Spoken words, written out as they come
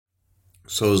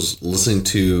So I was listening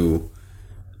to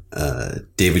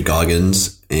David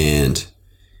Goggins, and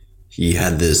he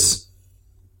had this.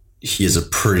 He has a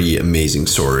pretty amazing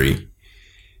story,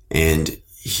 and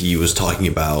he was talking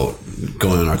about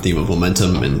going on our theme of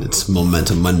momentum, and it's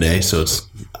Momentum Monday, so it's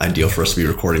ideal for us to be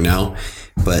recording now.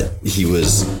 But he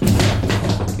was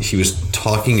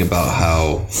talking about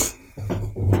how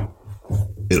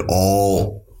it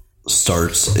all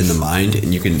starts in the mind,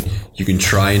 and you can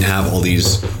try and have all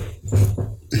these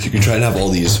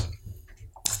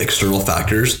external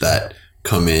factors that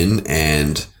come in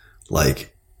and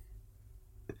like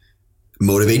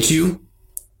motivate you,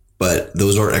 but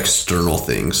those are external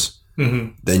things.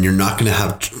 Mm-hmm. Then you're not going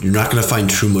to find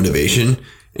true motivation,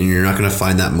 and you're not going to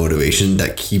find that motivation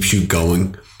that keeps you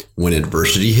going when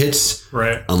adversity hits,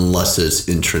 right? Unless it's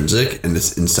intrinsic and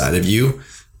it's inside of you,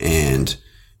 and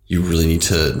you really need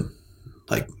to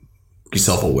like be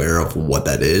self-aware of what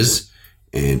that is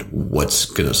and what's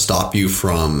going to stop you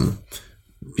from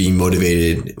being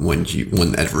motivated when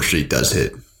adversity does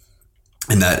hit.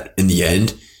 And that in the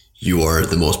end, you are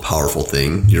the most powerful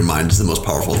thing. Your mind is the most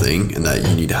powerful thing, and that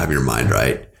you need to have your mind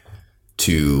right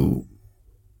to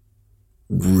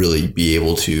really be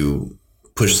able to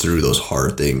push through those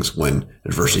hard things when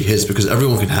adversity hits, because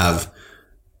everyone can have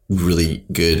really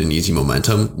good and easy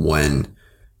momentum when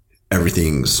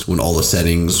all the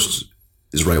settings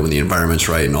is right, when the environment's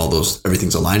right, and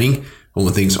everything's aligning. But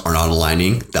when things are not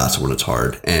aligning, that's when it's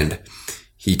hard. And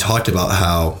he talked about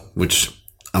how, which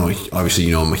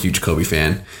obviously, I'm a huge Kobe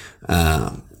fan.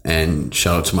 And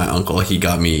shout out to my uncle. He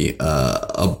got me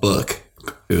a book.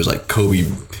 It was like Kobe.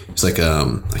 It's like, I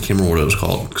can't remember what it was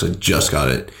called because I just got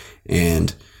it. And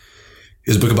it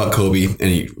was a book about Kobe, and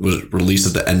he was released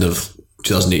at the end of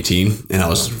 2018. And I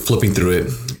was flipping through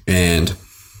it, and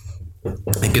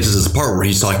it gets to this part where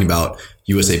he's talking about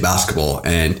USA basketball,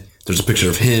 and there's a picture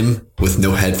of him with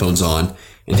no headphones on,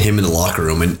 and him in the locker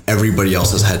room, and everybody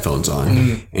else has headphones on.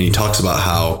 Mm-hmm. And he talks about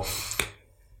how,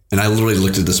 and I literally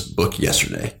looked at this book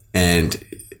yesterday, and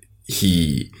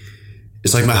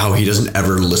it's like how he doesn't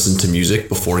ever listen to music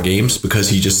before games because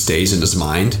he just stays in his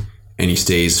mind, and he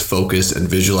stays focused and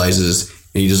visualizes,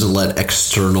 and he doesn't let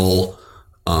external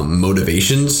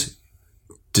motivations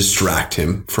distract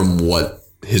him from what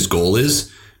his goal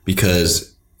is.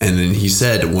 And then he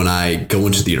said, when I go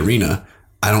into the arena,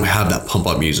 I don't have that pump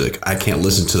up music. I can't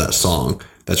listen to that song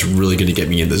that's really going to get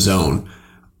me in the zone.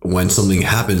 When something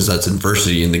happens that's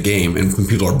adversity in the game and when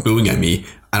people are booing at me,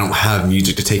 I don't have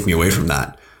music to take me away from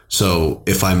that. So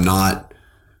if I'm not,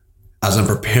 as I'm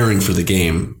preparing for the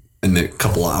game and the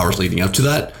couple of hours leading up to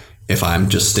that, if I'm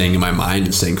just staying in my mind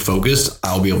and staying focused,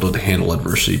 I'll be able to handle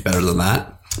adversity better than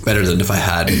if I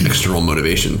had external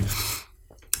motivation.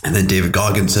 And then David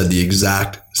Goggins said the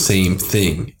exact same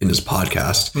thing in his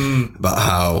podcast about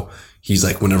how he's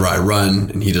like, whenever I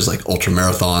run, and he does like ultra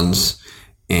marathons,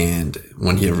 and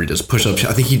whenever he does push-ups,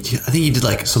 I think he did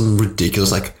like some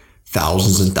ridiculous, like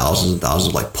thousands and thousands and thousands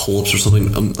of like pull-ups or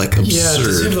something like absurd. Yeah,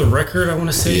 does he have the record? I want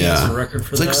to say he has a record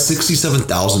for that. It's like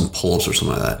 67,000 pull-ups or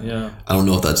something like that. Yeah. I don't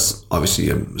know if that's,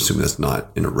 obviously I'm assuming that's not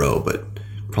in a row, but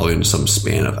probably in some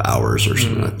span of hours or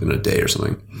something like in a day or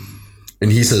something.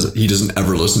 And he says he doesn't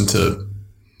ever listen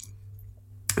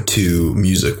to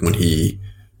music when he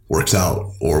works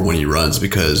out or when he runs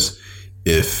because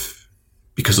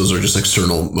those are just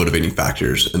external motivating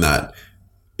factors, and that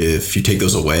if you take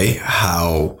those away,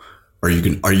 how are you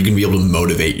going to be able to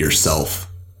motivate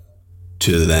yourself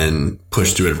to then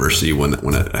push through adversity when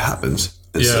it happens?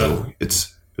 And so it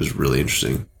was really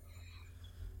interesting.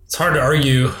 It's hard to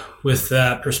argue with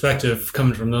that perspective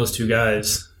coming from those two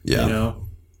guys. Yeah.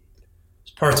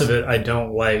 Parts of it I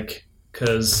don't like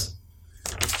because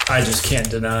I just can't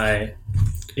deny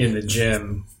in the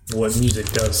gym what music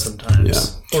does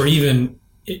sometimes. Yeah. Or even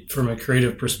from a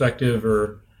creative perspective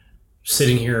or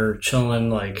sitting here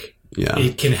chilling,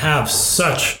 it can have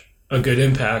such a good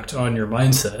impact on your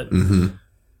mindset. Mm-hmm.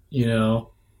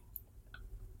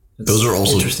 Those are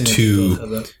also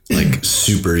two like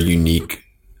super unique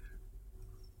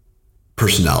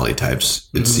personality types.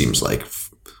 It seems like,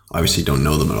 obviously don't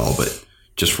know them at all, but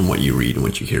just from what you read and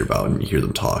what you hear about and you hear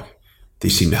them talk, they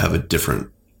seem to have a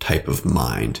different type of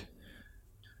mind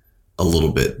a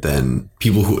little bit than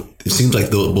people who, it seems like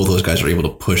both those guys are able to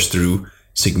push through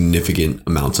significant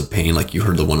amounts of pain. Like you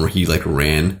heard the one where he like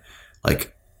ran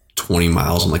like 20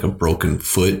 miles on like a broken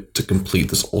foot to complete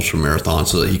this ultra marathon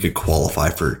so that he could qualify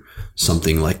for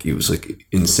something. Like it was like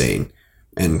insane.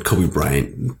 And Kobe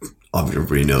Bryant, obviously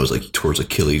everybody knows, like he tore his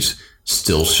Achilles,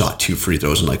 still shot 2 free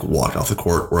throws and like walked off the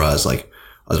court, whereas like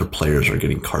other players are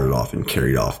getting carted off and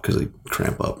carried off because they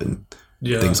cramp up and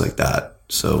things like that.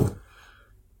 So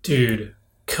Dude,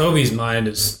 Kobe's mind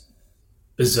is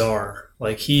bizarre.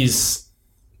 Like he's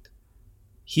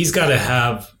got to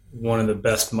have one of the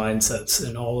best mindsets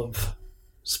in all of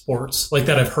sports, like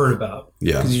that I've heard about.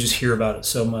 Yeah. Because you just hear about it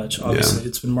so much. Obviously,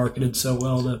 it's been marketed so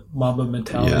well, the Mamba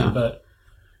mentality, but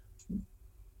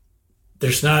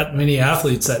there's not many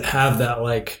athletes that have that,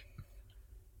 like,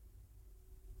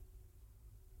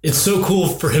 it's so cool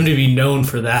for him to be known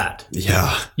for that.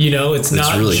 Yeah. You know, it's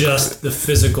not really just the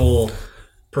physical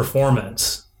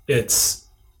performance. And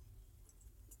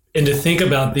to think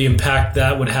about the impact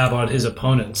that would have on his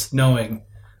opponents, knowing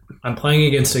I'm playing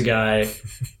against a guy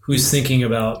who's thinking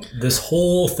about this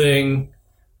whole thing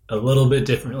a little bit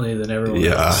differently than everyone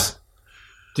else.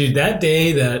 Dude, that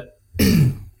day that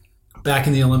back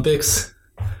in the Olympics,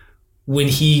 when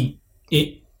he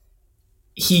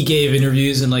gave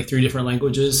interviews in like 3 different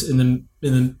languages in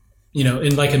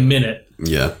like a minute.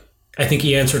 Yeah. I think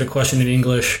he answered a question in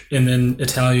English and then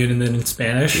Italian and then in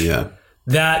Spanish. Yeah.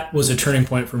 That was a turning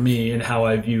point for me in how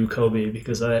I view Kobe,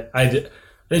 because I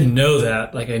didn't know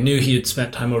that. Like, I knew he had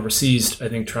spent time overseas, I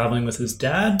think, traveling with his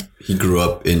dad. He grew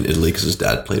up in Italy because his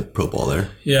dad played pro ball there.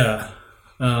 Yeah.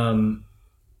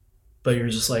 But you're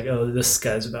just like, oh, this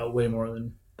guy's about way more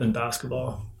than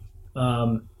basketball.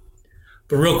 But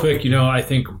real quick, I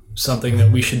think something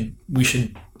that we should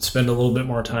spend a little bit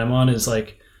more time on is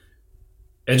like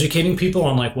educating people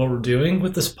on like what we're doing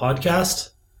with this podcast.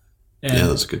 And yeah,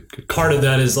 that's a good part of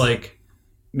that is like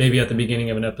maybe at the beginning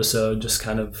of an episode, just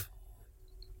kind of,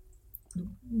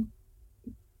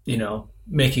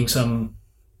 making some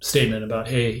statement about,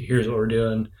 hey, here's what we're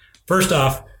doing. First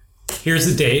off, here's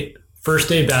the date. First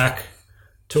day back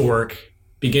to work,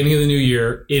 beginning of the new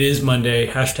year. It is Monday.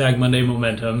 # Monday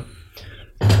Momentum.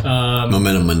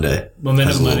 Momentum Monday.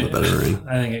 Momentum Monday. A little bit better ring.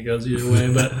 I think it goes either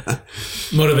way, but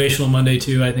Motivational Monday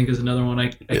too, I think, is another one I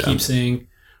keep seeing.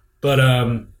 But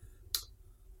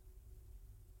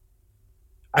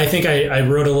I think I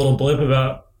wrote a little blip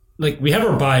about, like, we have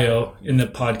our bio in the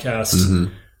podcast. Mm-hmm.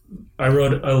 I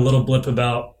wrote a little blip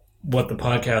about what the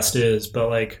podcast is, but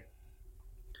like,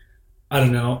 I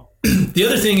don't know. The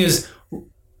other thing is,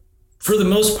 for the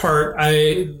most part,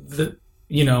 the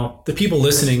people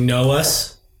listening know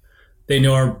us. They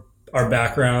know our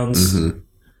backgrounds, mm-hmm.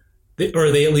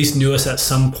 Or they at least knew us at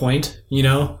some point,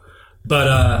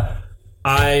 But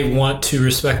I want to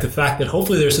respect the fact that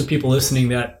hopefully there's some people listening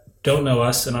that don't know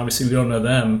us, and obviously we don't know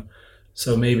them.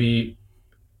 So maybe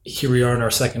here we are in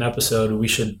our second episode. We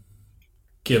should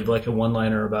give like a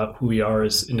one-liner about who we are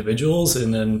as individuals,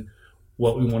 and then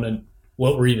what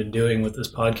we're even doing with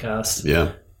this podcast.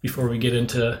 Yeah. Before we get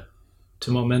into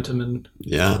momentum and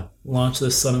launch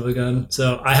this son of a gun.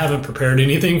 So I haven't prepared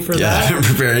anything for that. I haven't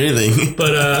prepared anything.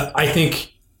 But I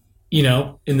think,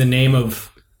 in the name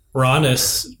of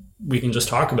rawness, we can just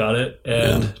talk about it,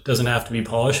 and it doesn't have to be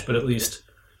polished, but at least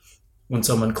when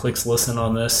someone clicks listen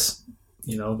on this,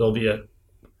 there'll be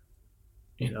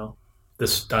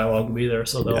this dialogue will be there,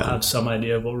 so they'll have some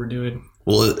idea of what we're doing.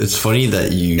 Well, it's funny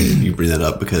that you bring that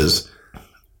up, because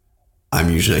I'm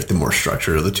usually like the more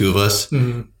structured of the two of us.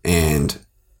 Mm-hmm. And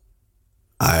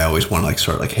I always want to like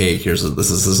start like, hey, here's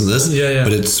this and this. Yeah.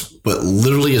 But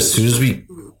literally as soon as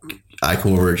I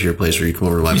come over to your place or you come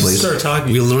over to my place,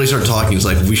 we literally start talking. It's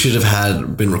like we should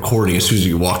have been recording as soon as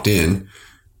you walked in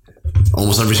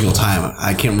almost every single time.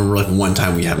 I can't remember like one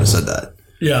time we haven't said that.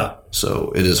 Yeah.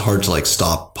 So it is hard to like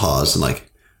stop, pause, and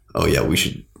like, oh yeah, we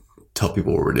should tell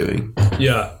people what we're doing.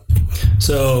 Yeah.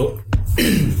 So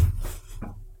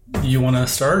you want to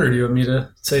start, or do you want me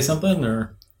to say something?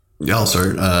 Or yeah, I'll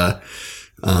start.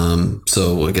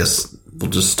 So I guess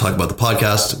we'll just talk about the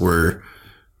podcast. We're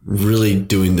really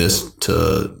doing this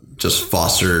to just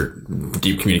foster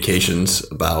deep communications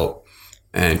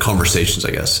and conversations,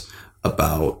 I guess,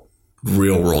 about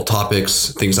real world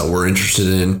topics, things that we're interested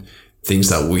in, things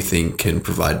that we think can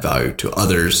provide value to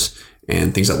others,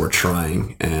 and things that we're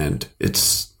trying. And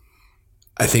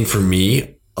I think for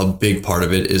me, a big part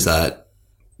of it is that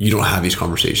you don't have these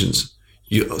conversations.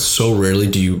 So rarely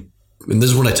do you, and this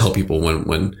is what I tell people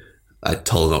when I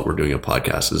tell them that we're doing a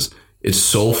podcast, is it's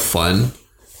so fun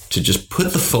to just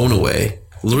put the phone away,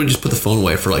 literally just put the phone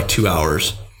away for like 2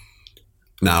 hours,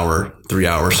 an hour, 3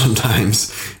 hours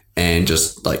sometimes, and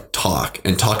just like talk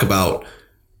about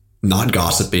not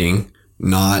gossiping,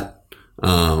 not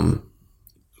talking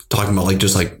about like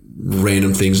just like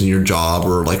random things in your job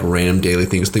or like random daily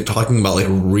things, talking about like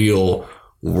real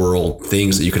world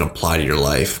things that you can apply to your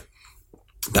life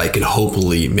that can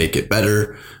hopefully make it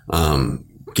better,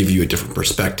 give you a different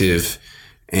perspective,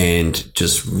 and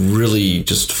just really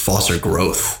just foster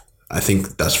growth. I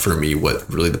think that's for me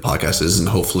what really the podcast is, and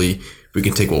hopefully we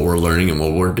can take what we're learning and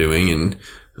what we're doing and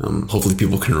hopefully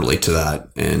people can relate to that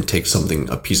and take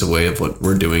a piece away of what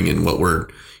we're doing and what we're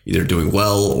either doing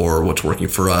well or what's working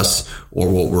for us or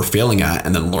what we're failing at,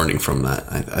 and then learning from that.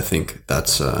 I think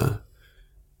that's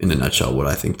in a nutshell what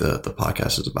I think the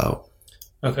podcast is about.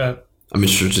 Okay. I'm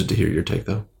interested to hear your take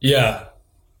though. Yeah.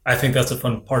 I think that's a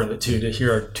fun part of it too, to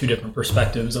hear our two different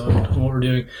perspectives on what we're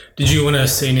doing. Did you want to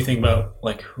say anything about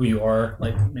like who you are,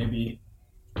 like maybe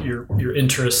your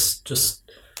interests? Just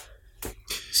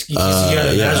you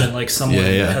gotta imagine like someone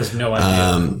has no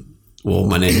idea. Well,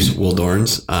 my name is Will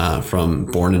Dorns.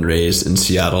 Born and raised in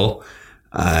Seattle.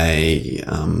 I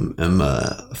am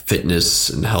a fitness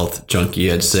and health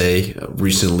junkie, I'd say.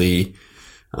 Recently,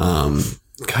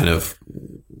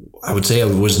 I would say I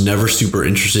was never super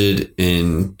interested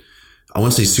in, I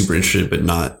wouldn't say super interested, but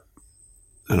not,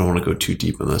 I don't want to go too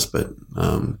deep on this, but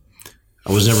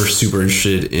I was never super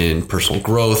interested in personal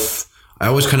growth. I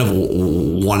always kind of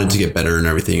wanted to get better and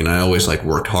everything, and I always like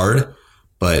worked hard,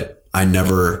 but I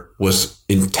never was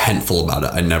intentful about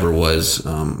it. I never was,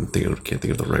 can't think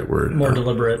of the right word. More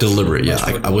deliberate. Deliberate,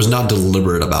 yeah. I was not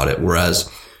deliberate about it,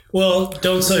 whereas... Well,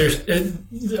 don't sell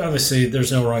obviously there's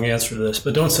no wrong answer to this,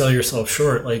 but don't sell yourself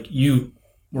short. Like you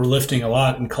were lifting a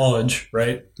lot in college,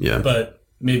 right? Yeah. But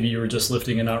maybe you were just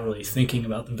lifting and not really thinking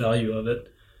about the value of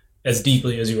it as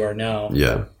deeply as you are now.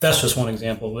 Yeah. That's just one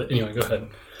example, but anyway, go ahead.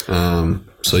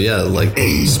 So yeah, like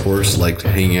sports, like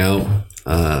hanging out.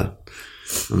 I'm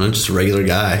not just a regular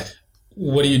guy.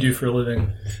 What do you do for a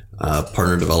living?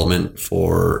 Partner development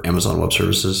for Amazon Web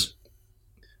Services.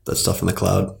 That stuff in the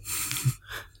cloud.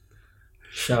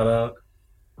 Shout out.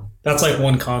 That's like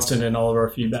one constant in all of our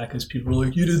feedback is people are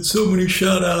like, you did so many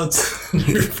shout outs in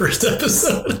your first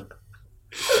episode.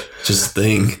 Just a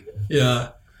thing. Yeah.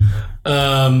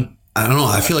 I don't know.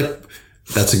 I feel like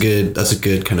that's a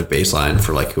good kind of baseline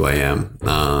for like who I am.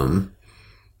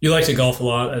 You like to golf a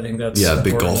lot. I think that's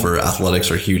big golfer.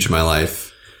 Athletics are huge in my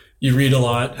life. You read a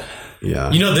lot. Yeah.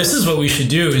 This is what we should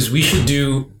do is we should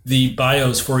do the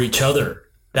bios for each other.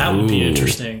 That would be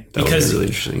interesting. That would be really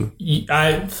interesting.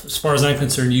 As far as I'm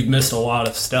concerned, you've missed a lot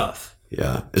of stuff.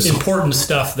 Yeah. Important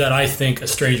stuff that I think a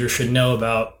stranger should know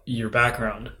about your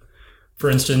background. For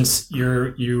instance,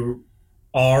 you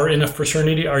are in a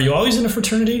fraternity. Are you always in a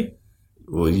fraternity?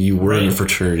 Well, you were in a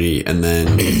fraternity, and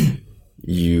then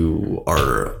you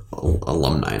are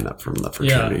alumni from that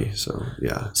fraternity. Yeah. So,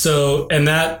 yeah. So, and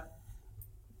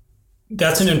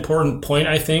that's an important point,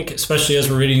 I think, especially as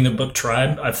we're reading the book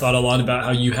Tribe. I've thought a lot about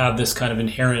how you have this kind of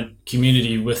inherent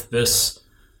community with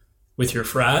your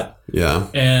frat. Yeah.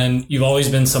 And you've always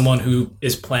been someone who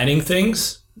is planning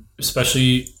things,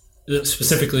 specifically,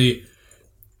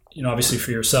 obviously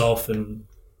for yourself and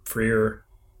for your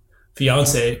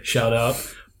fiance, shout out,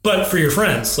 but for your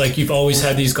friends. Like you've always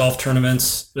had these golf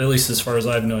tournaments, at least as far as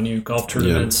I've known you, golf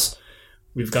tournaments. Yeah.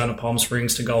 We've gone to Palm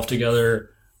Springs to golf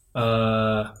together.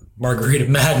 Margarita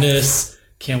Madness,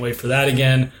 can't wait for that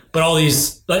again. But all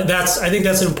these, I think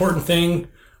that's an important thing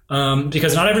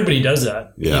because not everybody does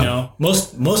that. Yeah.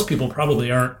 Most people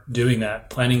probably aren't doing that,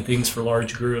 planning things for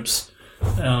large groups.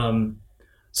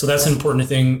 So that's an important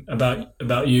thing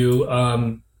about you.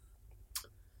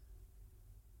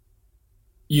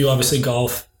 You obviously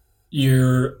golf.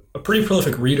 You're a pretty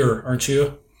prolific reader, aren't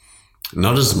you?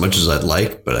 Not as much as I'd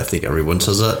like, but I think everyone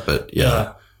says that. But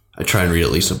yeah. I try and read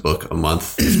at least a book a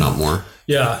month, if not more.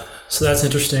 Yeah. So that's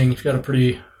interesting. You've got a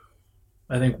pretty,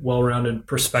 I think, well-rounded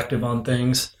perspective on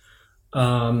things.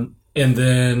 And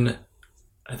then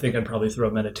I think I'd probably throw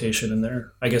meditation in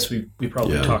there. I guess we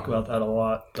probably talk about that a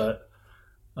lot, but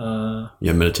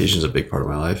meditation is a big part of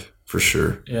my life for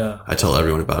sure. Yeah. I tell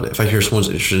everyone about it. If I hear someone's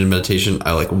interested in meditation,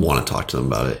 I want to talk to them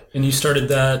about it. And you started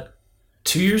that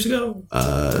 2 years ago?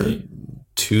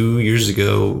 2 years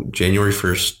ago, January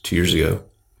 1st, 2 years ago.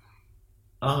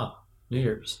 New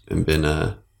Year's. And been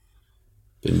I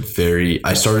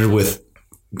started with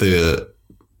the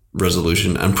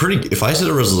resolution. If I set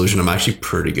a resolution, I'm actually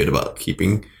pretty good about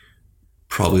keeping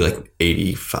probably like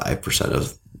 85%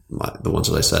 of the ones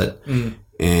that I set. Mm.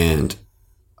 And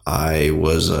I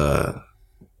was,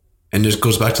 and this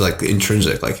goes back to like the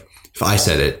intrinsic, like if I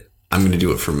said it, I'm going to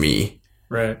do it for me.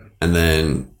 Right. And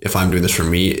then if I'm doing this for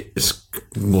me, it's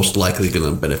most likely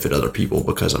going to benefit other people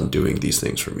because I'm doing these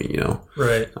things for me,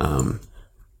 Right.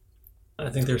 I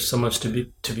think there's so much to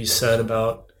be said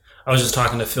about, I was just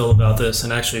talking to Phil about this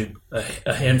and actually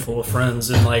a handful of friends,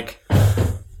 and like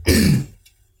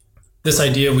this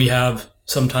idea we have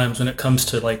sometimes when it comes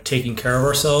to like taking care of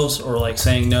ourselves or like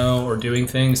saying no or doing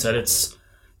things that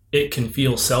it can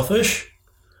feel selfish,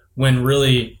 when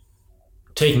really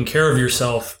taking care of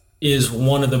yourself is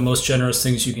one of the most generous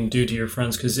things you can do to your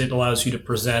friends, because it allows you to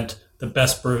present the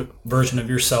best version of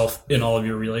yourself in all of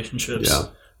your relationships. Yeah.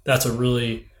 That's a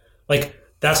really, like,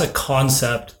 that's a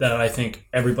concept that I think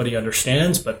everybody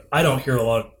understands, but I don't hear a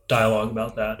lot of dialogue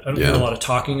about that. I don't hear a lot of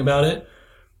talking about it,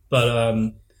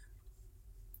 but,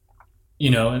 you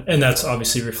know, and that's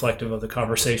obviously reflective of the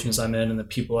conversations I'm in and the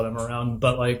people that I'm around.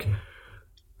 But like,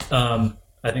 I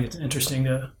think it's an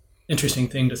interesting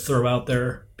thing to throw out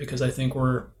there, because I think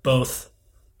we're both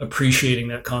appreciating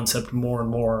that concept more and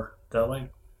more, that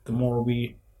like the more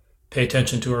we pay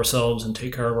attention to ourselves and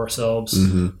take care of ourselves,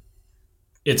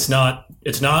 it's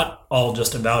not all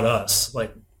just about us.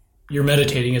 Like, your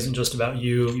meditating isn't just about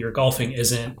you, your golfing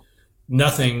isn't,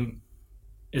 nothing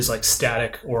is like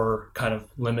static or kind of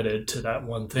limited to that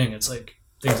one thing. It's like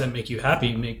things that make you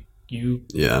happy make you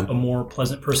a more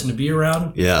pleasant person to be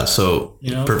around. Yeah. So,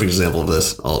 you know? Perfect example of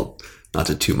this, not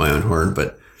to toot my own horn,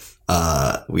 but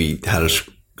we had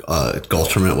a golf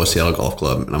tournament at West Seattle Golf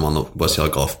Club, and I'm on the West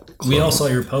Seattle Golf Club. We all saw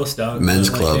your post, dog. Men's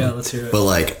club. Yeah, let's hear it. But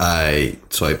like I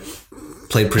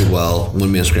played pretty well.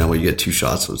 1-man scramble, you get 2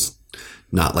 shots. So it's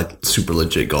not like super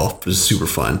legit golf, but it's super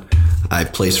fun. I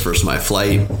placed first in my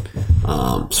flight.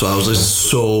 So I was just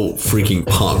so freaking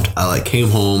pumped. I like came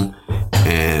home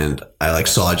and I like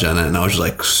saw Jenna, and I was just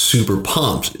like super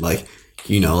pumped. Like,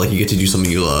 you know, like you get to do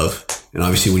something you love. And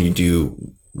obviously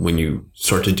when you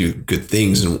start to do good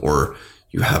things, or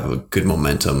you have a good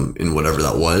momentum in whatever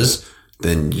that was,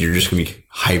 then you're just gonna be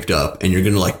hyped up, and you're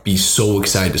gonna like be so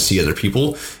excited to see other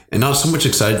people, and not so much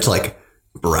excited to like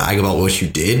brag about what you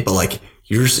did, but like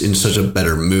you're just in such a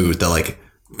better mood that like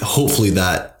hopefully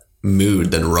that mood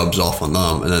then rubs off on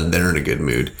them, and then they're in a good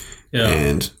mood. Yeah.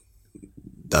 And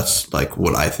that's like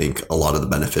what I think a lot of the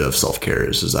benefit of self-care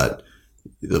is that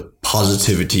the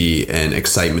positivity and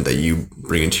excitement that you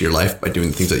bring into your life by doing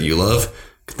the things that you love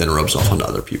then rubs off onto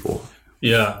other people.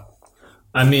 Yeah.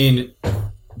 I mean,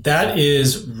 that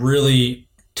is really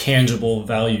tangible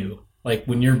value. Like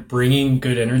when you're bringing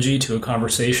good energy to a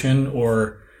conversation,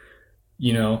 or,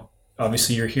 you know,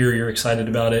 obviously you're here, you're excited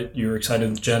about it, you're excited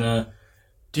with Jenna.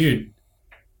 Dude,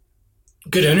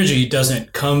 good energy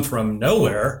doesn't come from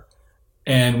nowhere,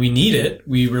 and we need it.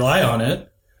 We rely on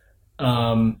it.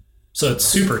 So it's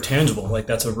super tangible. Like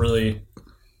that's a really,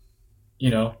 you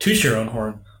know, toot your own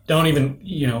horn. Don't even,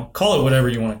 you know, call it whatever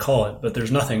you want to call it, but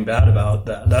there's nothing bad about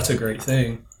that. That's a great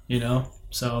thing, you know?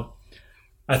 So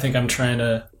I think I'm trying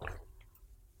to,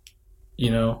 you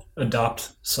know,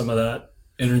 adopt some of that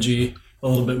energy a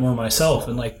little bit more myself.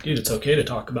 And like, dude, it's okay to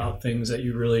talk about things that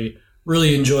you really,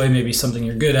 really enjoy. Maybe something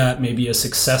you're good at, maybe a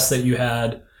success that you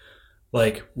had.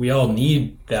 Like, we all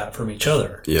need that from each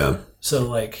other. Yeah. So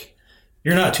like,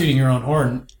 you're not tooting your own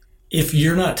horn. If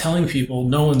you're not telling people,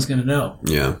 no one's going to know.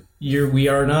 Yeah. We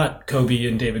are not Kobe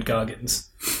and David Goggins.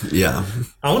 Yeah.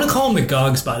 I want to call him the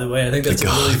Gogs, by the way. I think that's a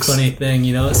really funny thing,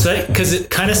 you know? Because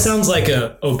it kind of sounds like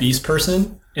a obese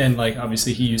person. And like,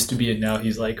 obviously he used to be, and now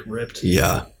he's like ripped.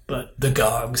 Yeah. But the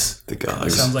Gogs. The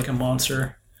Gogs. Sounds like a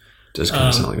monster. Does kind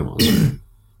of sound like a monster.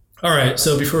 All right.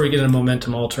 So before we get into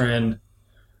momentum, I'll try and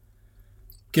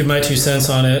give my 2 cents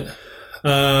on it.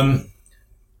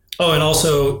 Oh, and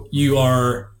also you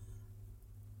are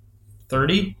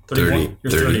 30? 31?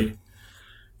 You're 30.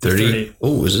 30?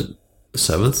 Oh, is it the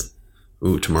 7th?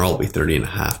 Ooh, tomorrow will be 30 and a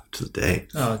half to the day.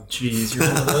 Oh, geez. You're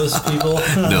one of those people?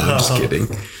 No, I'm just kidding.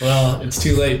 Well, it's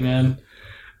too late, man.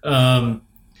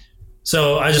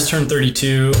 So I just turned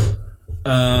 32.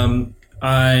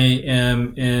 I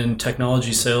am in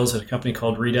technology sales at a company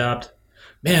called Redapt.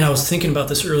 Man, I was thinking about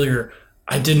this earlier.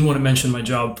 I didn't want to mention my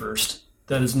job first.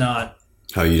 That is not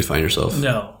how you define yourself.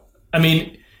 No. I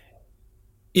mean,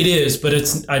 it is, but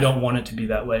I don't want it to be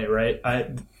that way, right?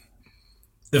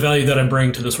 The value that I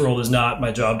bring to this world is not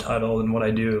my job title and what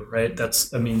I do, right?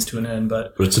 That's a means to an end,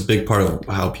 but it's a big part of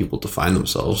how people define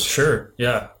themselves. Sure.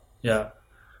 Yeah. Yeah.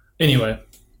 Anyway,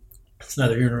 it's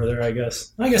neither here nor there, I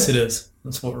guess. I guess it is.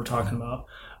 That's what we're talking about.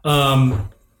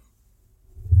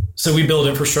 So we build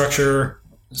infrastructure.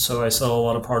 So I sell a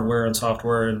lot of hardware and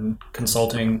software and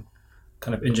consulting,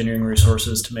 kind of engineering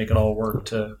resources to make it all work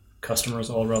to customers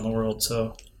all around the world.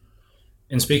 So,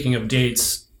 and speaking of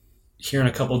dates, here in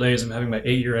a couple of days, I'm having my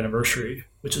 8-year anniversary,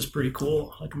 which is pretty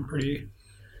cool. Like, I'm pretty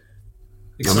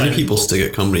excited. How many people stick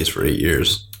at companies for 8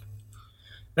 years?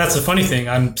 That's the funny thing.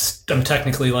 I'm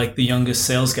technically like the youngest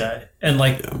sales guy, and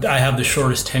like I have the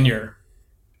shortest tenure.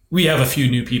 We have a few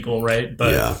new people, right?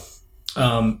 But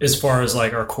as far as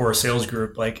like our core sales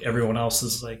group, like everyone else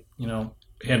is like, you know,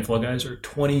 a handful of guys are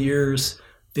 20 years,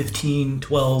 15,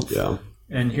 12. Yeah.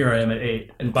 And here I am at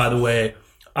 8. And by the way,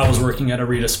 I was working at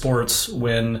Arita Sports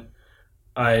when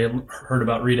I heard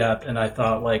about Redapt, and I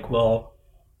thought like, well,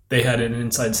 they had an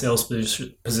inside sales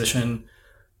position.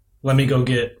 let me go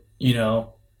get,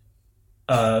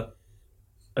 a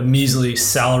measly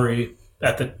salary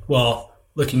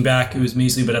looking back, it was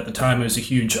measly, but at the time it was a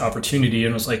huge opportunity.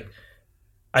 And it was like,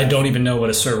 I don't even know what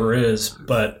a server is,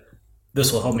 but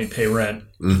this will help me pay rent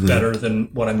better than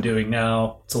what I'm doing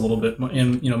now. It's a little bit,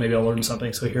 and maybe I'll learn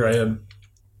something. So here I am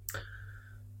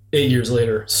 8 years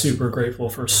later, super grateful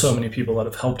for so many people that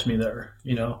have helped me there,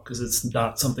 because it's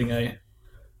not something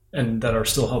and that are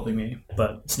still helping me,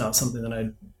 but it's not something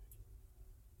that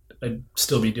I'd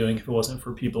still be doing if it wasn't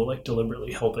for people like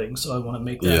deliberately helping. So I want to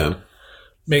make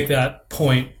that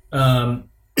point. Aside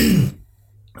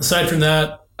from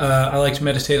that, I like to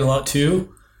meditate a lot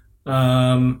too.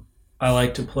 I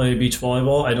like to play beach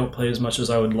volleyball. I don't play as much as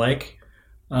I would like.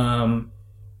 Living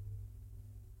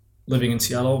in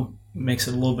Seattle makes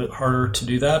it a little bit harder to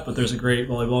do that, but there's a great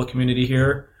volleyball community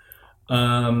here.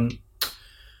 I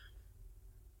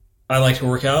like to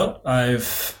work out.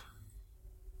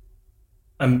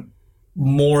 I'm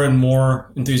more and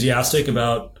more enthusiastic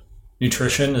about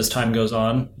nutrition as time goes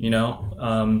on.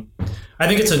 I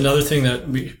think it's another thing that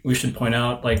we should point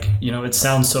out. Like, it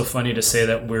sounds so funny to say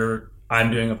that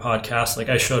I'm doing a podcast. Like,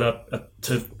 I showed up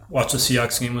to watch the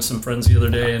Seahawks game with some friends the other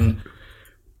day, and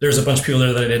there's a bunch of people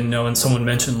there that I didn't know, and someone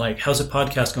mentioned like, how's the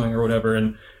podcast going or whatever,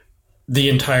 and the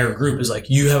entire group is like,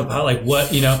 you have a podcast, like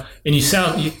what, and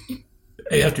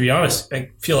I have to be honest, I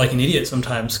feel like an idiot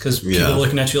sometimes because people are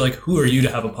looking at you like, who are you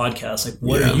to have a podcast? Like,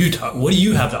 what are you what do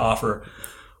you have to offer?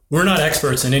 We're not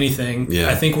experts in anything. Yeah.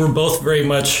 I think we're both very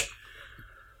much,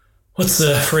 what's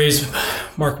the phrase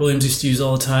Mark Williams used to use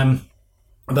all the time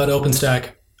about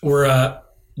OpenStack? We're a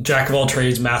jack of all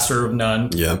trades, master of none.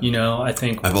 Yeah. I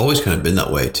think I've always kind of been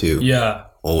that way too. Yeah.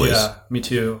 Always. Yeah, me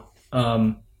too.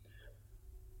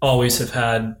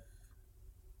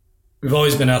 We've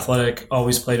always been athletic,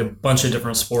 always played a bunch of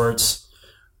different sports.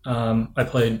 I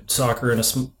played soccer in a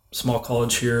small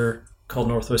college here called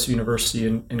Northwest University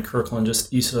in Kirkland,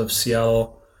 just east of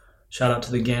Seattle. Shout out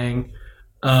to the gang.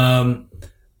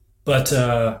 But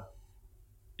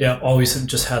always have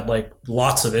just had like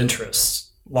lots of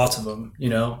interests, lots of them,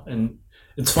 and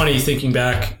it's funny thinking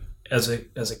back as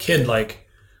a kid, like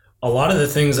a lot of the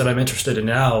things that I'm interested in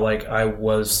now, like I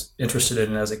was interested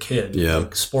in as a kid,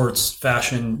 like sports,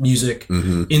 fashion, music,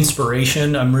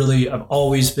 inspiration. I've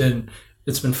always been,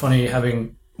 it's been funny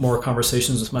having more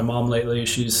conversations with my mom lately.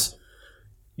 She's,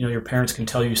 your parents can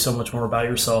tell you so much more about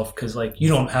yourself because like you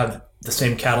don't have the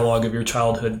same catalog of your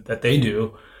childhood that they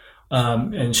do.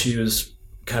 And she was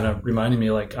kind of reminding me,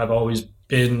 like, I've always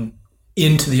been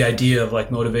into the idea of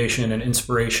like motivation and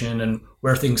inspiration and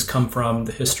where things come from,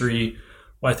 the history,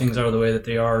 why things are the way that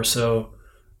they are. So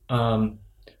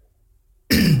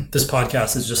this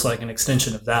podcast is just like an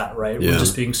extension of that, right? Yeah. We're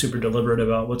just being super deliberate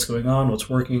about what's going on, what's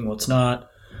working, what's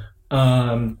not.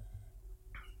 What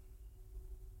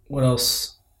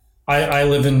else? I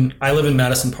live in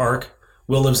Madison Park.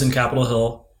 Will lives in Capitol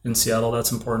Hill in Seattle.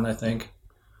 That's important, I think.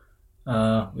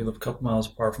 We live a couple miles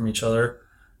apart from each other.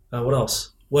 What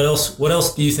else? What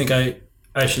else do you think I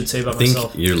should say about myself? I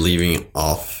think you're leaving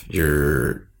off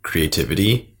your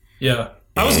creativity. Yeah.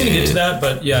 I was going to get to that,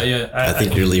 but yeah. I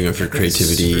think you're leaving off your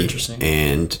creativity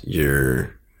and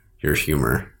your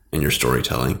humor and your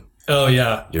storytelling. Oh,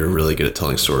 yeah. You're really good at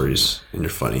telling stories and you're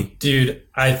funny. Dude,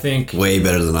 I think... way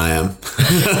better than I am.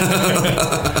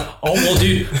 Oh, well,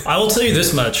 dude, I will tell you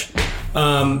this much.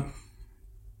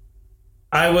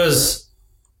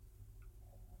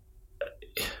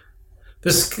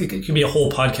 This could be a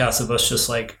whole podcast of us just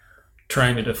like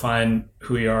trying to define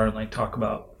who we are and like talk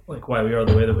about like why we are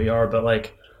the way that we are. But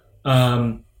like,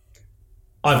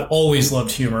 I've always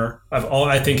loved humor.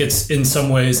 I think it's in some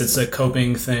ways it's a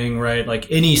coping thing, right?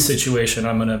 Like any situation,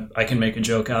 I can make a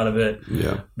joke out of it.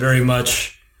 Yeah. Very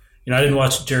much. I didn't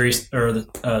watch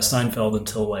Seinfeld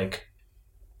until like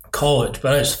college,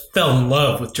 but I just fell in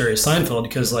love with Jerry Seinfeld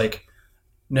because like,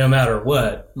 no matter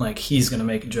what, like he's going to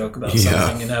make a joke about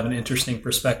something and have an interesting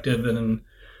perspective. And,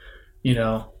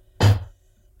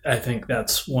 I think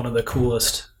that's one of the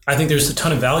coolest. I think there's a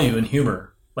ton of value in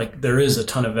humor. Like there is a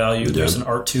ton of value. Yeah. There's an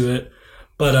art to it.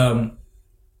 But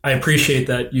I appreciate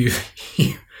that you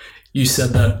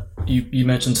said that you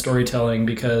mentioned storytelling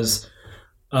because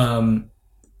I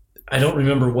don't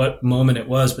remember what moment it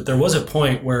was, but there was a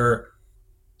point where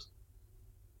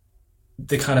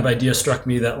the kind of idea struck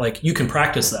me that like you can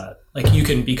practice that, like you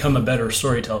can become a better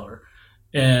storyteller.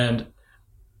 And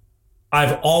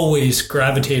I've always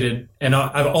gravitated and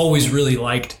I've always really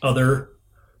liked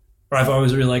I've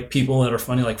always really liked people that are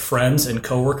funny, like friends and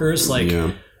coworkers. Like,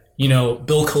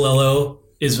 Bill Colello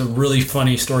is a really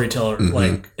funny storyteller,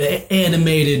 like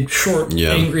animated, short,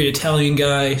 angry Italian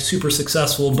guy, super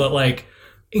successful, but like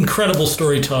incredible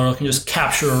storyteller, can just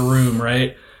capture a room,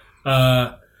 right?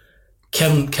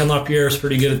 Ken LaPierre is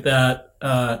pretty good at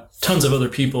that. Tons of other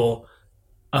people.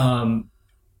 And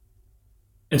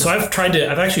so I've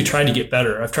actually tried to get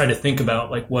better. I've tried to think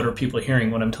about like, what are people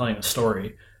hearing when I'm telling a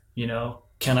story? You know,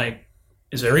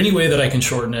 is there any way that I can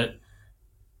shorten it?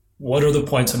 What are the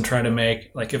points I'm trying to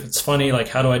make? Like, if it's funny, like,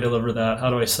 how do I deliver that? How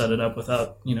do I set it up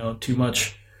without, you know, too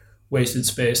much wasted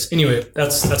space? Anyway,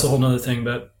 that's a whole nother thing,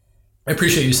 but I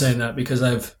appreciate you saying that, because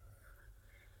I've,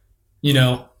 you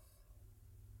know,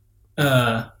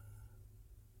 I'm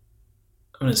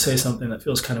going to say something that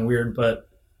feels kind of weird, but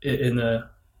in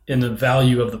the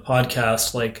value of the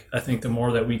podcast, like, I think the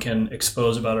more that we can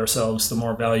expose about ourselves, the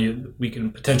more value we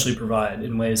can potentially provide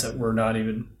in ways that we're not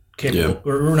even capable,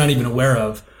 or we're not even aware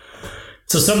of.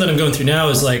 So something I'm going through now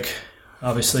is like,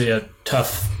 obviously a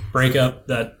tough breakup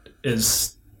that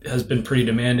has been pretty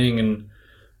demanding, and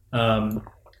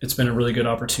it's been a really good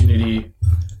opportunity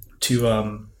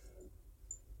to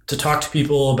talk to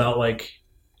people about, like,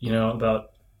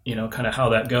 kind of how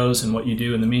that goes and what you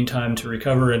do in the meantime to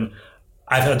recover. And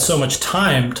I've had so much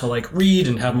time to like read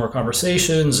and have more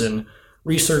conversations and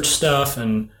research stuff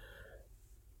and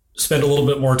spend a little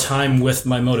bit more time with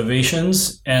my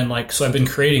motivations. And like, so I've been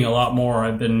creating a lot more.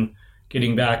 I've been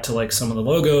getting back to like some of the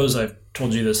logos. I've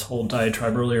told you this whole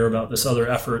diatribe earlier about this other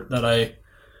effort that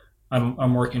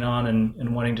I'm working on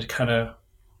and wanting to kind of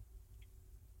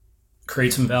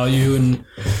create some value. And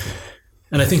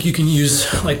I think you can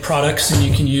use like products, and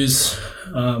you can use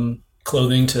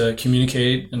clothing to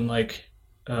communicate and like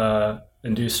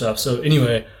and do stuff. So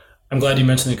anyway, I'm glad you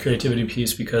mentioned the creativity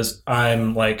piece, because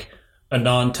I'm like a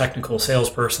non-technical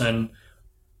salesperson.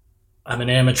 I'm an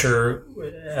amateur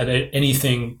at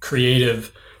anything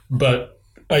creative, but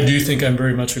I do think I'm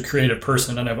very much a creative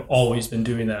person, and I've always been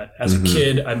doing that. As a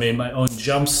kid, I made my own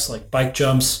jumps, like bike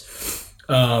jumps,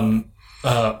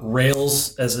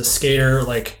 rails as a skater.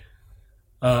 Like,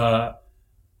 one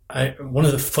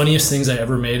of the funniest things I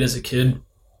ever made as a kid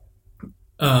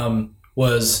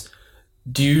was,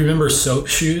 do you remember soap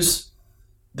shoes?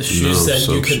 The shoes that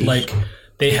you could like,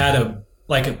 they had a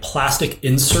plastic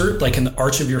insert like in the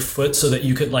arch of your foot so that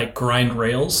you could like grind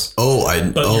rails.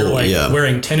 You're like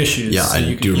wearing tennis shoes. Yeah, so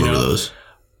I do remember those.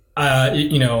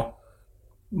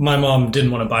 My mom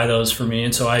didn't want to buy those for me,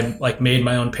 and so I like made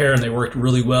my own pair, and they worked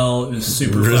really well. It was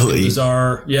super fucking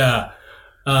bizarre. Yeah.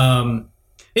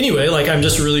 Anyway, like, I'm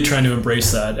just really trying to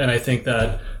embrace that. And I think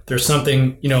that there's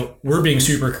something, we're being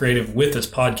super creative with this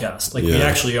podcast. Like, we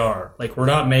actually are. Like, we're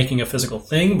not making a physical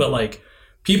thing, but like,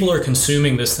 people are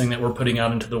consuming this thing that we're putting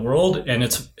out into the world, and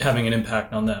it's having an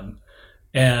impact on them.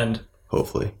 And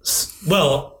hopefully,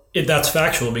 well, that's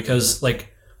factual, because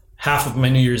like half of my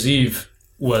New Year's Eve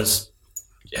was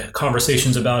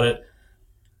conversations about it.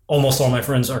 Almost all my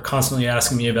friends are constantly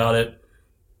asking me about it.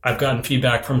 I've gotten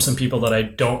feedback from some people that I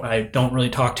don't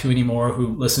really talk to anymore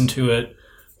who listen to it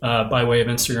by way of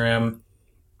Instagram.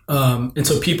 And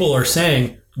so people are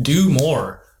saying, do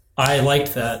more. I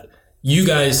liked that. You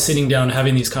guys sitting down,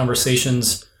 having these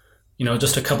conversations,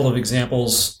 just a couple of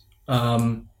examples.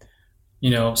 Someone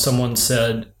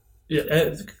said,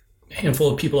 a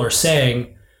handful of people are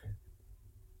saying,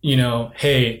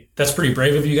 hey, that's pretty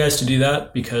brave of you guys to do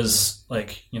that, because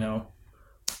like,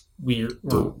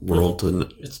 the world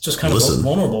it's just kind of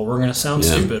vulnerable. We're going to sound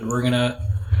stupid.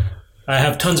 I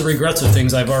have tons of regrets of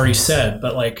things I've already said,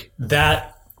 but like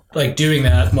that, like doing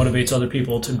that motivates other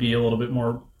people to be a little bit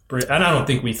more brave. And I don't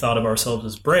think we thought of ourselves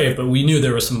as brave, but we knew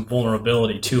there was some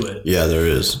vulnerability to it. Yeah, there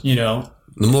is. The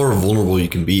more vulnerable you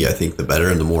can be, I think the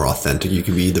better, and the more authentic you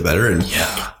can be, the better. And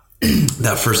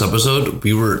that first episode,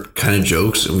 we were kind of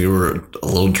jokes and we were a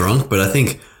little drunk, but I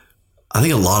think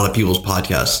a lot of people's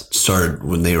podcasts started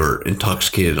when they were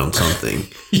intoxicated on something.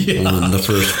 On the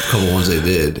first couple ones they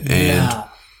did. And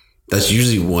that's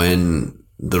usually when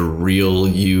the real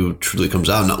you truly comes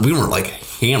out. Now, we weren't like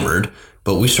hammered,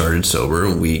 but we started sober,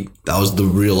 and that was the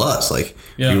real us. Like,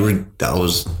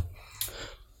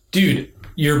 dude,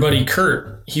 your buddy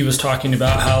Kurt, he was talking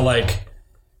about how like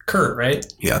Kurt, right?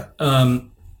 Yeah.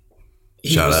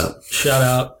 Shout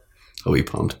out. Oh, we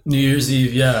pumped. New Year's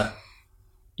Eve. Yeah.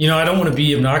 I don't want to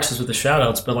be obnoxious with the shout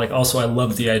outs, but like also I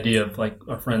love the idea of like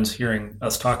our friends hearing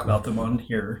us talk about them on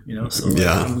here, so like,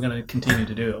 I'm going to continue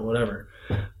to do it, whatever.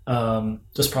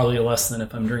 Just probably less than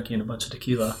if I'm drinking a bunch of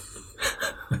tequila,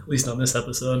 at least on this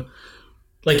episode.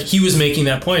 Like, he was making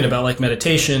that point about like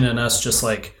meditation and us just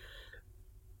like,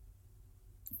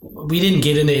 we didn't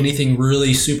get into anything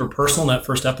really super personal in that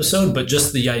first episode, but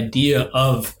just the idea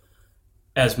of,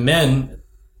 as men,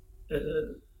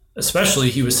 especially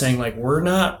he was saying like, we're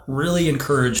not really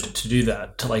encouraged to do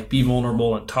that, to like be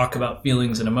vulnerable and talk about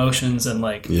feelings and emotions and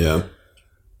like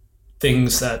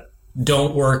things that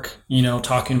don't work, you know,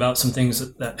 talking about some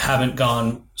things that haven't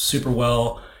gone super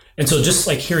well. And so just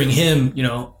like hearing him, you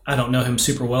know, I don't know him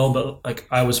super well, but like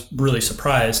I was really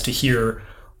surprised to hear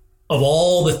of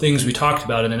all the things we talked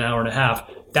about in an hour and a half,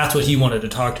 that's what he wanted to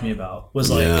talk to me about, was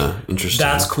like, interesting.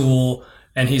 That's cool.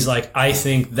 And he's like, I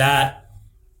think that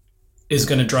is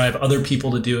going to drive other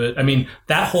people to do it. I mean,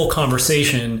 that whole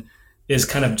conversation is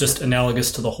kind of just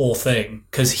analogous to the whole thing,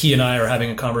 because he and I are having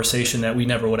a conversation that we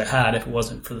never would have had if it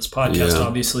wasn't for this podcast.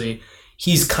 Obviously,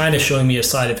 he's kind of showing me a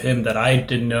side of him that I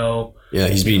didn't know. Yeah,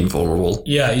 he's being vulnerable.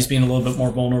 Yeah, he's being a little bit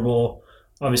more vulnerable.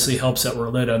 Obviously helps that we're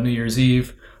lit on New Year's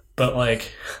Eve, but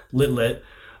like lit.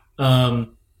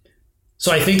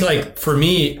 So I think like for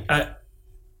me,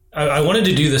 I wanted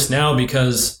to do this now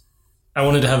because I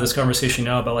wanted to have this conversation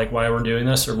now about like why we're doing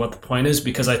this or what the point is,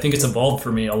 because I think it's evolved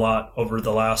for me a lot over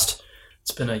the last,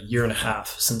 it's been a year and a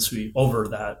half since we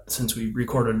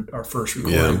recorded our first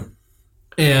recording.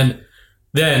 Yeah. And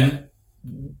then,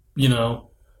 you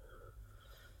know,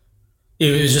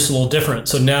 it was just a little different.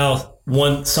 So now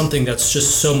something that's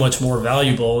just so much more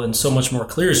valuable and so much more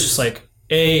clear is just like,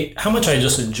 how much I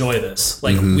just enjoy this.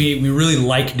 Like we really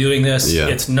like doing this. Yeah.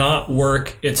 It's not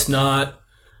work. It's not,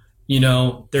 you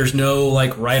know, there's no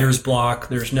like writer's block.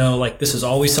 There's no like, this is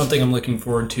always something I'm looking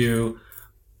forward to.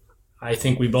 I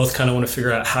think we both kind of want to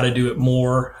figure out how to do it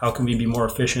more. How can we be more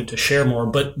efficient to share more?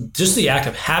 But just the act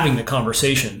of having the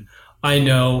conversation, I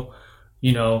know,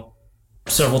 you know,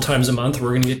 several times a month,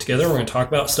 we're going to get together. We're going to talk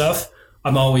about stuff.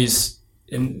 I'm always,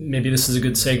 and maybe this is a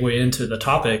good segue into the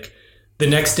topic. The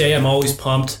next day, I'm always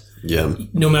pumped. Yeah.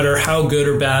 No matter how good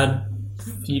or bad,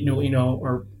 you know,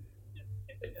 or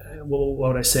what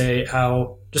would I say?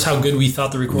 How good we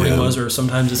thought the recording was, or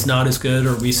sometimes it's not as good,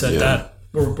 or we said that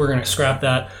we're going to scrap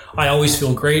that. I always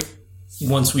feel great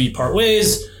once we part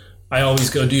ways. I always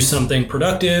go do something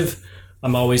productive.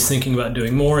 I'm always thinking about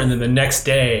doing more, and then the next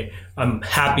day, I'm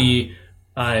happy.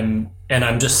 I'm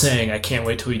just saying, I can't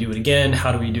wait till we do it again.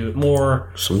 How do we do it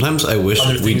more? Sometimes I wish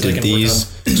we did these,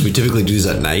 because we typically do these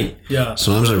at night. Yeah.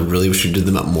 Sometimes I really wish we did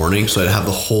them at morning, so I'd have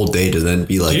the whole day to then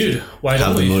be like, dude, why have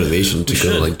don't the we? motivation to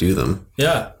go like do them.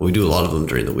 Yeah. Well, we do a lot of them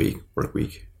during the work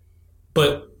week.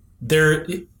 But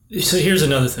so here's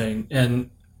another thing,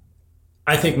 and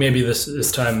I think maybe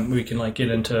this time we can like get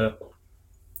into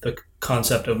the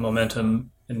concept of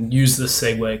momentum and use this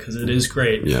segue, because it is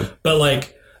great. Yeah. But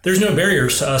like, there's no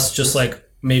barriers to us just like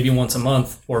maybe once a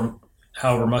month or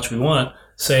however much we want,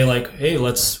 say like, hey,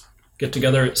 let's get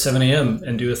together at 7 a.m.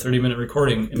 and do a 30-minute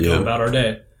recording and go about our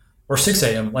day, or 6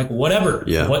 a.m., like whatever.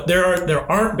 Yeah.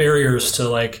 There aren't barriers to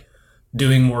like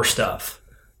doing more stuff.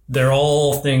 They're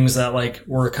all things that like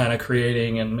we're kind of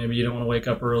creating, and maybe you don't want to wake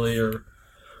up early, or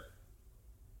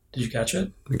did you catch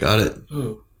it? I got it.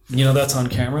 Ooh, you know, that's on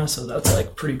camera, so that's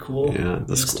like pretty cool. Yeah,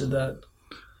 that's cool. Did that.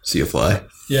 See a fly.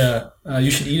 Yeah, you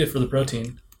should eat it for the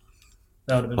protein.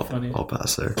 That would have been funny. I'll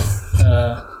pass there.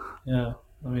 Yeah,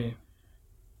 let me.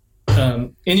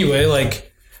 Anyway,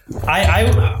 like,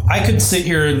 I could sit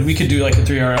here and we could do like a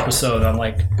 3-hour episode on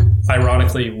like,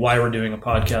 ironically, why we're doing a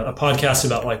podcast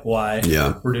about like why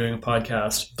we're doing a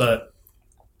podcast, but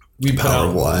we put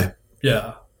out why.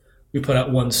 Yeah, we put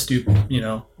out one stupid. You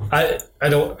know, I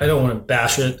don't want to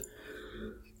bash it,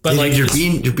 but like you're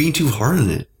being too hard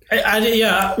on it.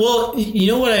 Yeah. Well, you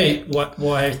know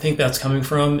why I think that's coming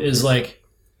from is like,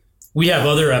 we have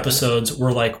other episodes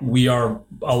where like we are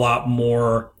a lot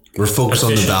more. We're focused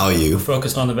on the value. We're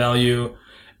focused on the value,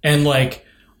 and like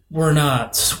we're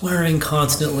not swearing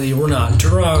constantly. We're not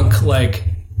drunk. Like,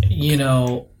 you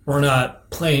know, we're not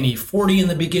playing E40 in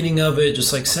the beginning of it,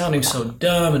 just like sounding so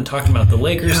dumb and talking about the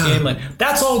Lakers game. Like,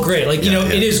 that's all great. Like, you know,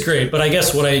 it is great. But I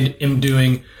guess what I am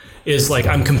doing is like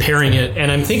I'm comparing it,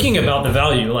 and I'm thinking about the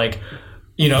value. Like,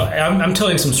 you know, I'm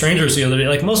telling some strangers the other day,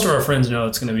 like most of our friends know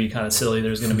it's going to be kind of silly.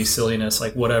 There's going to be silliness,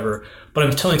 like whatever. But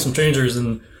I'm telling some strangers,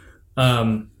 and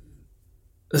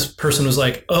this person was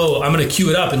like, "Oh, I'm going to queue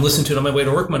it up and listen to it on my way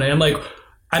to work Monday." I'm like,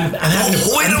 I'm having to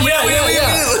wait.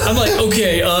 I'm like,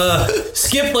 okay,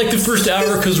 skip like the first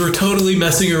hour because we're totally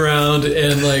messing around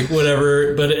and like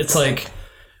whatever. But it's like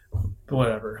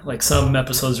whatever. Like some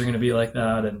episodes are going to be like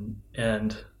that,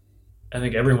 and I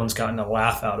think everyone's gotten a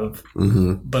laugh out of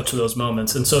a bunch of those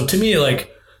moments. And so to me, like,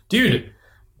 dude,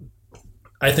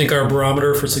 I think our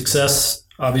barometer for success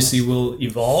obviously will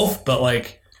evolve, but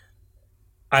like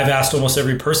I've asked almost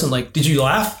every person, like, did you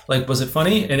laugh? Like, was it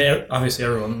funny? And obviously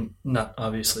everyone, not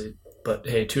obviously, but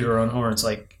hey, toot our own horns.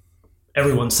 Like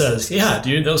everyone says, yeah,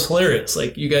 dude, that was hilarious.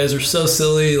 Like, you guys are so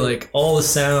silly. Like, all the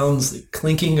sounds, the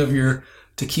clinking of your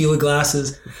tequila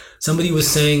glasses. Somebody was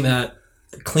saying that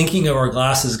the clinking of our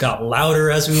glasses got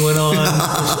louder as we went on.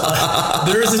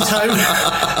 There was a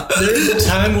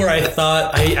time where I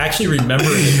thought, I actually remember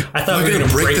it. I thought we were going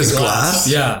to break this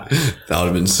glass. Yeah. That would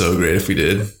have been so great if we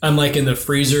did. I'm like in the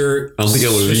freezer. I don't think I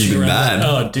would have even been mad.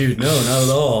 Oh, dude, no, not at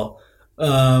all.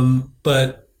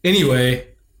 But anyway,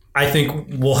 I think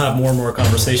we'll have more and more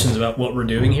conversations about what we're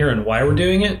doing here and why we're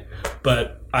doing it.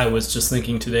 But I was just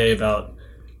thinking today about,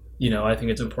 I think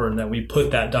it's important that we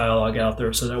put that dialogue out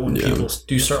there so that when people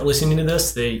do start listening to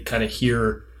this, they kind of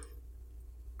hear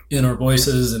in our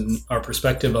voices and our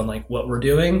perspective on like what we're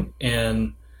doing.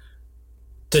 And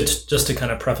just to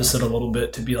kind of preface it a little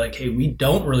bit, to be like, hey, we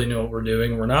don't really know what we're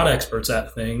doing. We're not experts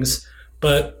at things,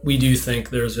 but we do think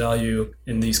there's value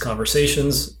in these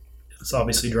conversations. It's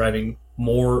obviously driving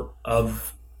more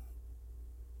of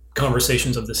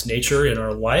conversations of this nature in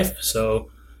our life.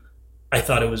 So I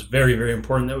thought it was very, very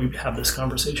important that we have this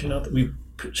conversation. Not that we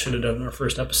should have done in our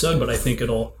first episode, but I think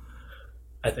it'll,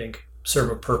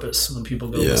 serve a purpose when people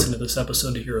go listen to this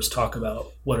episode to hear us talk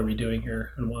about what are we doing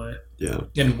here and why. Yeah.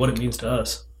 And what it means to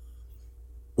us.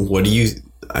 I want to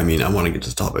get to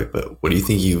the topic, but what do you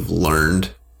think you've learned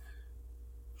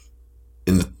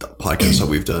in the podcasts that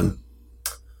we've done?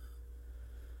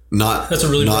 That's a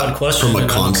really broad question. From a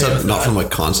concept, not from a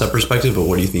concept perspective, but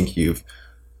what do you think you've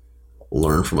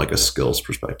learned from like a skills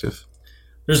perspective?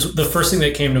 There's the first thing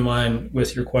that came to mind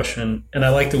with your question, and I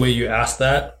like the way you asked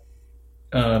that.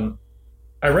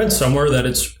 I read somewhere that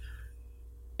it's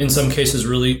in some cases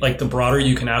really like the broader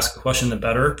you can ask a question, the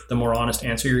better, the more honest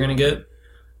answer you're going to get.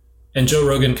 And Joe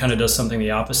Rogan kind of does something the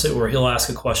opposite, where he'll ask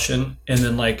a question and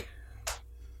then like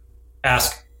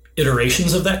ask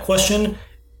iterations of that question.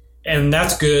 And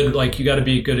that's good. Like, you got to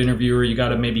be a good interviewer. You got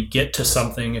to maybe get to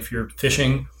something if you're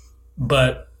fishing.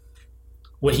 But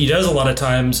what he does a lot of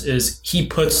times is he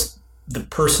puts the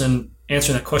person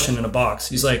answering that question in a box.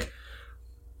 He's like,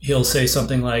 he'll say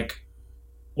something like,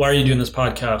 why are you doing this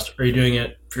podcast? Are you doing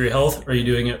it for your health? Are you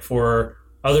doing it for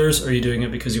others? Are you doing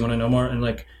it because you want to know more? And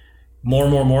like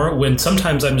more. When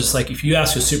sometimes I'm just like, if you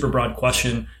ask a super broad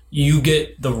question, you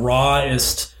get the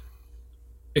rawest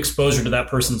exposure to that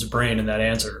person's brain in that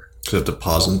answer. So you have to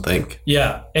pause and think.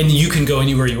 Yeah. And you can go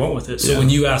anywhere you want with it. So when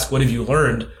you ask, what have you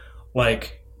learned?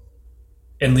 Like,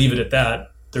 and leave it at that,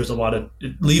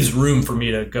 it leaves room for me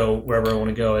to go wherever I want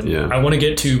to go. And I want to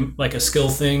get to like a skill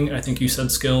thing. I think you said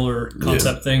skill or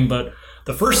concept thing. But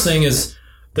the first thing is,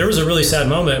 there was a really sad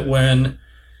moment when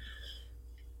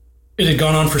it had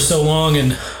gone on for so long,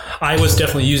 and I was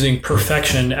definitely using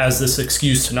perfection as this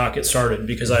excuse to not get started,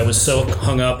 because I was so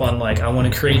hung up on like, I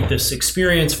want to create this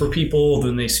experience for people.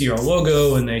 Then they see our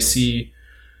logo and they see,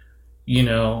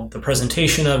 the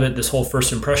presentation of it, this whole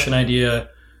first impression idea.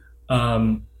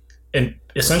 And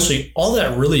essentially all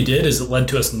that really did is it led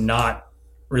to us not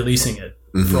releasing it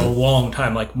for a long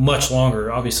time, like much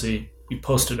longer. Obviously, we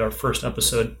posted our first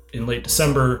episode in late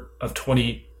December of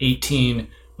 2018,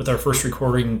 with our first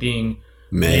recording being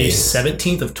May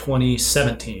 17th of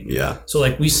 2017. Yeah. So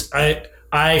like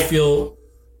I feel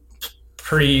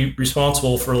pretty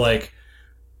responsible for like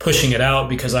pushing it out,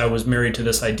 because I was married to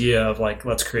this idea of like,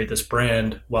 let's create this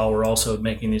brand while we're also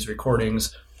making these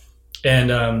recordings.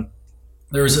 And,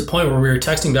 there was a point where we were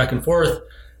texting back and forth,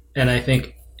 and I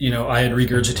think, I had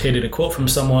regurgitated a quote from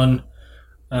someone,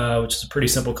 which is a pretty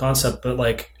simple concept, but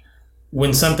like,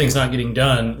 when something's not getting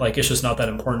done, like, it's just not that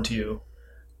important to you.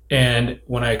 And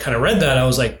when I kind of read that, I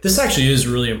was like, this actually is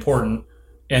really important.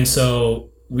 And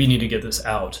so we need to get this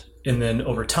out. And then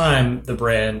over time, the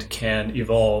brand can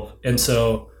evolve. And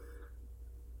so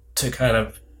to kind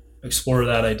of explore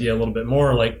that idea a little bit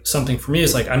more, like, something for me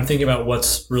is like, I'm thinking about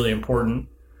what's really important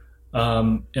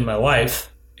in my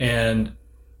life, and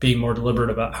being more deliberate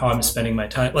about how I'm spending my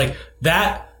time. Like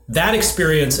that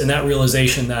experience and that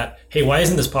realization that, hey, why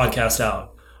isn't this podcast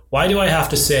out? Why do I have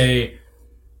to say,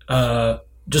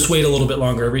 just wait a little bit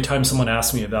longer every time someone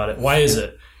asks me about it? Why is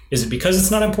it? Is it because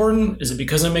it's not important? Is it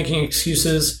because I'm making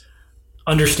excuses?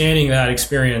 Understanding that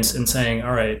experience and saying,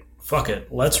 all right, fuck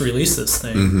it, let's release this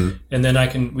thing. And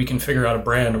then we can figure out a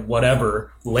brand,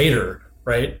 whatever, later,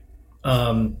 right?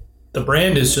 The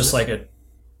brand is just like a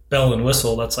bell and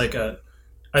whistle. That's like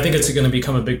I think it's going to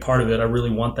become a big part of it. I really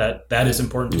want that. That is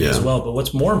important to me as well. But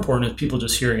what's more important is people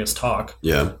just hearing us talk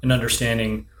and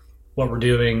understanding what we're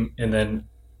doing, and then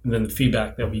the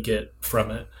feedback that we get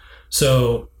from it.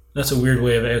 So that's a weird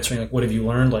way of answering, like, what have you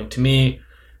learned? Like, to me,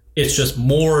 it's just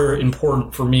more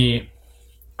important for me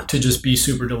to just be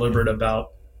super deliberate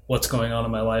about what's going on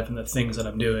in my life and the things that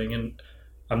I'm doing. And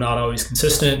I'm not always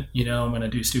consistent. I'm going to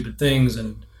do stupid things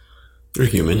and you're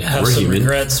human. Have We're some human.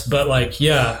 regrets, but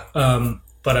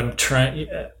but I'm trying.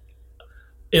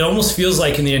 It almost feels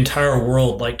like in the entire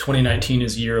world, like 2019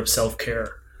 is a year of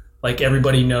self-care. Like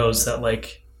everybody knows that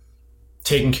like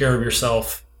taking care of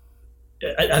yourself.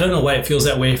 I don't know why it feels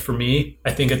that way for me.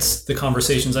 I think it's the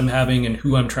conversations I'm having and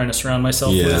who I'm trying to surround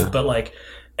myself with. But like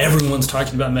everyone's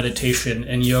talking about meditation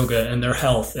and yoga and their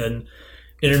health and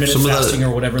intermittent fasting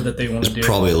or whatever that they want to do.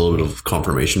 Probably a little bit of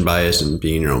confirmation bias and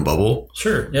being in your own bubble.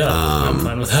 Sure. Yeah. I'm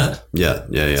fine with that. Yeah.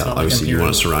 Obviously you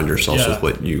want to surround yourself with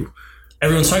what you...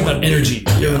 Everyone's talking about energy.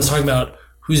 Everyone's talking about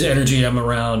whose energy I'm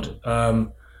around.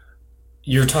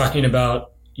 You're talking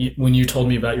about, when you told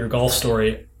me about your golf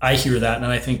story, I hear that and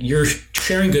I think you're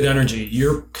sharing good energy.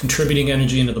 You're contributing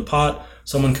energy into the pot.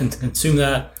 Someone can consume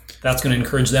that. That's going to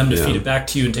encourage them to feed it back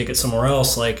to you and take it somewhere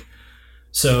else.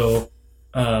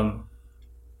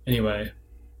 Anyway,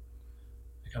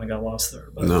 I kind of got lost there.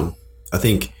 But. No, I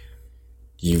think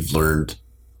you've learned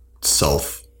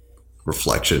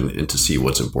self-reflection and to see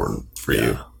what's important for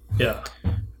you. Yeah.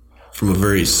 From a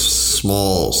very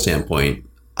small standpoint,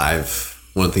 one of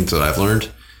the things that I've learned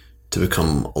to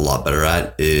become a lot better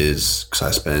at is, because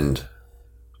I spend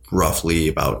roughly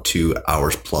about 2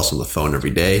 hours plus on the phone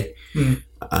every day.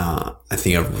 I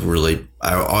think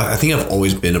I've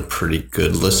always been a pretty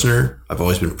good listener. I've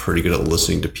always been pretty good at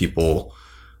listening to people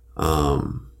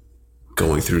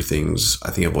going through things.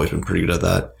 I think I've always been pretty good at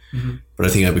that. But I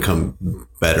think I've become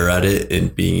better at it in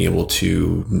being able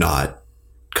to not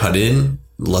cut in,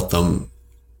 let them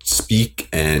speak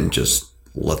and just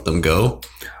let them go.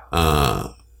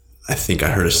 I think I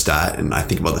heard a stat, and I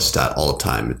think about the stat all the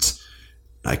time.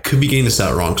 I could be getting the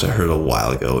stat wrong because I heard it a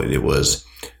while ago, and it was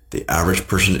the average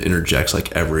person interjects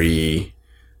like every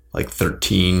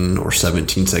 13 or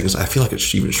 17 seconds. I feel like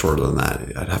it's even shorter than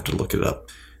that. I'd have to look it up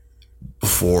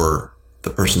before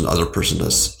the other person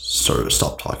does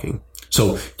stop talking.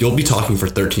 So you'll be talking for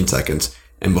 13 seconds,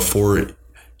 and before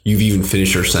you've even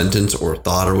finished your sentence or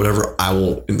thought or whatever, I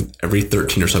will, in every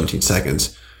 13 or 17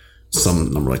 seconds,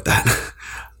 some number like that,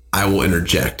 I will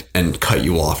interject and cut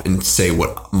you off and say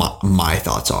what my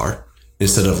thoughts are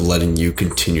instead of letting you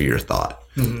continue your thought.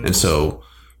 And so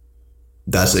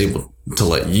that's able to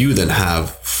let you then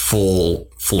have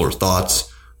fuller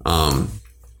thoughts,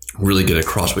 really get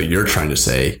across what you're trying to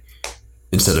say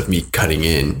instead of me cutting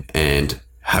in and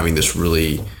having this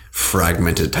really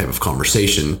fragmented type of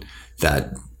conversation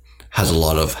that has a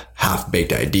lot of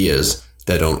half-baked ideas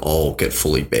that don't all get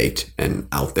fully baked and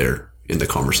out there in the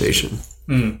conversation.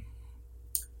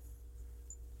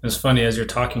 It's funny, as you're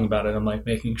talking about it, I'm like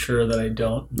making sure that I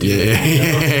don't.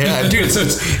 Yeah. Dude,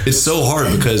 it's so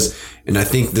hard because, and I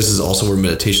think this is also where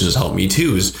meditation has helped me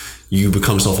too, is you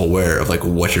become self-aware of like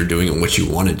what you're doing and what you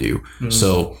want to do.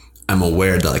 So I'm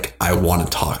aware that like I want to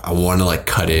talk, I want to like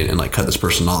cut in and like cut this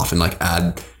person off and like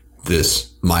add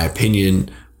my opinion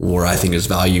where I think is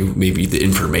value, maybe the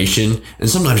information. And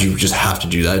sometimes you just have to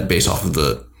do that based off of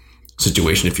the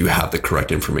situation if you have the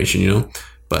correct information,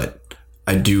 But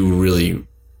I do really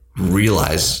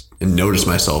realize and notice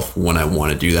myself when I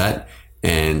want to do that,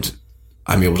 and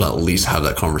I'm able to at least have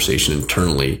that conversation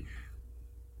internally.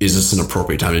 Is this an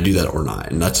appropriate time to do that or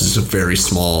not? And that's just a very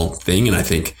small thing. And I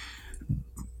think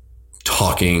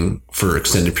talking for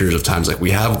extended periods of times like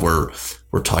we have, where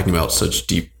we're talking about such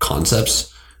deep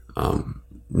concepts,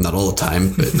 not all the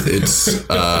time, but it's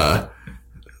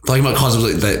talking about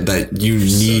concepts that you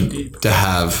need to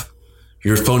have.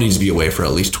 Your phone needs to be away for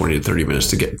at least 20 to 30 minutes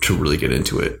to really get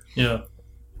into it. Yeah.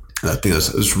 And I think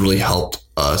that's really helped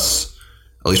us,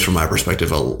 at least from my perspective,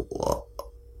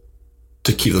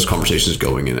 to keep those conversations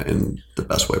going in the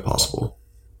best way possible.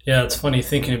 Yeah, it's funny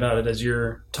thinking about it as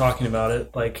you're talking about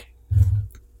it. Like,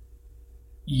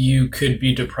 you could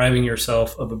be depriving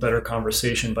yourself of a better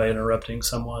conversation by interrupting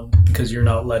someone because you're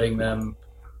not letting them,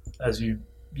 as you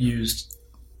used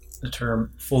the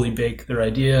term, fully bake their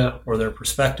idea or their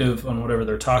perspective on whatever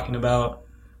they're talking about.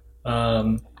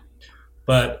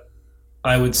 But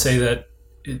I would say that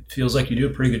it feels like you do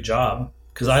a pretty good job,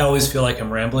 because I always feel like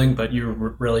I'm rambling, but you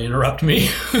really interrupt me.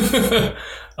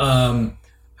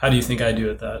 How do you think I do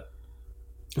at that?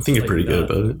 I think you're pretty good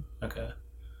about it. Okay.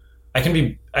 I can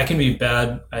be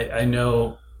bad. I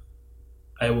know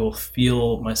I will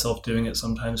feel myself doing it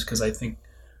sometimes, because I think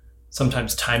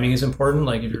sometimes timing is important.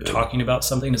 Like if you're talking about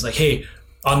something, it's like, hey,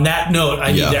 on that note,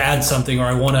 I need to add something, or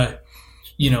I want to,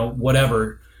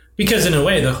 whatever. Because in a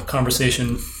way, the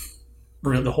conversation,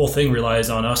 the whole thing relies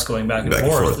on us going back and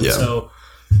forth. And so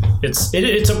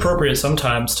it's appropriate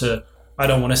sometimes to, I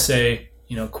don't want to say,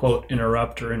 quote,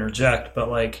 interrupt or interject, but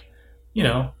like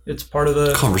it's part of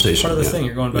the conversation, part of the thing.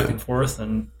 You're going back and forth,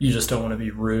 and you just don't want to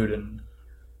be rude and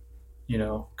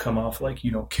come off like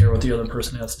you don't care what the other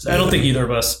person has to say. I don't think either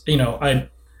of us, or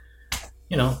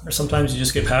sometimes you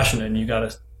just get passionate and you got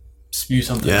to spew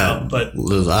something out, but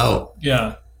live out.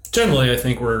 Yeah. Generally, I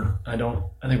think we're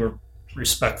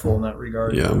respectful in that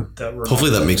regard. Yeah.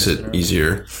 Hopefully that makes it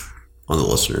easier on the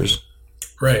listeners.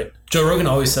 Right. Joe Rogan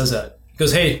always says that. He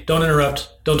goes, hey, don't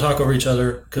interrupt. Don't talk over each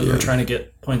other because we're trying to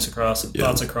get points across and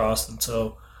thoughts across. And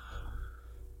so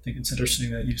I think it's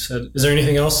interesting that you said, is there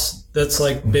anything else that's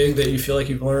like big that you feel like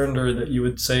you've learned or that you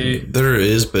would say? There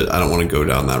is, but I don't want to go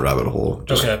down that rabbit hole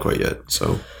just quite yet.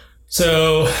 So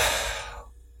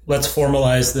let's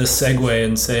formalize this segue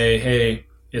and say, hey,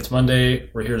 it's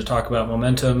Monday. We're here to talk about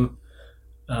momentum.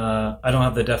 I don't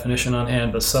have the definition on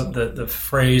hand, but the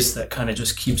phrase that kind of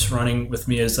just keeps running with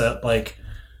me is that like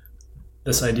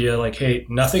this idea like, hey,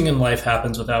 nothing in life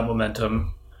happens without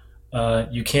momentum.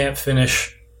 You can't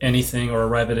finish anything or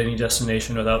arrive at any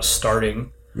destination without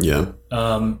starting. Yeah.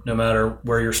 No matter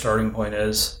where your starting point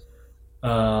is.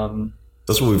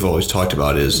 That's what we've always talked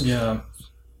about is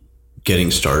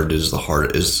getting started is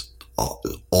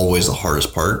always the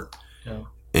hardest part. Yeah.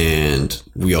 And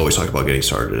we always talk about getting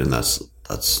started, and that's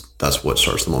what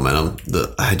starts the momentum.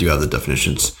 I do have the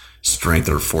definitions: strength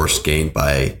or force gained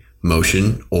by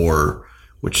motion, or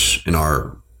which in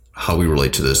how we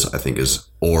relate to this, I think is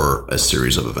or a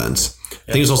series of events.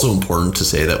 I think it's also important to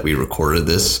say that we recorded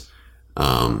this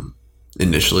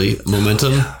initially,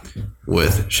 momentum,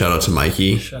 with shout out to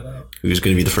Mikey, who's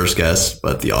going to be the first guest,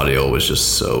 but the audio was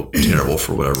just so terrible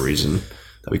for whatever reason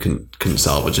that we couldn't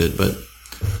salvage it. But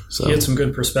so he had some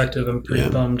good perspective. I'm pretty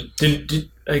bummed.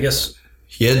 I guess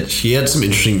he had some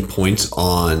interesting points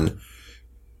on,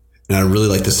 and I really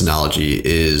like this analogy,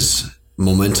 is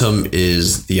momentum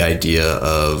is the idea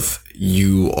of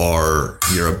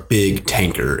you're a big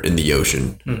tanker in the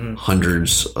ocean,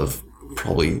 hundreds of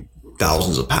probably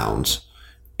thousands of pounds,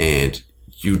 and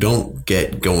you don't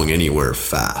get going anywhere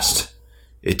fast.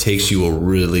 It takes you a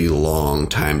really long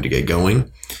time to get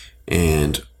going,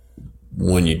 and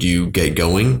when you do get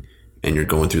going and you're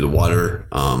going through the water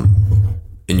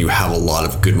and you have a lot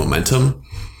of good momentum,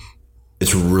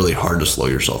 it's really hard to slow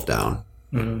yourself down.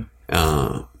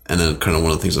 And then kind of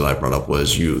one of the things that I brought up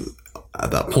was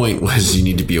at that point was you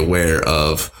need to be aware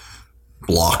of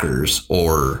blockers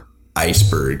or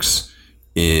icebergs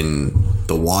in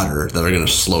the water that are going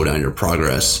to slow down your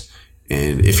progress.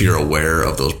 And if you're aware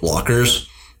of those blockers,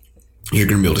 you're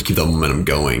going to be able to keep that momentum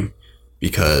going.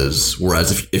 Because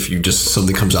whereas if you just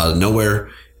something comes out of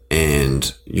nowhere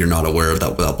and you're not aware of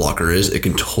what that blocker is, it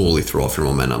can totally throw off your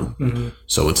momentum.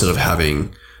 So instead of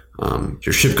having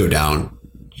your ship go down,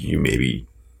 you maybe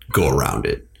go around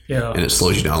it, and it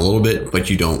slows you down a little bit, but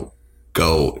you don't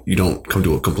come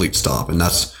to a complete stop. And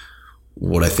that's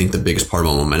what I think the biggest part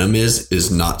about momentum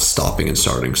is not stopping and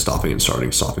starting, stopping and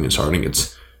starting, stopping and starting.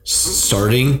 It's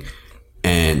starting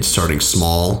and starting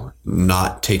small,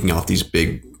 not taking off these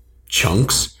big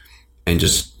chunks and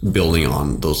just building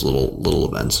on those little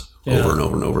events over and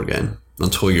over and over again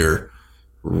until you're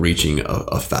reaching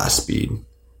a fast speed.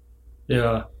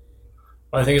 Yeah.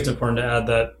 I think it's important to add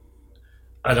that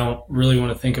I don't really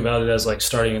want to think about it as like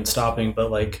starting and stopping, but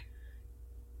like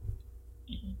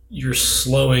you're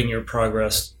slowing your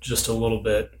progress just a little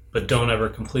bit, but don't ever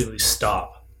completely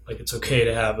stop. Like it's okay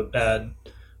to have a bad,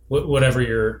 whatever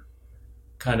your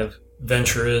kind of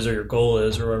venture is or your goal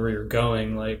is or wherever you're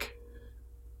going. Like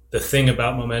the thing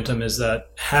about momentum is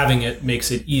that having it makes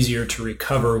it easier to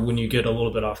recover when you get a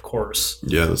little bit off course.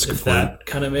 Yeah, that's a good point. That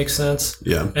kind of makes sense.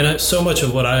 Yeah. And so much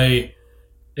of what I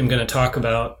am going to talk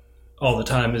about all the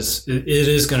time is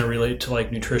going to relate to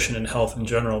like nutrition and health in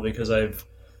general, because I've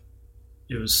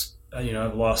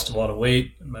lost a lot of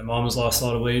weight. My mom has lost a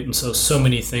lot of weight. And so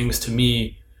many things to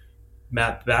me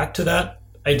map back to that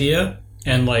idea.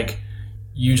 And like,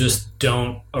 you just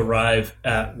don't arrive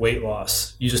at weight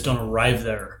loss. You just don't arrive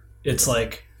there. It's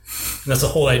like, that's the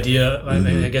whole idea. I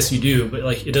mean, I guess you do, but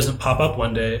like, it doesn't pop up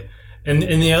one day. And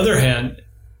on the other hand,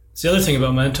 it's the other thing about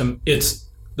momentum. It's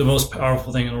the most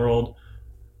powerful thing in the world,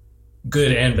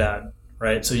 good and bad,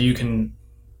 right? So you can,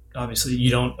 obviously you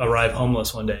don't arrive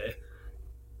homeless one day.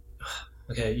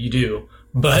 Okay, you do.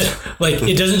 But like,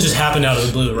 it doesn't just happen out of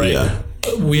the blue, right? Yeah.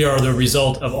 We are the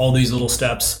result of all these little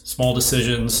steps, small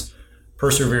decisions,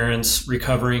 perseverance,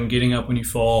 recovering, getting up when you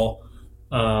fall.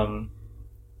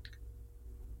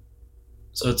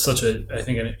 So it's such I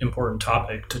think, an important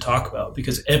topic to talk about,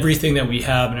 because everything that we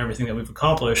have and everything that we've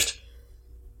accomplished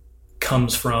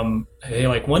comes from, hey,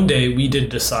 like one day we did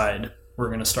decide we're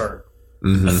going to start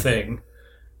a thing,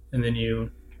 and then you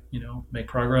make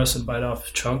progress and bite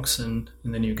off chunks, and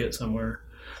then you get somewhere.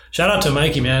 Shout out to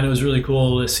Mikey, man. It was really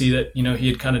cool to see that, he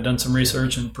had kind of done some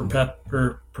research and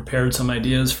prepared some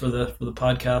ideas for the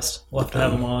podcast. We'll have to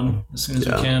have him on as soon as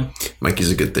we can.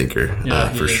 Mikey's a good thinker,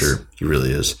 for sure. He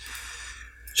really is.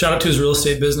 Shout out to his real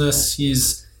estate business.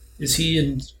 Is he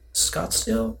in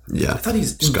Scottsdale? Yeah. I thought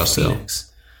he's in Scottsdale.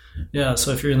 Phoenix. Yeah,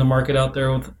 so if you're in the market out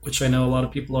there, which I know a lot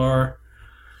of people are,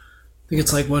 I think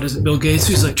it's like, what is it, Bill Gates,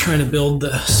 who's like trying to build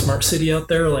the smart city out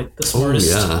there, like the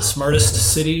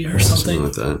smartest city or something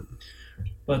like that.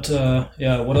 But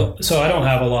what else? So I don't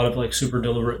have a lot of like super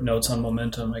deliberate notes on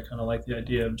momentum. I kind of like the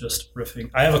idea of just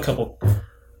riffing. I have a couple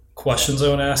questions I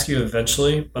want to ask you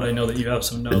eventually, but I know that you have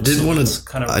some notes.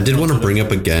 I did want to bring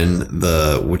up again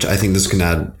which I think this can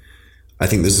add. I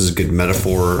think this is a good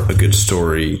metaphor, a good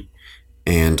story,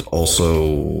 and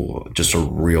also just a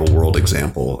real world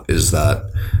example is that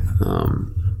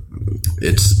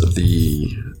it's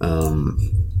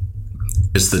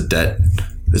the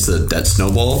debt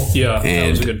snowball. Yeah, and that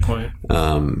was a good point.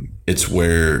 It's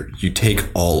where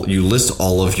you list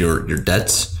all of your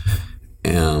debts.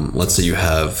 Let's say you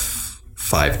have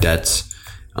 5 debts,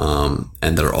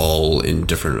 and they're all in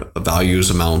different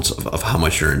amounts of how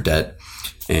much you're in debt,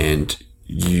 and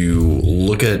you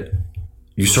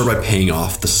start by paying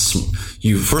off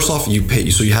you pay.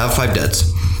 So you have 5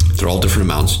 debts. They're all different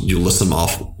amounts. You list them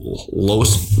off,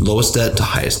 lowest debt to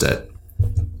highest debt,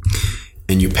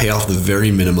 and you pay off the very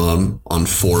minimum on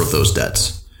 4 of those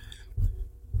debts.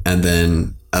 And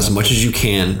then as much as you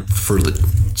can for the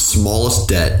smallest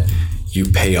debt, you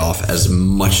pay off as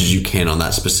much as you can on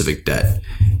that specific debt.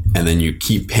 And then you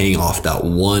keep paying off that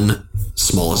one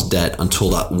smallest debt until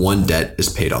that one debt is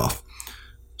paid off.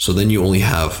 So then you only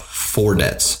have 4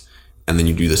 debts, and then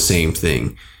you do the same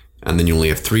thing. And then you only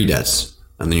have 3 debts,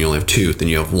 and then you only have 2, then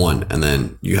you have 1, and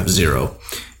then you have 0.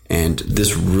 And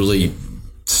this really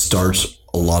starts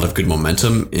a lot of good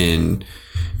momentum in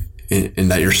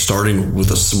that you're starting with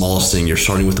the smallest thing. You're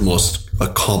starting with the most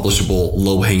accomplishable,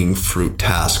 low-hanging fruit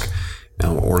task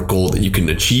or goal that you can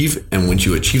achieve. And once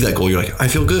you achieve that goal, you're like, I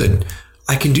feel good.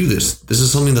 I can do this. This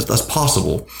is something that's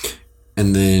possible.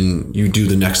 And then you do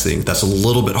the next thing that's a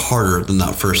little bit harder than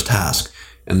that first task.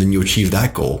 And then you achieve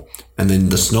that goal. And then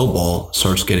the snowball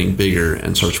starts getting bigger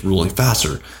and starts rolling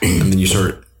faster. And then the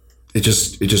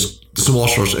snowball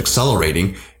starts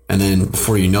accelerating. And then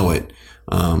before you know it,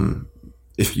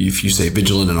 if you stay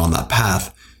vigilant and on that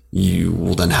path, you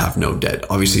will then have no debt.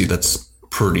 Obviously, that's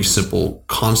pretty simple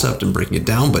concept and breaking it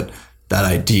down, but that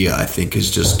idea, I think,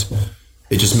 is just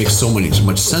makes so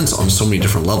much sense on so many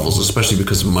different levels, especially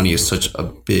because money is such a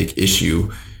big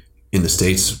issue in the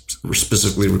States,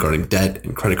 specifically regarding debt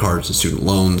and credit cards and student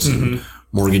loans and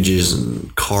mortgages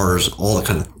and cars, all that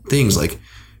kind of things. Like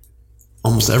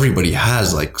almost everybody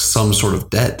has like some sort of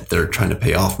debt that they're trying to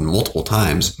pay off multiple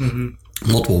times,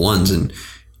 multiple ones. And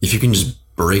if you can just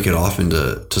break it off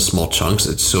into small chunks,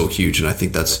 it's so huge. And I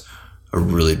think that's a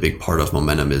really big part of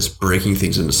momentum, is breaking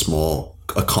things into small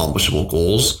accomplishable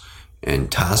goals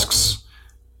and tasks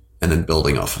and then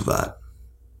building off of that.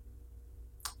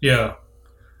 Yeah.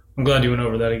 I'm glad you went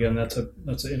over that again. That's an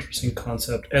interesting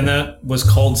concept. And that was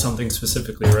called something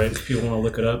specifically, right? If people want to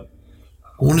look it up.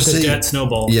 I want to say debt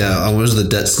snowball. Yeah, it was the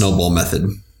debt snowball method.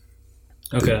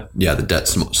 Okay. The debt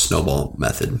snowball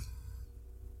method.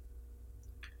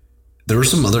 There were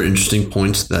some other interesting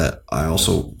points that I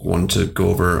also wanted to go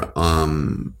over,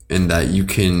 in that you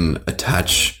can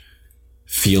attach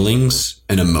feelings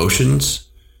and emotions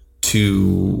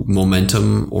to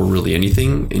momentum or really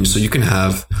anything. And so you can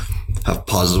have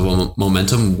positive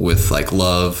momentum with like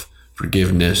love,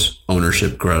 forgiveness,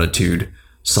 ownership, gratitude,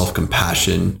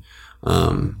 self-compassion,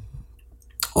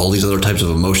 all these other types of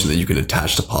emotion that you can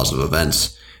attach to positive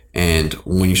events. And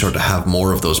when you start to have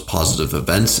more of those positive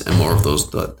events and more of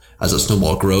those, as a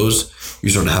snowball grows, you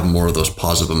start to have more of those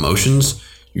positive emotions.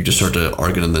 You just start to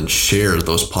argue and then share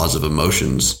those positive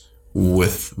emotions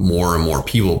with more and more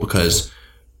people, because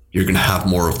you're going to have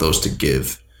more of those to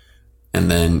give. And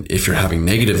then if you're having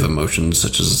negative emotions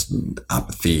such as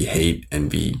apathy, hate,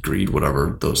 envy, greed,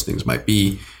 whatever those things might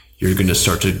be, you're going to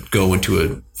start to go into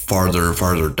a farther and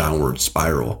farther downward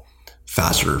spiral,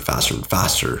 faster and faster and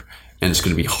faster. And it's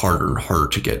going to be harder and harder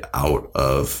to get out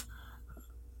of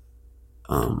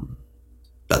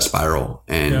that spiral.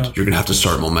 And you're going to have to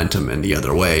start momentum in the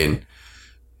other way. And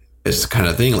it's the kind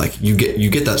of thing, like you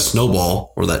get that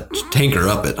snowball or that tanker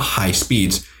up at high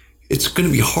speeds, it's going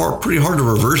to be pretty hard to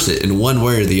reverse it in one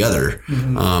way or the other.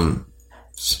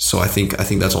 So I think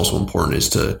that's also important, is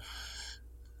to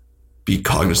be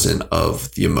cognizant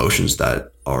of the emotions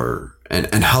that are,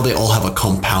 and how they all have a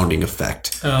compounding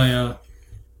effect. Oh yeah.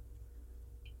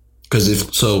 Because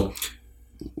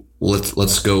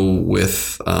let's go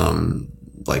with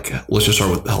let's just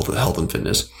start with health and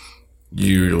fitness.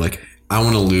 You're like, I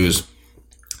want to lose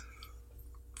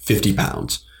 50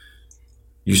 pounds.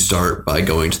 You start by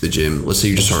going to the gym. Let's say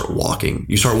you just start walking.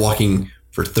 You start walking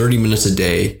for 30 minutes a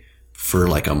day for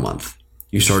like a month.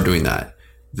 You start doing that.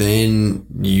 Then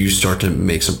you start to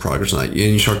make some progress on that. And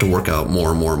you start to work out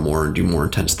more and more and more and do more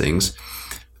intense things.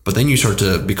 But then you start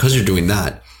to, because you're doing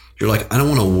that, you're like, I don't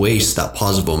want to waste that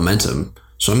positive momentum.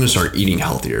 So I'm going to start eating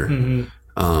healthier.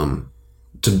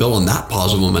 To build on that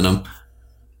positive momentum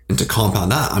and to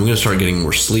compound that, I'm going to start getting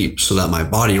more sleep so that my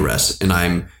body rests and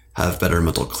I have better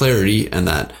mental clarity and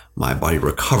that my body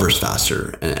recovers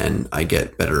faster and I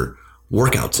get better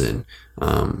workouts in.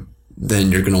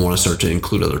 Then you're going to want to start to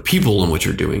include other people in what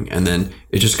you're doing. And then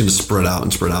it's just going to spread out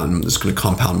and it's going to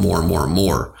compound more and more and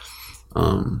more.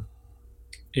 And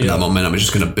that momentum is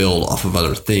just going to build off of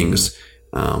other things.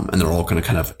 And they're all going to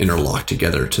kind of interlock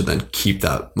together to then keep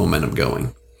that momentum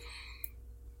going.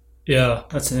 Yeah,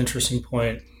 that's an interesting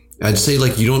point. I'd say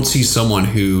like you don't see someone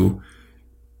who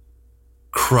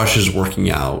crushes working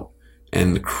out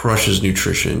and crushes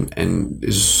nutrition and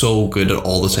is so good at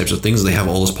all the types of things. They have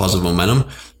all this positive momentum,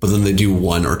 but then they do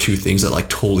one or two things that like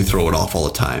totally throw it off all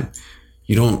the time.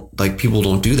 People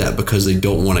don't do that because they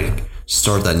don't want to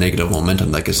start that negative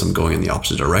momentum that gets them going in the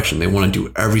opposite direction. They want to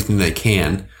do everything they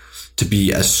can to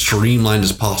be as streamlined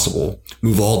as possible,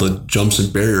 move all the jumps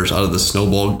and barriers out of the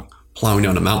snowball plowing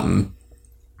down a mountain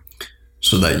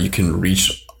so that you can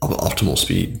reach optimal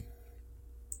speed.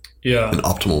 Yeah. And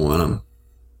optimal momentum.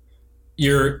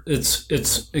 It's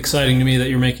exciting to me that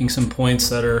you're making some points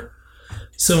that are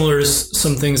similar to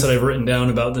some things that I've written down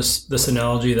about this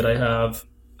analogy that I have,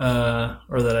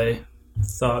 or that I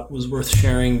thought was worth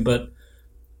sharing. But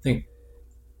I think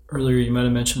earlier you might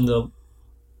have mentioned I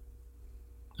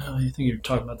think you're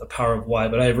talking about the power of why,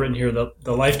 but I have written here the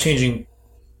life-changing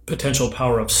potential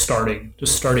power of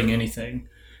just starting anything.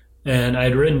 And I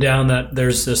had written down that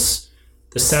there's the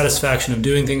satisfaction of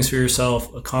doing things for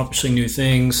yourself, accomplishing new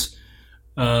things.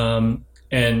 And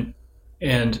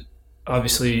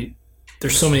obviously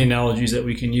there's so many analogies that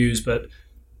we can use, but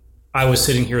I was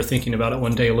sitting here thinking about it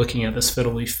one day, looking at this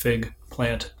fiddle leaf fig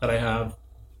plant that I have.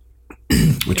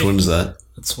 Which one is that?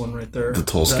 That's one right there. The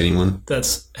tall, skinny one?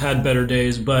 That's had better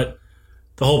days, but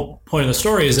the whole point of the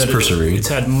story is that it's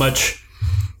had much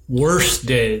worse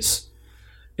days.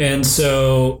 And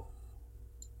so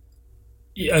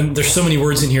there's so many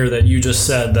words in here that you just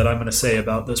said that I'm going to say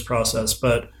about this process.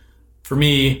 But for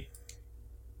me,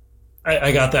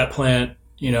 I got that plant,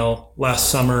 last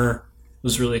summer,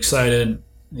 was really excited.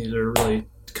 These are really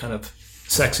kind of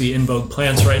sexy, in vogue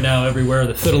plants right now everywhere.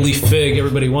 The fiddle leaf fig,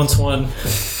 everybody wants one.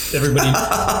 Everybody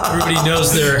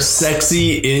knows they're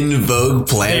sexy, in vogue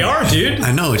plant. They are, dude.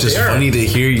 I know. It's just funny to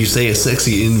hear you say a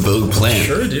sexy, in vogue plant.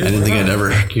 Sure, dude. I didn't think I'd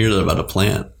ever hear that about a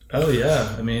plant. Oh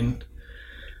yeah,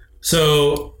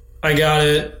 so I got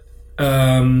it,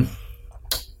 and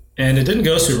it didn't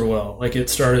go super well. Like it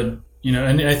started,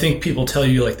 and I think people tell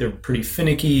you like they're pretty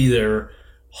finicky. They're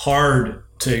hard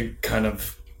to kind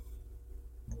of,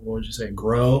 what would you say,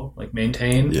 grow, like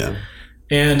maintain. Yeah.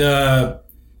 And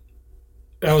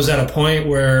I was at a point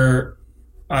where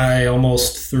I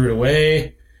almost threw it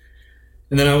away.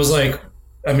 And then I was like,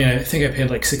 I think I paid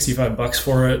like $65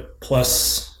 for it,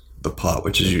 plus the pot,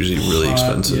 which is usually really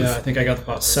expensive. Yeah, I think I got the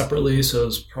pot separately, so it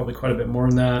was probably quite a bit more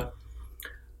than that.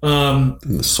 And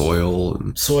the soil.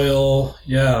 Soil,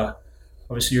 yeah.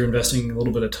 Obviously, you're investing a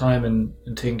little bit of time in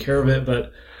taking care of it,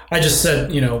 but I just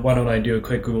said, why don't I do a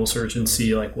quick Google search and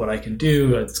see like what I can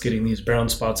do? It's getting these brown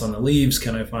spots on the leaves.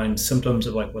 Can I find symptoms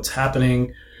of like what's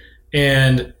happening?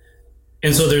 And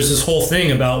so there's this whole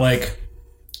thing about like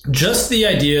just the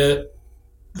idea,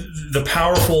 the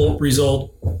powerful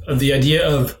result of the idea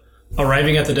of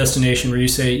arriving at the destination where you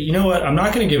say, you know what, I'm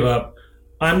not going to give up.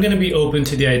 I'm going to be open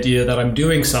to the idea that I'm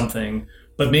doing something,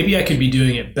 but maybe I could be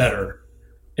doing it better.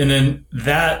 And then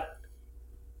that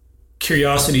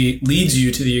curiosity leads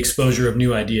you to the exposure of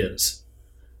new ideas,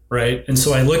 right? And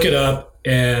so I look it up,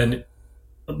 and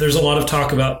there's a lot of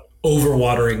talk about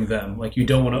overwatering them. Like you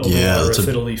don't want to overwater a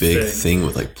fiddle leaf fig. Big thing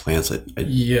with like plants. I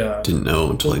didn't know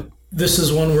until this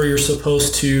is one where you're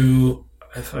supposed to,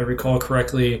 if I recall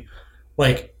correctly,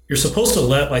 like you're supposed to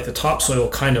let like the topsoil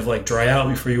kind of like dry out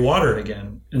before you water it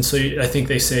again. And so I think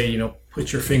they say,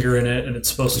 put your finger in it, and it's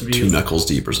supposed to be 2 knuckles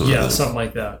deep or something. Yeah, something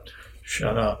like that.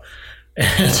 Shut up.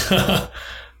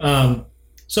 And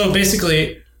so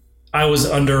basically I was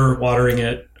under watering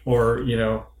it, or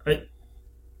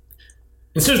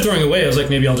instead of throwing it away, I was like,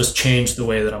 maybe I'll just change the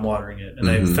way that I'm watering it. And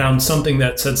I found something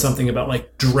that said something about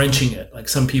like drenching it. Like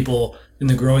some people in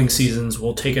the growing seasons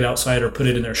will take it outside or put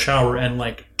it in their shower and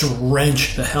like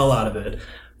drench the hell out of it,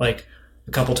 like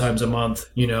a couple times a month,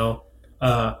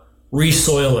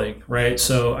 resoiling, right?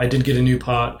 So I did get a new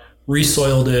pot,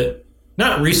 resoiled it,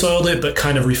 not resoiled it, but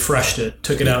kind of refreshed it,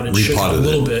 took it out and shook it a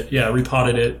little bit. Yeah,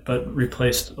 repotted it, but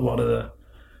replaced a lot of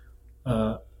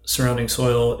the surrounding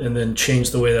soil and then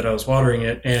changed the way that I was watering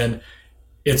it. And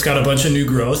it's got a bunch of new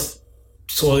growth,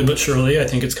 slowly but surely. I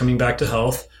think it's coming back to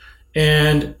health.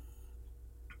 And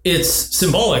it's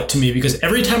symbolic to me because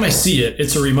every time I see it,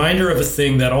 it's a reminder of a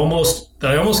thing that I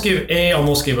almost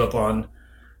gave up on,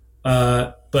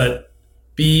 but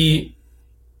B,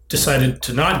 decided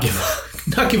to not give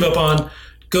up on.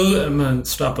 I'm gonna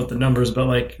stop with the numbers, but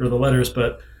or the letters,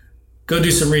 but go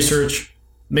do some research,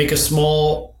 make a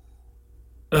small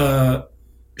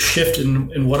shift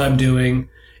in what I'm doing,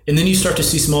 and then you start to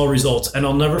see small results. And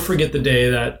I'll never forget the day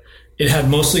that it had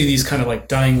mostly these kind of like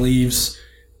dying leaves.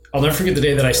 I'll never forget the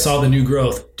day that I saw the new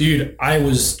growth. Dude, I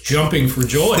was jumping for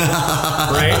joy,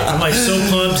 right? I'm like so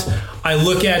pumped. I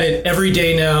look at it every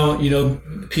day now.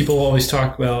 People always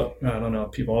talk about,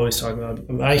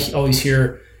 I always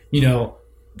hear,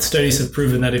 studies have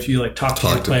proven that if you like talk to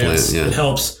your plants, it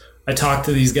helps. I talk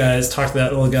to these guys, talk to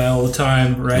that little guy all the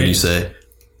time, right? What do you say?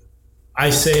 I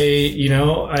say,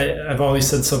 I've always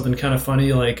said something kind of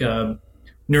funny like,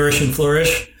 nourish and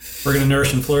flourish. We're going to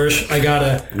nourish and flourish. We're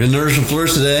going to nourish and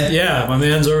flourish today. Yeah, my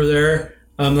man's over there.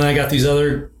 Then I got these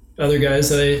other guys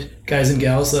and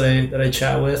gals that I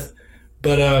chat with.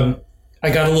 But I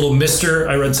got a little mister.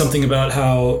 I read something about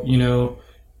how,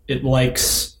 it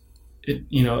likes it,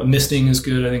 misting is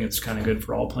good. I think it's kind of good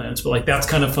for all plants. But that's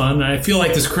kind of fun. And I feel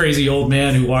like this crazy old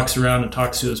man who walks around and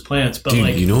talks to his plants. But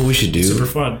dude, you know what we should do? Super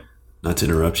fun. Not to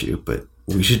interrupt you, but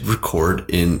we should record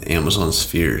in Amazon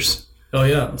Spheres. Oh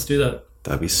yeah, let's do that.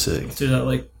 That'd be sick. Let's do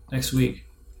that next week.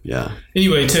 Yeah.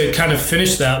 Anyway, to kind of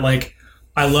finish that,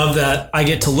 I love that I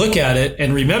get to look at it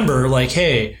and remember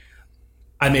hey,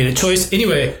 I made a choice.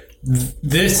 Anyway,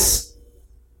 this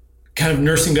kind of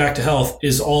nursing back to health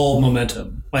is all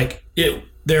momentum.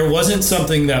 There wasn't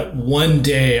something that one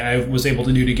day I was able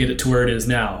to do to get it to where it is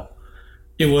now.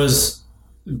 It was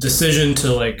a decision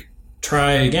to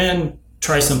try again,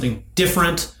 try something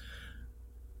different,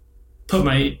 put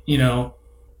my, ego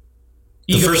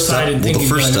aside and thinking. The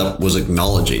first step was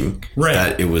acknowledging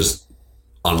that it was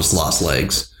on its last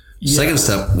legs. Yeah. Second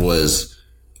step was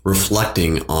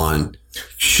reflecting on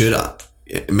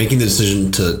making the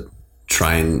decision to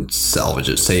try and salvage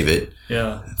it, save it.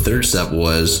 Yeah. Third step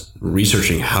was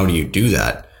researching how do you do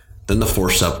that. Then the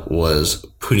fourth step was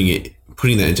putting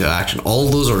that into action. All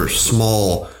of those are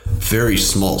small, very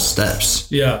small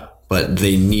steps. Yeah. But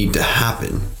they need to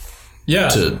happen. Yeah.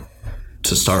 To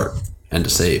start and to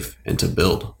save and to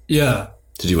build. Yeah.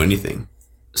 To do anything.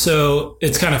 So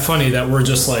it's kind of funny that we're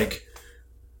just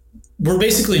we're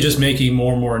basically just making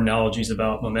more and more analogies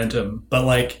about momentum, but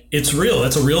it's real.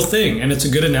 It's a real thing and it's a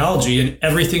good analogy, and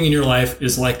everything in your life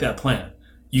is like that plant.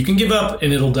 You can give up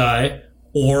and it'll die,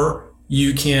 or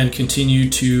you can continue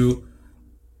to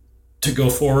go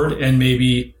forward. And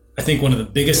maybe I think one of the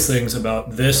biggest things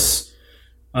about this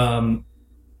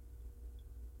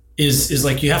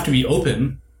is you have to be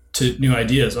open to new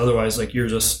ideas. Otherwise, you're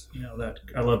just, that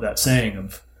I love that saying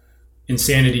of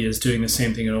insanity is doing the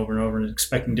same thing over and over and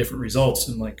expecting different results.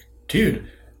 And dude,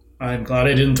 I'm glad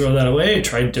I didn't throw that away. I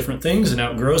tried different things and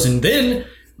now it grows. And then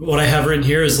what I have written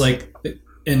here is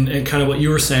and kind of what you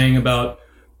were saying about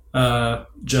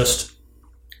just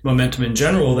momentum in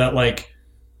general, that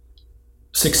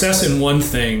success in one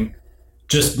thing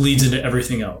just bleeds into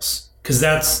everything else, because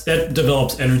that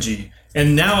develops energy.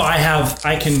 And now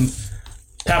I can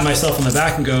pat myself on the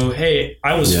back and go, hey,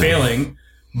 I was failing,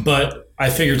 but I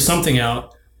figured something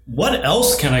out. What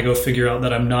else can I go figure out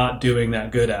that I'm not doing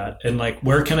that good at? And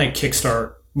where can I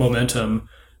kickstart momentum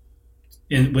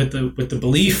with the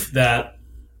belief that,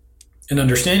 and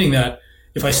understanding that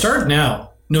if I start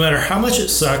now, no matter how much it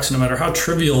sucks, no matter how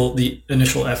trivial the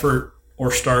initial effort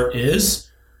or start is,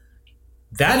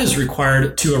 that is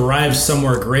required to arrive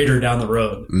somewhere greater down the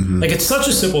road. Mm-hmm. It's such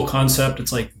a simple concept.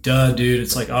 It's duh, dude.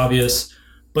 It's obvious,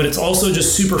 but it's also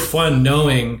just super fun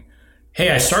knowing,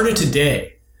 hey, I started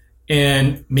today,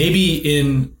 and maybe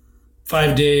in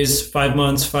 5 days, 5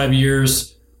 months, 5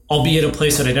 years, I'll be at a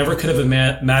place that I never could have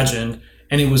imagined.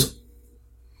 And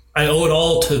I owe it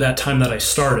all to that time that I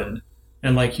started.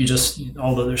 And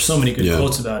although there's so many good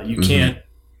quotes about it, you can't,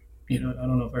 I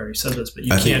don't know if I already said this, but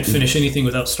you can't finish anything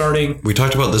without starting. We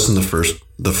talked about this in the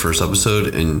first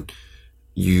episode, and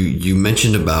you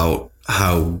mentioned about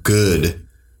how good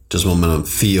does momentum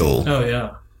feel? Oh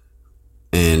yeah.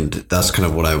 And that's kind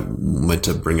of what I meant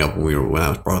to bring up when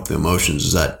I brought up the emotions,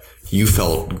 is that you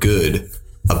felt good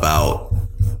about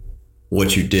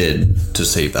what you did to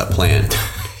save that plant.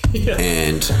 Yeah.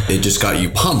 And it just got you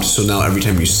pumped. So now every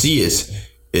time you see it,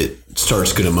 it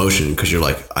starts good emotion because you're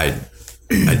like, I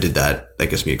did that. That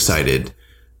gets me excited.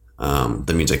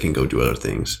 That means I can go do other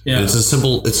things. Yeah. And it's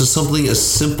something as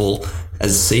simple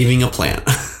as saving a plant.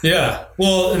 Yeah.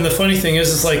 Well, and the funny thing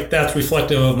is, it's like that's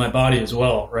reflective of my body as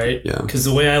well, right? Yeah. Because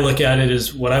the way I look at it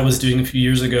is what I was doing a few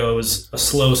years ago was a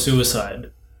slow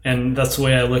suicide. And that's the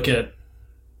way I look at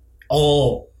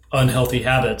all unhealthy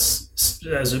habits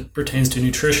as it pertains to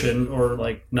nutrition or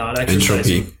like not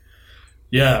exercising. Entropy.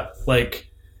 Yeah. Like,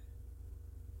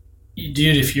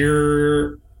 dude, if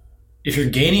you're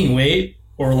gaining weight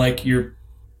or like you're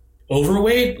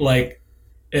overweight, like,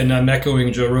 and I'm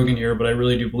echoing Joe Rogan here, but I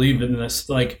really do believe in this,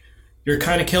 like, you're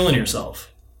kind of killing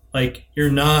yourself. Like, you're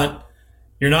not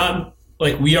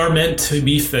like, we are meant to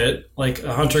be fit. Like,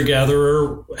 a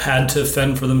hunter-gatherer had to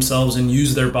fend for themselves and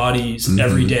use their bodies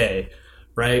every day,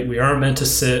 right? We aren't meant to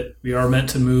sit. We are meant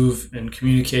to move and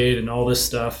communicate and all this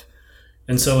stuff.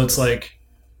 And so it's like,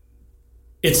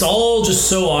 it's all just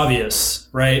so obvious,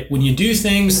 right? When you do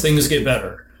things get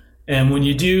better. And when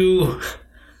you do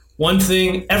one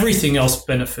thing, everything else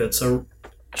benefits. So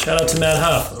shout out to Matt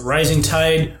Huff. A rising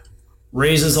tide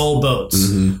raises all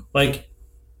boats. Like,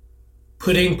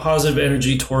 putting positive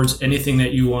energy towards anything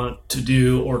that you want to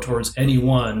do or towards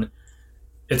anyone,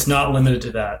 it's not limited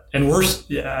to that. And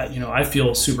I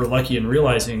feel super lucky in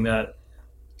realizing that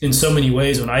in so many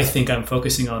ways, when I think I'm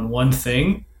focusing on one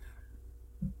thing,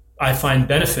 I find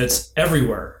benefits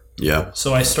everywhere. Yeah.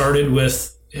 So I started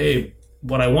with, hey,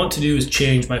 what I want to do is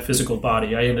change my physical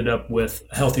body. I ended up with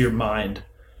a healthier mind,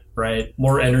 right?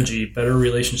 More energy, better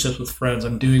relationships with friends.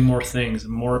 I'm doing more things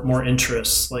and more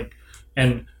interests. Like,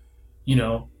 and, you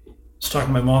know, I was talking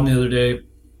to my mom the other day.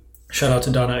 Shout out to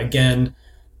Donna again.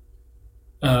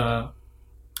 The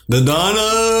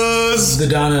Donnas.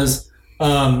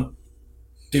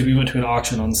 Dude, we went to an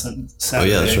auction on Saturday. Oh,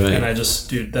 yeah, that's right.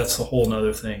 And that's a whole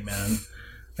nother thing, man.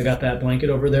 I got that blanket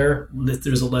over there.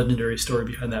 There's a legendary story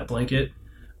behind that blanket.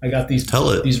 I got these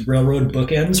railroad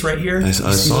bookends right here. I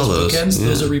saw those. Bookends? Yeah.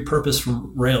 Those are repurposed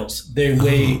from rails. They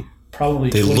weigh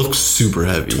probably They look super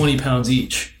heavy. 20 pounds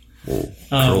each.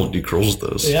 Well, you curls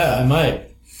those. Yeah, I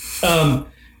might.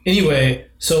 Anyway,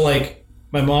 so like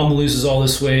my mom loses all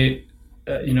this weight.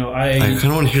 I kind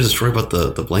of want to hear the story about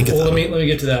the blanket. Well, let me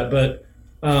get to that. But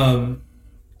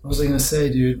what was I going to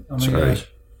say, dude? Oh my gosh.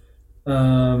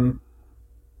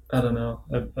 I don't know.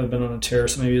 I've been on a tear,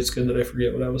 so maybe it's good that I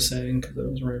forget what I was saying because I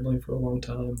was rambling for a long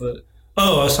time. But I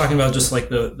was talking about just like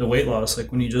the weight loss.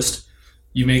 Like when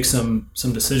you make some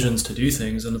decisions to do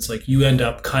things, and it's like you end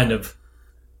up kind of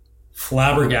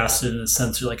flabbergasted in a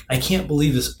sense. You're like, I can't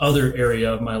believe this other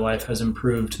area of my life has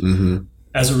improved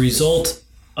as a result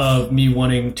of me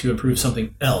wanting to improve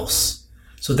something else.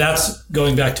 So that's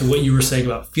going back to what you were saying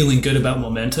about feeling good about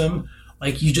momentum.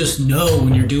 Like, you just know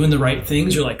when you're doing the right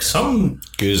things, you're like, something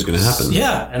good is going to happen.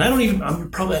 Yeah. And I'm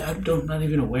not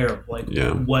even aware of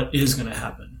what is going to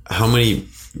happen.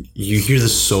 You hear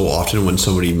this so often when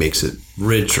somebody makes it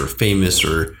rich or famous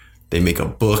or they make a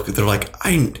book, they're like,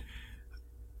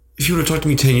 if you would have talked to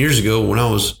me 10 years ago when I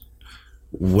was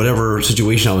whatever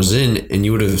situation I was in, and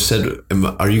you would have said,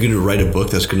 are you going to write a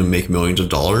book that's going to make millions of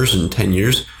dollars in 10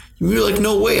 years? You're like,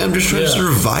 no way. I'm just trying to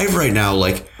survive right now.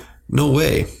 Like, no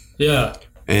way. Yeah.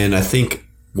 And I think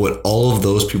what all of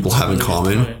those people have in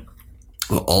common,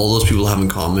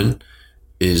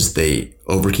 is they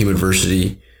overcame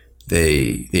adversity,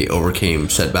 they overcame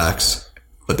setbacks,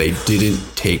 but they didn't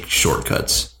take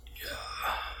shortcuts. Yeah.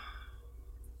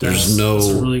 That's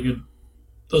a really good.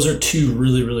 Those are two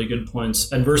really, really good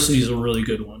points. Adversity is a really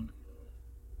good one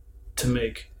to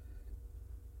make.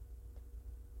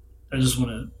 I just want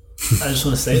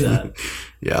to say that.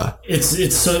 Yeah. It's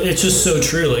just so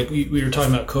true. Like we were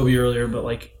talking about Kobe earlier, but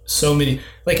like so many,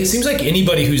 like it seems like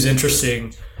anybody who's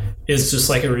interesting is just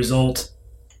like a result.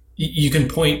 You can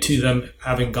point to them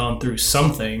having gone through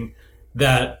something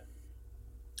that,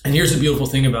 and here's the beautiful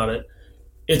thing about it.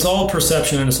 It's all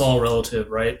perception and it's all relative,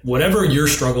 right? Whatever your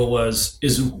struggle was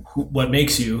is what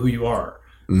makes you who you are.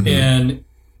 And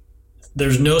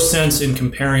there's no sense in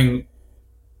comparing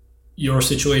your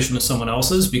situation to someone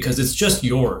else's because it's just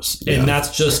yours and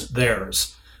that's just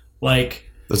theirs. Like,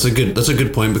 that's a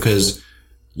good point because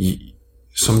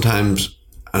sometimes,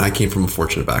 and I came from a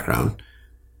fortunate background,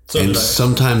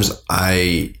 sometimes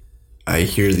I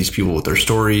hear these people with their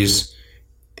stories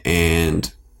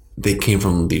and they came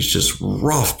from these just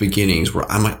rough beginnings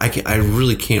where I'm like, I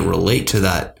really can't relate to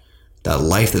that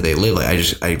life that they live. Like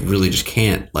I really just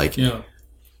can't, like, yeah.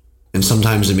 And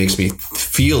sometimes it makes me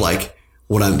feel like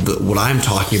what I'm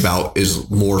talking about is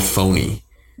more phony.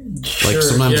 Sure, like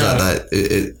sometimes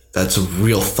that's a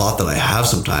real thought that I have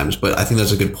sometimes, but I think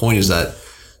that's a good point, is that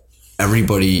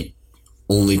everybody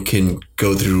only can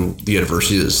go through the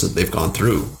adversities that they've gone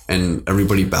through, and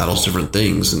everybody battles different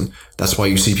things. And that's why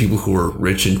you see people who are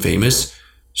rich and famous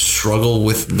struggle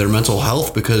with their mental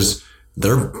health, because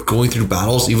they're going through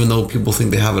battles even though people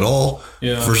think they have it all,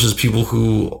 versus people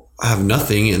who have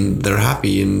nothing and they're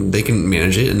happy and they can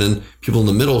manage it. And then people in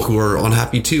the middle who are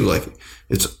unhappy too. Like,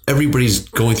 it's everybody's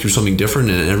going through something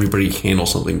different, and everybody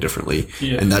handles something differently.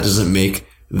 Yeah. And that doesn't make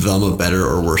them a better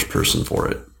or worse person for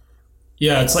it.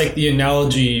 Yeah, it's like the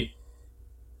analogy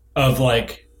of,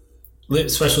 like,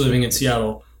 especially living in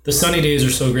Seattle, the sunny days are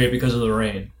so great because of the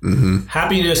rain. Mm-hmm.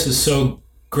 Happiness is so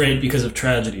great because of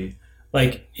tragedy.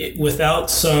 Like, without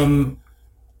some...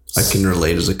 I can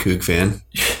relate as a Coug fan.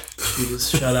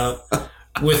 Jeez, shout out.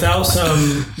 Without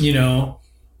some,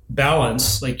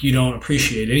 balance, like, you don't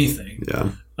appreciate anything. Yeah.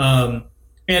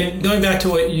 And going back to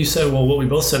what you said, well, what we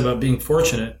both said about being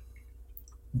fortunate,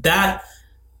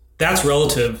 that's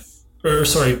relative. Or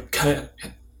sorry,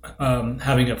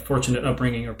 having a fortunate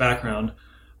upbringing or background,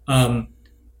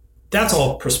 that's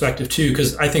all perspective too.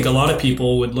 Because I think a lot of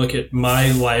people would look at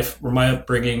my life or my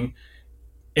upbringing,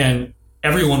 and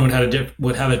everyone would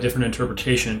have a different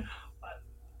interpretation.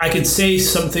 I could say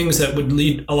some things that would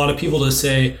lead a lot of people to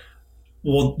say,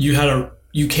 "Well,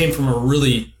 you came from a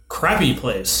really crappy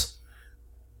place,"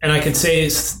 and I could say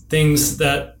things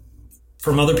that,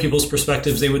 from other people's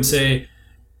perspectives, they would say,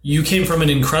 you came from an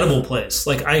incredible place.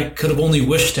 Like, I could have only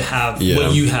wished to have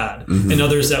what you had. Mm-hmm. And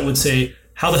others that would say,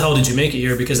 how the hell did you make it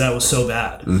here? Because that was so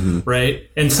bad. Mm-hmm. Right.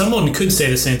 And someone could say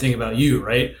the same thing about you,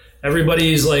 right?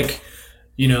 Everybody's like,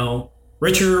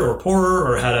 richer or poorer,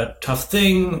 or had a tough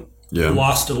thing,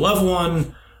 lost a loved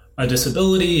one, a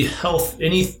disability, health,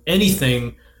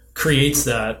 anything creates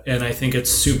that. And I think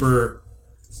it's super,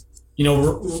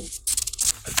 we're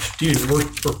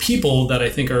people that I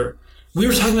think are, we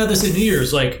were talking about this in New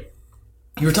Year's, like,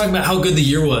 you were talking about how good the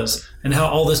year was and how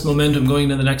all this momentum going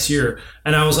into the next year.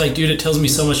 And I was like, dude, it tells me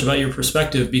so much about your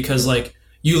perspective, because, like,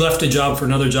 you left a job for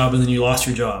another job and then you lost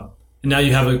your job. And now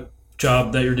you have a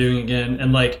job that you're doing again.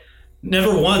 And, like,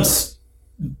 never once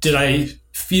did I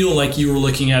feel like you were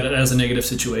looking at it as a negative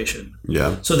situation.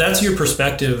 Yeah. So that's your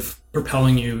perspective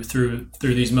propelling you through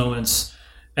these moments.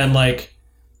 And, like,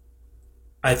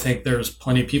 I think there's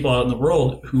plenty of people out in the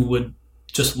world who would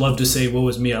just love to say, woe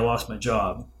is me, I lost my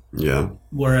job. Yeah.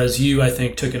 Whereas you, I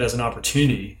think, took it as an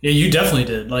opportunity. Yeah, you definitely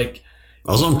did. Like,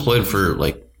 I was unemployed for,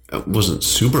 like, it wasn't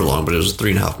super long, but it was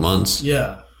 3.5 months.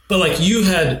 Yeah. But, like,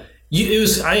 I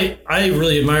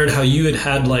really admired how you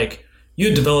had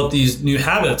developed these new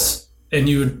habits, and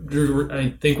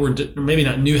I think were maybe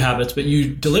not new habits, but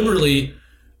you deliberately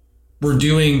were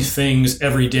doing things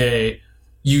every day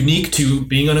unique to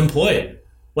being unemployed.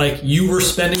 Like, you were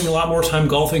spending a lot more time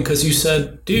golfing because you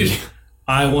said, dude,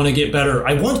 I want to get better.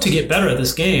 I want to get better at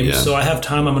this game. So I have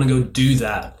time. I'm going to go do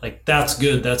that. Like, that's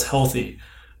good. That's healthy.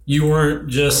 You weren't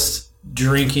just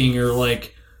drinking or,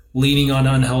 like, leaning on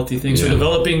unhealthy things or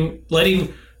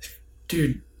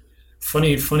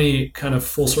funny kind of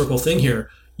full circle thing here.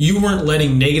 You weren't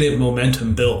letting negative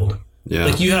momentum build. Yeah.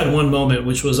 Like, you had one moment,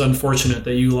 which was unfortunate,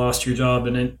 that you lost your job,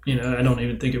 and it, I don't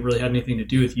even think it really had anything to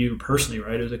do with you personally,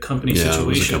 right? It was a company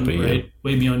situation, right? Yeah.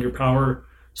 Way beyond your power,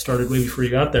 started way before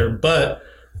you got there, but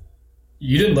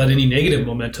you didn't let any negative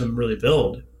momentum really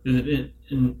build, and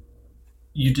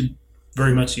you did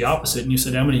very much the opposite. And you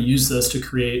said, I'm going to use this to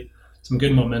create some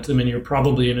good momentum, and you're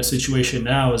probably in a situation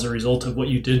now as a result of what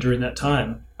you did during that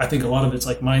time. I think a lot of it's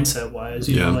like mindset wise,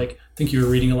 like, I think you were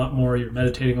reading a lot more, you're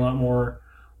meditating a lot more,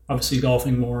 obviously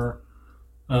golfing more,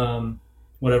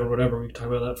 whatever. We can talk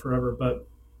about that forever. But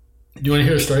do you want to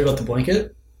hear a story about the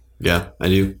blanket? Yeah, I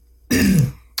do.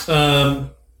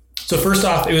 So first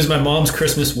off, it was my mom's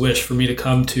Christmas wish for me to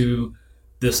come to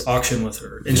this auction with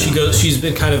her. And she's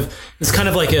been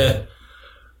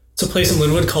it's a place in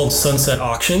Linwood called Sunset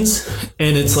Auctions.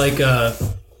 And it's like,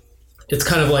 it's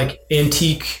kind of like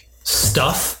antique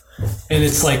stuff. And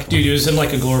it's like, dude, it was in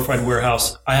like a glorified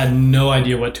warehouse. I had no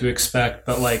idea what to expect,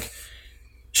 but, like,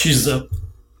 she's the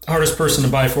hardest person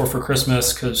to buy for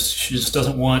Christmas because she just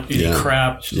doesn't want any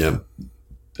crap. She don't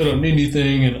need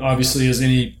anything. And obviously, as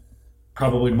any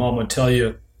probably mom would tell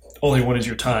you, all they want is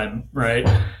your time, right?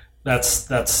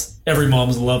 That's every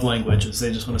mom's love language, is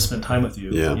they just want to spend time with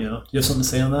you. Yeah. Do you have something to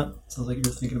say on that? Sounds like you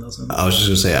were thinking about something. I was just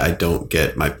going to say, I don't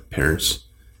get my parents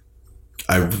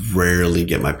I rarely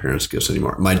get my parents gifts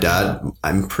anymore. My dad,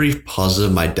 I'm pretty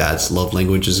positive my dad's love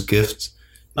language is gifts.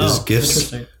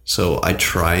 Interesting. So I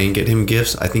try and get him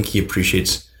gifts. I think he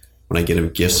appreciates when I get him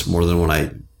gifts more than when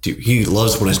I do. He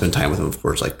loves when I spend time with him, of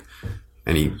course, like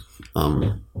any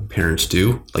parents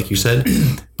do, like you said.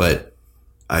 But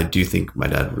I do think my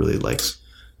dad really likes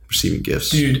receiving gifts.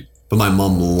 Dude. But my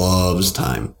mom loves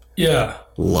time. Yeah.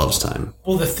 Loves time.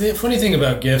 Well, the funny thing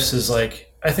about gifts is,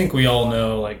 like, I think we all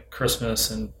know, like, Christmas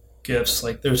and gifts,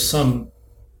 like, there's some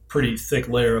pretty thick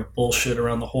layer of bullshit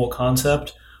around the whole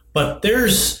concept. But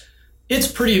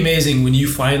it's pretty amazing when you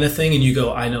find a thing and you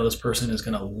go, I know this person is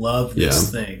going to love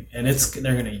this thing. And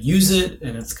they're going to use it,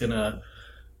 and it's going to,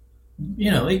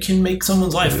 it can make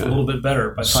someone's life a little bit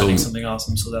better by finding something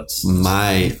awesome. So that's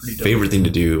my favorite thing to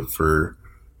do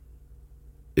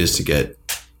is to get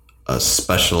a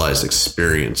specialized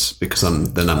experience, because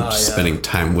I'm spending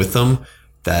time with them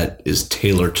that is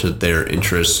tailored to their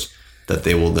interests that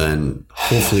they will then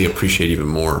hopefully appreciate even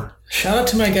more. Shout out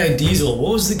to my guy Diesel.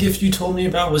 What was the gift you told me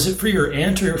about? Was it for your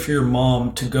aunt or for your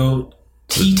mom to go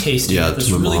tea tasting at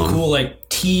this really cool like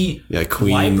tea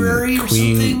library or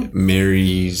something? Queen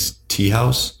Mary's Tea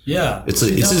House. Yeah. It's an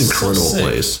incredible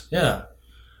place. Yeah.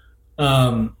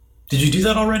 Did you do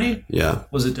that already? Yeah.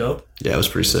 Was it dope? Yeah, it was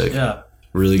pretty sick. Yeah.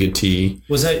 Really good tea.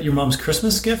 Was that your mom's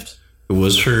Christmas gift? It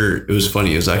was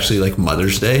funny. It was actually like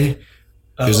Mother's Day.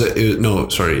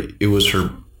 It was her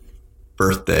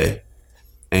birthday.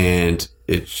 And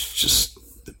it's just,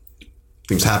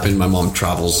 things happen. My mom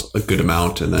travels a good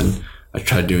amount, and then I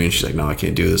tried doing it. She's like, no, I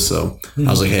can't do this. So I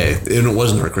was like, hey, and it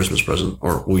wasn't her Christmas present,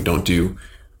 or we don't do,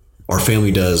 our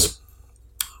family does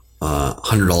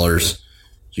 $100.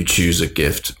 You choose a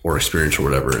gift or experience or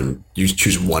whatever, and you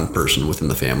choose one person within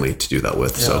the family to do that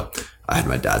with. Yeah. So I had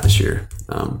my dad this year.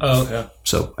 Okay.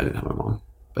 So I didn't have my mom.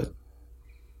 But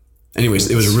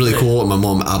anyways, it was really cool, and my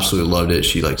mom absolutely loved it.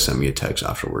 She like sent me a text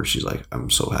afterwards. She's like, I'm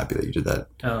so happy that you did that.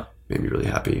 Yeah. Made me really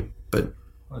happy. But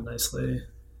what a nice lady.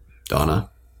 Donna.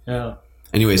 Yeah.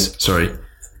 Anyways, sorry.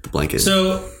 The blanket.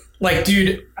 So, like,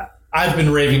 dude, I've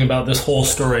been raving about this whole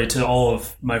story to all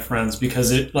of my friends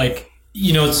because it, like,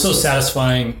 it's so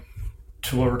satisfying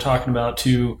to what we're talking about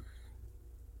to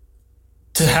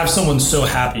have someone so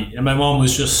happy. And my mom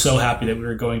was just so happy that we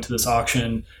were going to this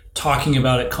auction, talking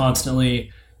about it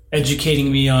constantly, educating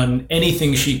me on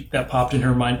anything that popped in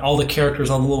her mind, all the characters,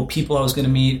 all the little people I was going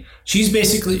to meet. She's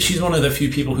one of the few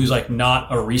people who's like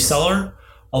not a reseller.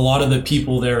 A lot of the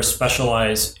people there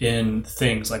specialize in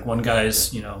things. Like one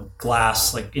guy's,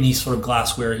 glass, like any sort of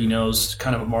glassware. He knows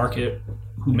kind of a market,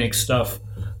 who makes stuff,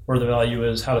 where the value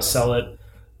is, how to sell it.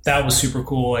 That was super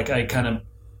cool. Like I kind of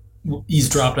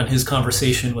eavesdropped on his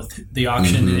conversation with the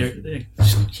auction, and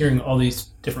hearing all these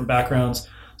different backgrounds.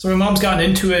 So my mom's gotten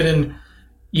into it, and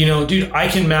dude, I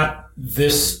can map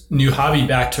this new hobby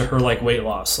back to her like weight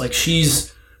loss. Like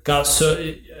she's got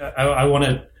I want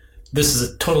to. This is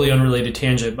a totally unrelated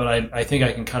tangent, but I think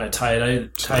I can kind of tie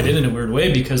it in a weird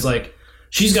way, because like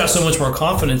she's got so much more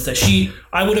confidence that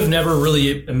I would have never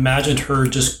really imagined her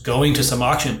just going to some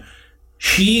auction.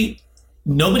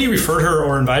 Nobody referred her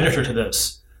or invited her to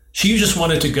this. She just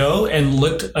wanted to go and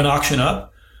looked an auction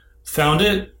up, found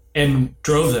it, and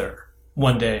drove there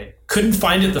one day. Couldn't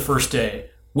find it the first day.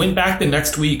 Went back the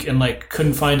next week and like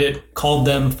couldn't find it, called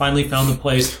them, finally found the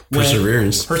place.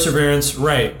 Perseverance,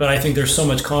 right. But I think there's so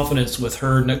much confidence with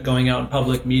her going out in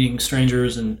public, meeting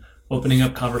strangers and opening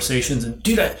up conversations. And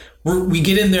dude, we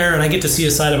get in there and I get to see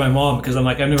a side of my mom, because I'm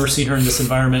like, I've never seen her in this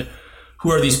environment.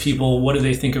 Who are these people? What do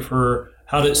they think of her?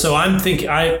 So I'm thinking,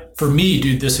 for me,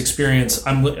 dude, this experience,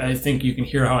 I think you can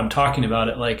hear how I'm talking about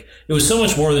it. Like it was so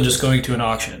much more than just going to an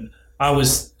auction. I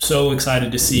was so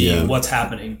excited to see what's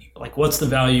happening. Like, what's the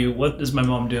value? What is my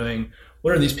mom doing?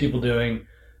 What are these people doing?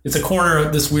 It's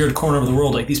this weird corner of the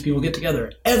world. Like, these people get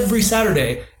together every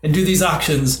Saturday and do these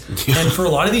auctions. Yeah. And for a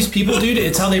lot of these people, dude,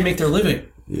 it's how they make their living.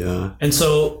 Yeah. And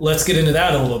so let's get into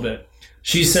that a little bit.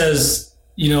 She says,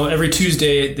 every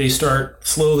Tuesday they start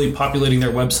slowly populating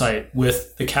their website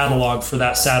with the catalog for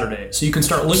that Saturday. So you can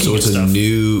start looking at stuff. So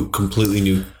it's a completely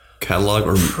new catalog,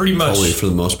 or pretty much, probably for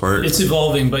the most part? It's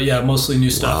evolving, but yeah, mostly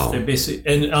new stuff. Wow. They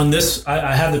basically, and on this,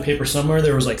 I have the paper somewhere.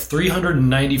 There was like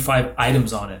 395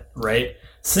 items on it, right?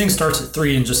 This thing starts at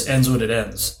 3 and just ends when it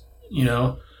ends,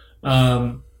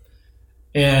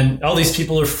 and all these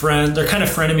people are friends. They're kind of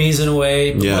frenemies in a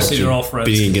way, but mostly they're all friends.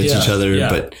 Beating against each other,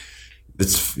 but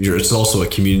it's also a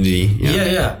community.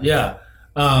 Yeah.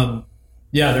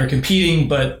 They're competing,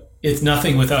 but it's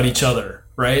nothing without each other.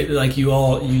 Right? Like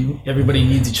everybody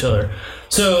needs each other.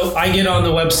 So I get on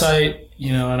the website,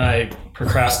 and I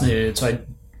procrastinated. So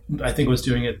I think I was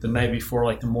doing it the night before,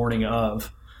 like the morning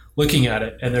of, looking at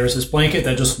it, and there's this blanket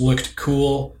that just looked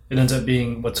cool. It ends up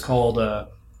being what's called a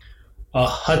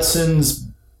Hudson's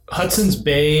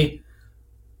Bay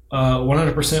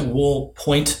 100% wool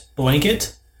point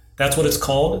blanket. That's what it's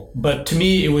called. But to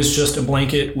me, it was just a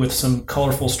blanket with some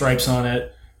colorful stripes on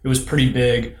it. It was pretty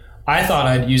big. I thought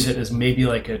I'd use it as maybe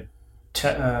like a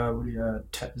tapestry.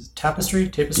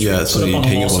 Yeah, so you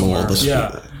hang it on the wall.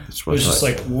 Yeah, it was just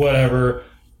like whatever.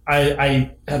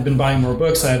 I have been buying more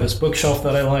books. I have this bookshelf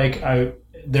that I like.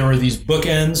 There were these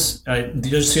bookends.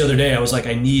 Just the other day, I was like,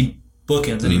 I need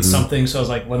bookends. I need something. So I was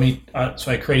like,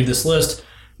 so I created this list.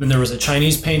 Then there was a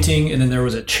Chinese painting, and then there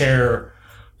was a chair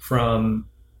from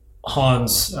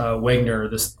Hans Wegner,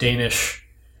 this Danish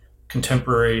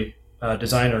contemporary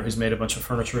designer who's made a bunch of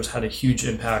furniture, has had a huge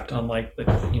impact on like the,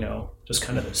 just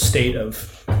kind of the state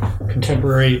of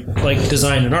contemporary like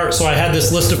design and art. So I had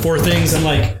this list of 4 things, and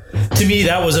like to me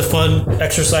that was a fun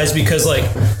exercise because like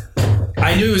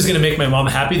I knew it was going to make my mom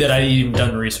happy that I'd even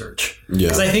done research. Yeah.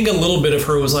 Because I think a little bit of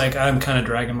her was like, I'm kind of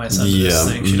dragging my son to this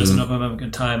thing. She doesn't know if I'm having a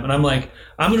good time. And I'm like,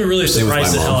 I'm going to really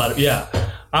surprise the hell out of it. Yeah.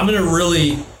 I'm going to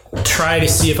really try to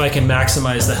see if I can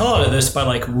maximize the hell out of this by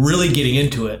like really getting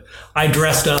into it. I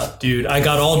dressed up, dude. I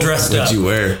got all dressed up. What'd you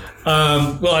wear?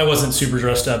 Well, I wasn't super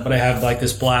dressed up, but I have like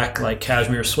this black like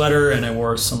cashmere sweater, and I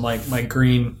wore some like my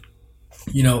green,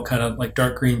 kind of like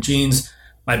dark green jeans,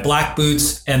 my black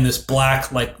boots, and this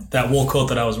black like that wool coat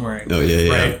that I was wearing. Oh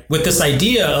yeah. Right. With this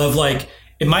idea of like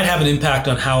it might have an impact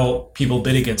on how people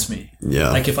bid against me. Yeah.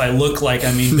 Like if I look like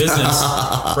I mean business,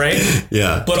 right?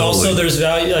 Yeah. But totally. Also there's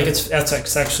value. Like it's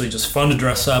actually just fun to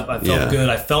dress up. I felt good.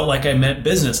 I felt like I meant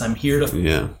business. I'm here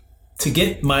to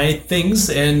get my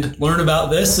things and learn about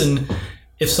this. And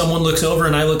if someone looks over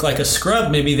and I look like a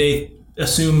scrub, maybe they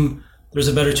assume there's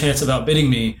a better chance of outbidding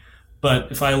me.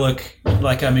 But if I look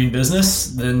like I mean business,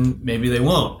 then maybe they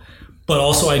won't. But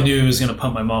also I knew it was going to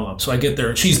pump my mom up. So I get there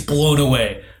and she's blown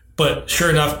away. But sure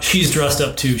enough, she's dressed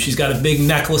up too. She's got a big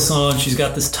necklace on. She's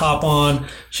got this top on.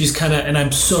 She's kind of, and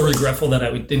I'm so regretful that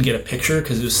I didn't get a picture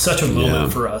because it was such a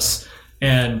moment for us.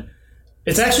 And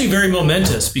it's actually very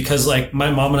momentous because like my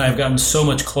mom and I have gotten so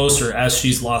much closer as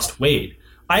she's lost weight.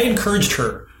 I encouraged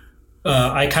her.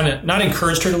 I kind of, not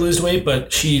encouraged her to lose weight,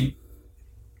 but she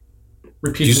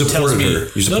repeatedly tells me,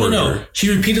 no. She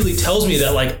repeatedly tells me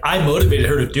that like I motivated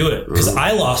her to do it because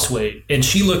I lost weight, and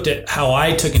she looked at how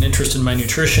I took an interest in my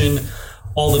nutrition,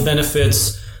 all the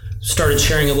benefits, started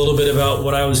sharing a little bit about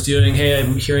what I was doing. Hey,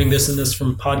 I'm hearing this and this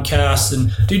from podcasts,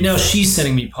 and dude, now she's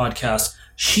sending me podcasts.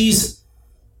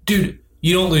 Dude,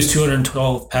 you don't lose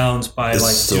 212 pounds by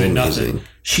like so doing nothing.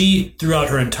 She threw out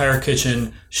her entire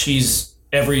kitchen. She's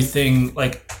everything,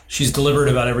 like she's deliberate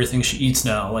about everything she eats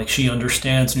now. Like she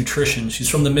understands nutrition. She's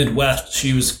from the Midwest.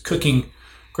 She was cooking,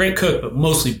 great cook, but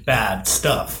mostly bad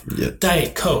stuff. Yep.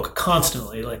 Diet Coke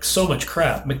constantly, like so much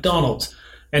crap, McDonald's.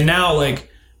 And now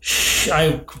like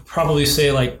I could probably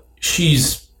say like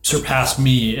she's surpassed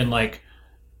me in like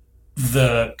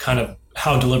the kind of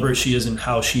how deliberate she is in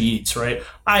how she eats, right?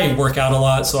 I work out a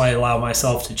lot, so I allow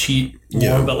myself to cheat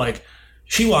more, but like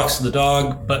she walks the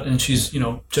dog, and she's,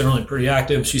 generally pretty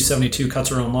active. She's 72, cuts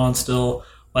her own lawn still.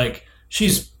 Like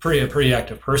she's a pretty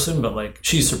active person, but like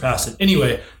she's surpassed it.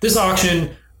 Anyway, this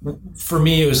auction for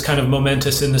me, it was kind of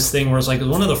momentous in this thing where it was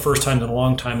one of the first times in a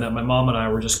long time that my mom and I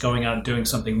were just going out and doing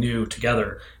something new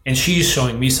together. And she's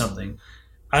showing me something.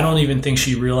 I don't even think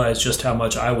she realized just how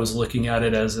much I was looking at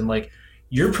it as in like,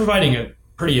 you're providing a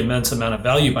pretty immense amount of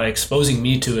value by exposing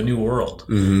me to a new world.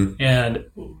 Mm-hmm. And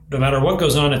no matter what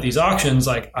goes on at these auctions,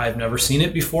 like I've never seen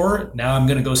it before. Now I'm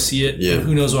going to go see it. Yeah. And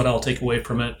who knows what I'll take away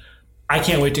from it. I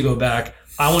can't wait to go back.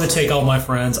 I want to take all my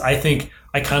friends. I think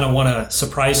I kind of want to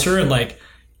surprise her and like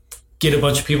get a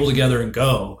bunch of people together and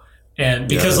go. And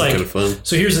because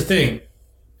so here's the thing.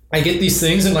 I get these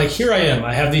things and like, here I am.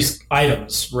 I have these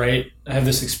items, right? I have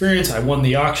this experience. I won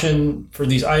the auction for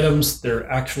these items. They're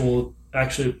actually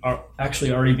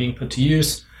already being put to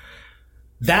use.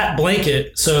 That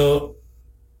blanket, so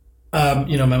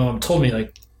my mom told me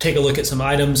like take a look at some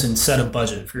items and set a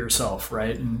budget for yourself,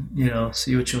 right? And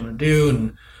see what you want to do.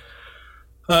 And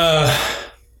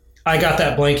I got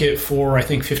that blanket for I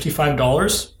think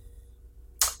 $55.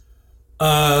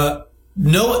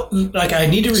 No, like I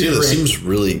need to reiterate. That seems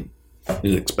really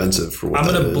inexpensive for what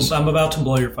that is. I'm about to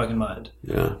blow your fucking mind.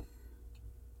 Yeah.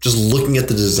 Just looking at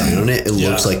the design on it, it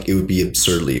looks like it would be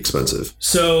absurdly expensive.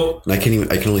 So and I can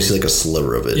only see like a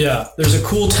sliver of it. Yeah, there's a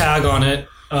cool tag on it,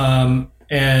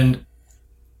 and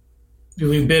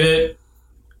we bid it.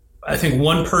 I think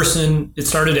one person, it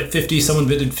started at 50. Someone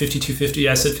bidded 52.50.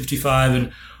 I said 55,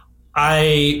 and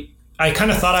I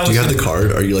kind of thought I was. Do you have the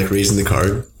card? Are you like raising the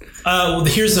card? Well,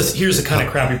 here's the kind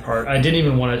of crappy part. I didn't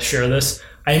even want to share this.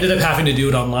 I ended up having to do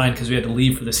it online because we had to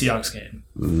leave for the Seahawks game.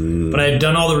 But I had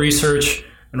done all the research,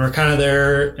 and we're kind of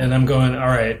there, and I'm going, all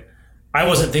right. I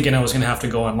wasn't thinking I was going to have to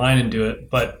go online and do it,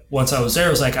 but once I was there, I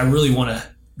was like, I really want to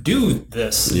do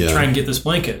this, try and get this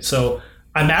blanket. So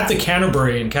I'm at the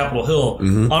Canterbury in Capitol Hill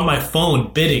on my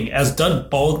phone bidding as Doug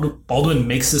Baldwin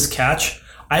makes this catch.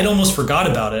 I'd almost forgot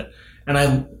about it, and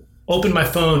I opened my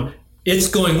phone. It's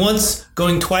going once,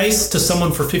 going twice to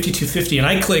someone for $52.50, and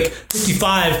I click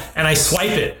 55 and I swipe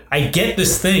it. I get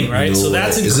this thing, right? So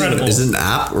that's incredible. Is it an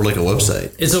app or like a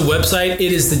website? It's a website.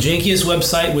 It is the jankiest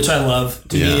website, which I love.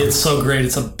 To me, it's so great.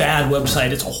 It's a bad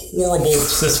website. It's a horrible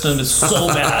system. It's so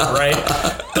bad, right?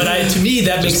 But to me,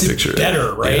 that makes it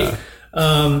better, right?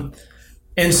 Yeah.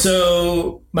 And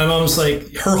so my mom's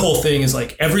like, her whole thing is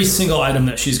like every single item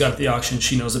that she's got at the auction,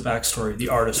 she knows the backstory, the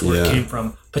artist, where it came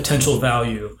from, potential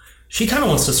value. She kind of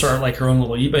wants to start like her own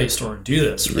little eBay store and do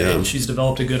this, right? And she's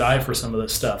developed a good eye for some of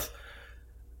this stuff.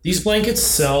 These blankets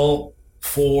sell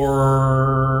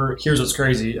for, here's what's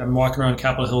crazy. I'm walking around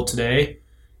Capitol Hill today.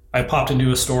 I popped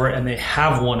into a store and they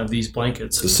have one of these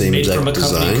blankets. The same made from a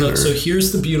company. Design, so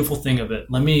here's the beautiful thing of it.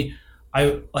 I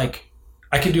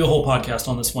could do a whole podcast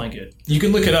on this blanket. You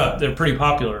can look it up. They're pretty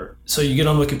popular. So you get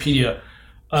on Wikipedia.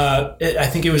 I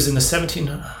think it was in the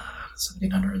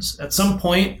 1700s. At some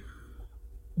point,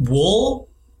 wool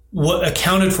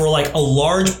accounted for like a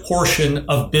large portion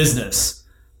of business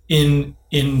in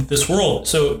this world.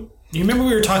 So you remember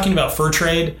we were talking about fur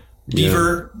trade,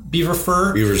 beaver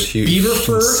fur, beaver's huge, beaver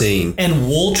fur, insane, and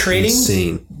wool trading.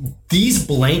 Insane. These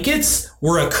blankets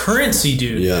were a currency,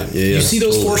 dude. Yeah. You see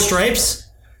those 4 stripes?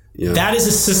 Yeah. That is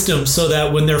a system so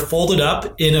that when they're folded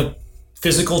up in a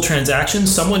physical transaction,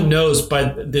 someone knows by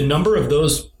the number of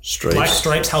those black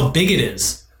stripes how big it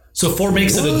is. So 4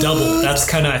 makes it a double. That's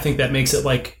kind of, I think that makes it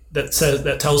like,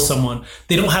 that tells someone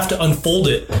they don't have to unfold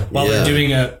it while they're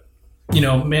doing a,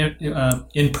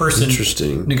 in-person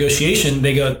negotiation.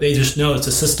 They just know it's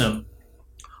a system.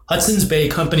 Hudson's Bay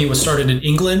Company was started in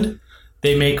England.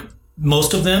 They make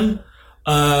most of them.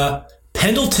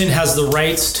 Pendleton has the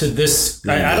rights to this.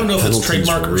 I don't know if it's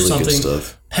trademark or something.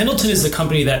 Pendleton is the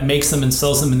company that makes them and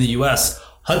sells them in the U.S.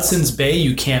 Hudson's Bay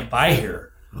you can't buy here.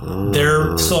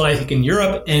 They're sold, I think, in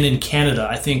Europe and in Canada.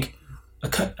 I think,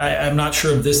 I'm not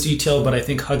sure of this detail, but I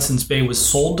think Hudson's Bay was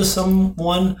sold to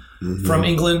someone from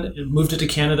England, moved it to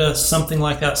Canada, something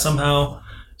like that somehow.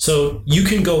 So you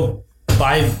can go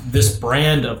buy this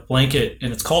brand of blanket,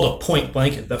 and it's called a point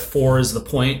blanket. The 4 is the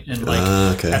point, and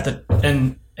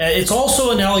and it's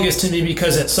also analogous to me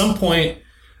because at some point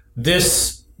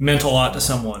this meant a lot to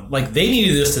someone. Like they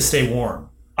needed this to stay warm.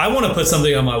 I want to put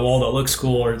something on my wall that looks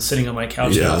cool or sitting on my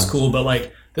couch that looks cool, but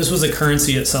like this was a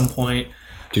currency at some point.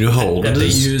 Do you know how old that it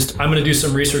is? They used? I'm going to do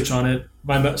some research on it.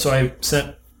 So I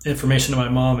sent information to my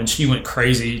mom, and she went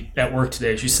crazy at work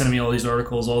today. She's sending me all these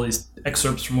articles, all these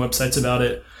excerpts from websites about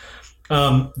it.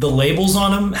 The labels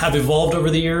on them have evolved over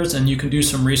the years, and you can do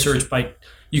some research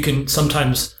you can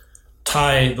sometimes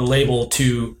tie the label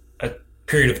to a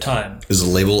period of time. Is the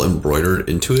label embroidered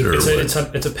into it, or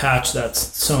it's a patch that's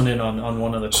sewn in on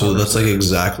one of the corners. So that's like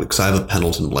exactly, because I have a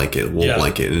Pendleton blanket, wool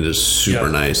blanket, and it is super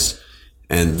nice.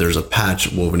 And there's a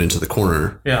patch woven into the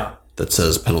corner that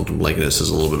says Pendleton blanket. It says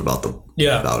a little bit about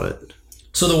about it.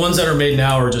 So the ones that are made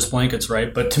now are just blankets,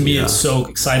 right? But to me, it's so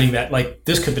exciting that like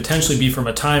this could potentially be from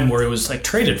a time where it was like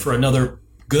traded for another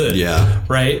good. Yeah.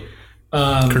 Right?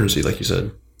 Currency, like you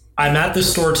said. I'm at this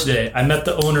store today. I met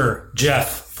the owner,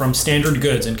 Jeff, from Standard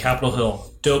Goods in Capitol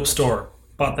Hill. Dope store.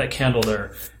 Bought that candle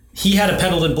there. He had a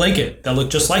Pendleton blanket that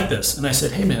looked just like this. And I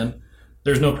said, hey, man,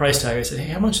 there's no price tag. I said,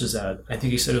 hey, how much is that? I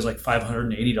think he said it was like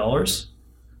 $580.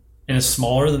 And it's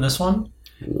smaller than this one.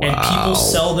 Wow. And people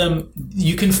sell them.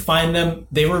 You can find them.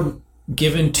 They were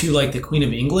given to like the Queen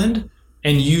of England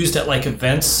and used at like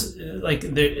events like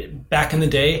back in the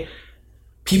day.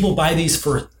 People buy these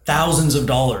for thousands of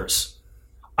dollars.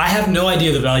 I have no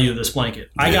idea the value of this blanket.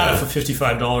 I got it for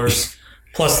 $55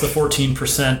 plus the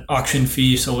 14% auction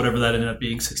fee. So whatever that ended up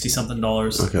being, $60-something.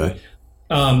 Okay.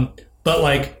 But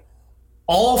like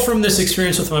all from this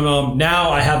experience with my mom,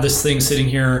 now I have this thing sitting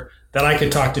here that I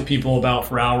could talk to people about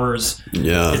for hours.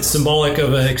 Yeah. It's symbolic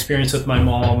of an experience with my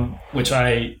mom, which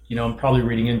I'm probably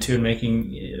reading into and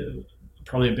making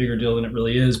probably a bigger deal than it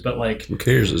really is. But like, who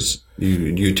cares? Is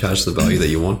you attach the value that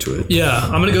you want to it. Yeah.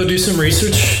 I'm going to go do some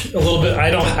research a little bit. I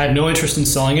have no interest in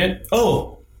selling it.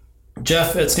 Oh,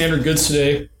 Jeff at Standard Goods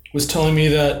today was telling me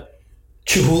that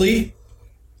Chihuly,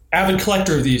 avid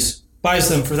collector of these, buys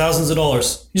them for thousands of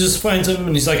dollars. He just finds them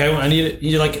and he's like, I need it.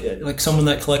 He's like someone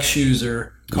that collects shoes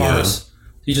or cars.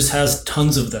 He just has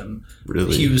tons of them.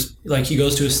 Really? He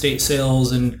goes to estate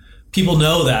sales, and people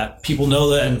know that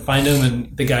and find him.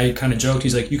 And the guy kind of joked,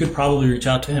 he's like, you could probably reach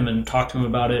out to him and talk to him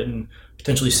about it and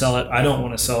potentially sell it. I don't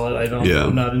want to sell it.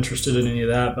 I'm not interested in any of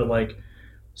that, but like,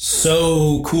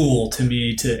 so cool to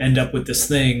me to end up with this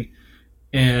thing.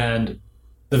 And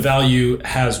the value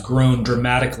has grown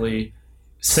dramatically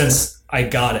since I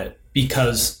got it,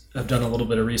 because I've done a little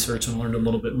bit of research and learned a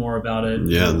little bit more about it.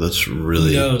 Yeah, that's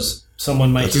really... Who knows?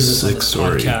 Someone might hear this on this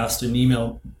podcast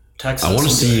and text us. I want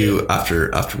to see you,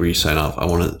 after we sign off, I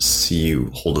want to see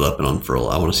you hold it up and unfurl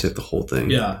it. I want to see like the whole thing.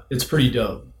 Yeah, it's pretty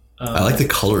dope. I like the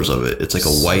colors of it. It's like a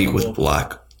white with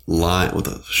black line, with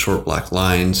a short black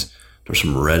lines. There's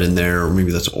some red in there, or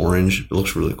maybe that's orange. It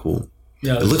looks really cool.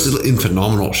 Yeah, it looks in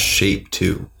phenomenal shape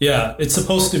too. Yeah, it's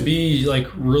supposed to be like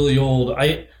really old.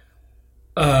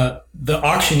 The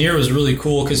auctioneer was really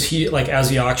cool because he, like, as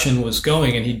the auction was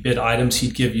going and he'd bid items,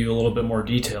 he'd give you a little bit more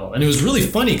detail, and it was really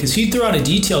funny because he'd throw out a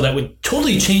detail that would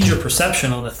totally change your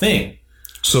perception on the thing.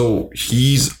 So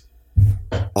he's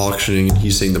auctioning and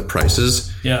he's saying the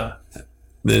prices. Yeah.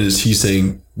 Then is he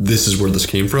saying this is where this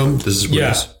came from? This is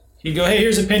where He'd go, hey,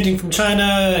 here's a painting from China.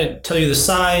 I'd tell you the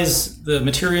size, the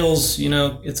materials,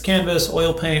 it's canvas,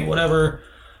 oil paint, whatever.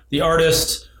 The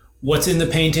artist, what's in the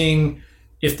painting,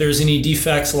 if there's any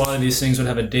defects. A lot of these things would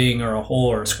have a ding or a hole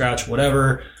or a scratch,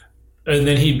 whatever. And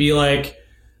then he'd be like,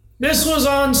 this was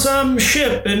on some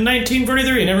ship in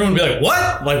 1943. And everyone would be like,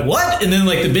 what? Like, what? And then,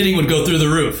 like, the bidding would go through the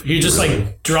roof. He'd just,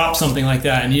 like, drop something like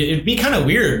that. And it'd be kind of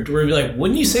weird where it'd be like,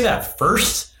 wouldn't you say that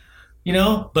first?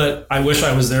 But I wish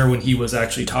I was there when he was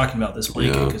actually talking about this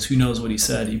blanket, because who knows what he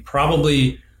said. He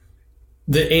probably,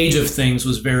 the age of things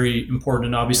was very important,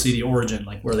 and obviously the origin,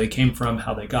 like where they came from,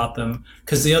 how they got them.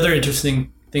 Because the other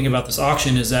interesting thing about this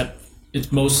auction is that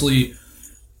it's mostly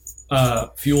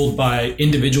fueled by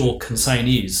individual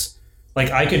consignees. Like,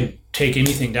 I could take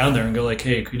anything down there and go like,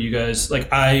 hey, could you guys, like,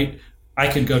 I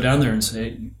could go down there and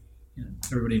say,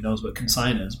 everybody knows what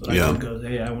consign is, but I could go,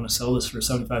 hey, I want to sell this for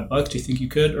 $75. Do you think you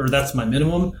could? Or that's my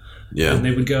minimum. Yeah. And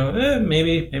they would go,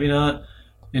 maybe, maybe not,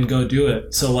 and go do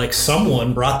it. So, like,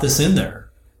 someone brought this in there,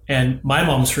 and my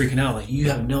mom's freaking out. Like, you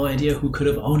have no idea who could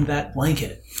have owned that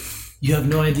blanket. You have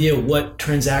no idea what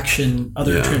transactions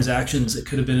it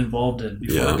could have been involved in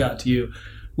before it got to you.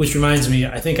 Which reminds me,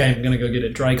 I think I'm going to go get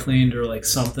it dry cleaned or like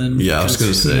something. Yeah, I was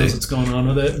going to say. Who knows what's going on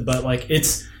with it. But, like,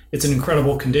 it's an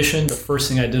incredible condition. The first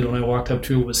thing I did when I walked up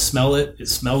to it was smell it. It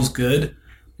smells good.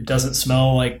 It doesn't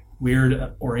smell like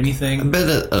weird or anything. I bet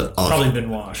it's probably been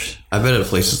washed. I bet at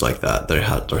places like that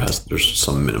there's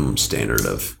some minimum standard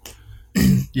of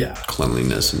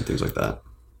cleanliness and things like that.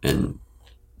 And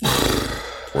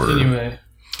anyway,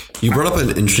 you brought up an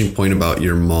interesting point about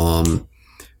your mom,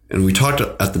 and we talked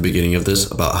at the beginning of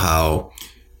this about how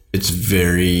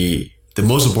the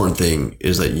most important thing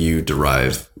is that you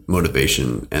derive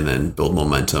motivation and then build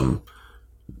momentum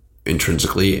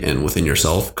intrinsically and within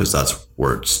yourself, because that's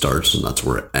where it starts and that's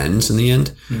where it ends in the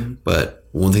end. Mm-hmm. But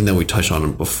one thing that we touched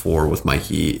on before with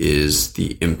Mikey is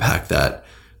the impact that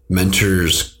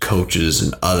mentors, coaches,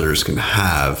 and others can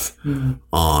have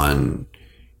on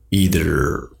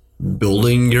either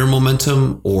building your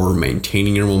momentum or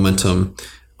maintaining your momentum,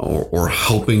 or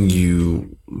helping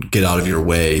you get out of your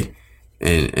way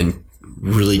and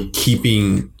really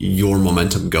keeping your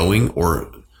momentum going,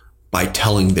 or by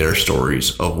telling their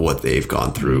stories of what they've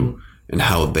gone through and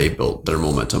how they built their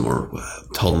momentum, or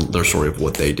tell them their story of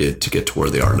what they did to get to where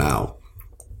they are now.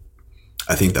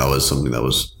 I think that was something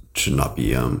that should not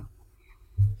be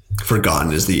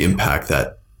forgotten, is the impact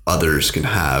that others can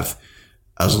have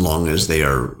as long as they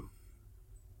are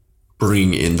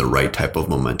bringing in the right type of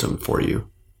momentum for you.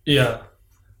 Yeah.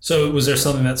 So was there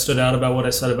something that stood out about what I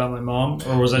said about my mom,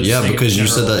 or was I just because you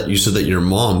said that your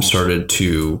mom started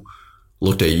to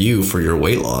looked at you for your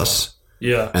weight loss.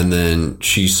 Yeah. And then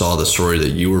she saw the story that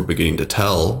you were beginning to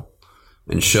tell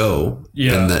and show.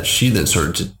 Yeah. And that she then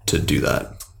started to do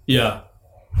that. Yeah.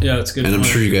 Yeah, it's good. And I'm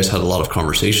sure you guys had a lot of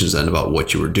conversations then about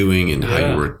what you were doing and how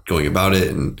you were going about it,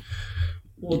 and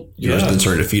you were then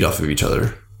starting to feed off of each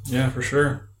other. Yeah, for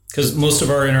sure. Because most of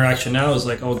our interaction now is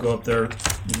like, I'll go up there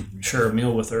and share a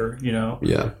meal with her,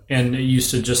 Yeah. And it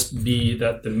used to just be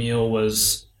that the meal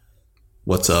was,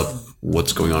 what's up,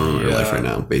 what's going on in your life right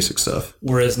now, basic stuff.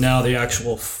 Whereas now the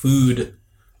actual food,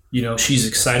 she's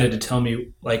excited to tell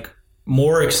me, like,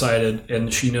 more excited,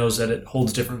 and she knows that it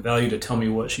holds different value to tell me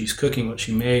what she's cooking, what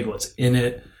she made, what's in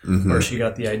it, where she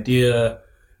got the idea,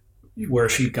 where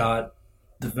she got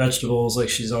the vegetables. Like,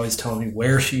 she's always telling me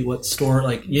what store,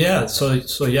 like, so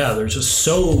there's just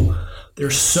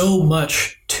there's so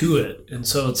much to it. And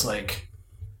so it's like,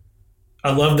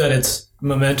 I love that it's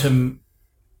momentum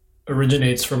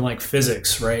originates from like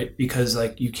physics, right? Because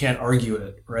like you can't argue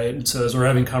it, right? And so as we're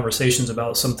having conversations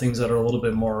about some things that are a little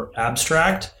bit more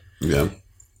abstract,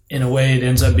 in a way it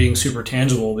ends up being super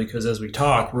tangible, because as we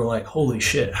talk, we're like, holy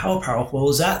shit, how powerful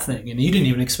is that thing? And you didn't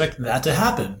even expect that to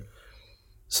happen.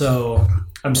 So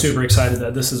I'm super excited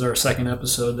that this is our second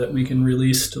episode that we can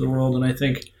release to the world. And I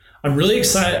think I'm really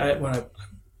excited.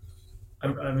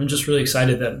 I'm just really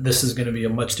excited that this is going to be a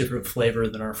much different flavor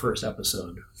than our first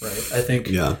episode, right? I think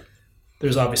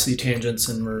there's obviously tangents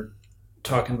and we're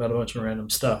talking about a bunch of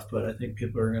random stuff, but I think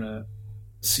people are going to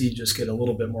just get a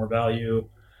little bit more value,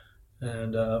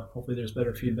 and hopefully there's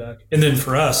better feedback. And then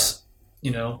for us,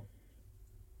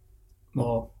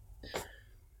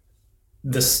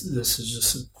 this is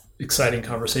just an exciting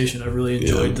conversation. I really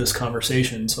enjoyed this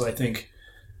conversation. So I think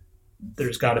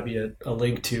there's got to be a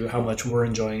link to how much we're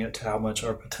enjoying it to how much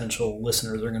our potential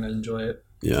listeners are going to enjoy it.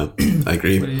 Yeah, I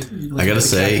agree. I got to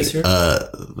say,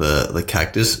 the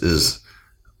cactus is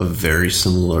a very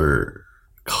similar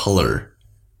color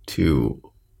to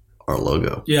our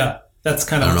logo. Yeah, that's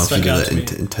kind of I don't know if you did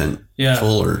that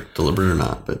intentful or deliberate or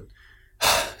not, but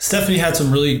Stephanie had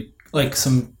some really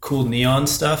some cool neon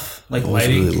stuff, lighting. I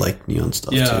really like neon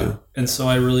stuff too. And so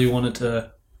I really wanted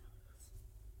to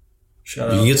shout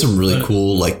out. You can get some really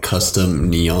cool custom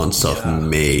neon stuff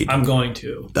made. I'm going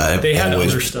to. They had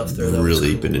other stuff there that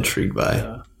really cool. been intrigued by.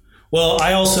 Yeah. Well,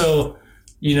 I also,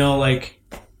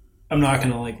 I'm not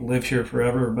going to live here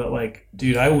forever, but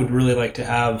dude, I would really like to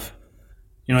have,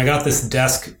 I got this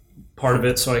desk part of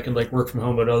it so I could work from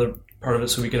home, but other part of it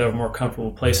so we could have a more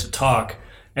comfortable place to talk.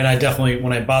 And I definitely,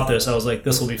 when I bought this, I was like,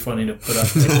 this will be funny to put up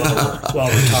while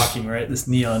we're talking, right? This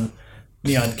neon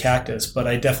cactus. But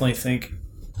I definitely think,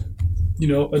 I'd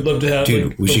love to have.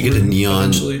 Dude, we should get a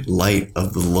neon light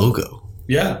of the logo.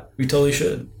 Yeah, we totally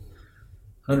should.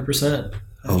 100%.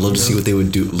 I would love to see what they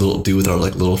would do with our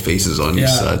little faces on each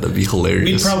side. That'd be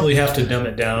hilarious. We'd probably have to dumb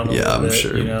it down a little bit,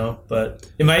 sure. But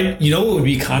it might. What would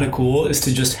be kind of cool is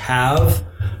to just have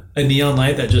a neon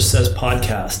light that just says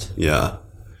podcast. Yeah.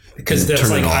 Because that's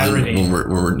irony when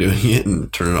we're doing it,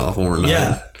 and turn it off when we're not.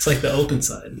 Yeah, it's like the open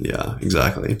side. Yeah,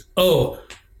 exactly. Oh,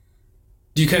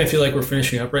 do you kind of feel like we're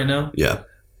finishing up right now? Yeah.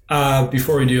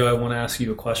 Before we do, I want to ask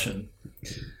you a question.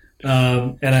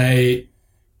 And I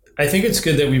think it's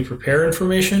good that we prepare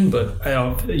information, but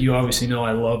you obviously know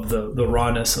I love the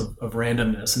rawness of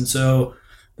randomness, and so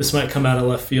this might come out of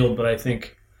left field, but I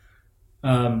think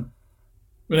I'm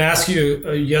going to ask you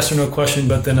a yes or no question,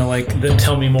 but then then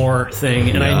tell me more thing.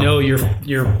 And I know your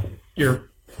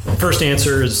first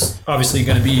answer is obviously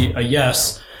going to be a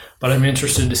yes, but I'm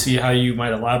interested to see how you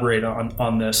might elaborate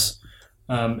on this.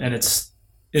 And it's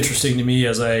interesting to me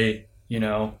as I,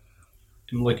 am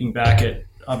looking back at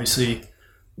obviously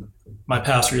my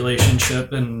past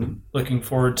relationship and looking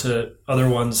forward to other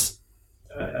ones.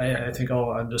 I think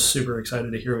I'm just super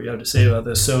excited to hear what you have to say about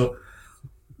this. So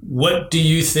what do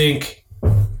you think?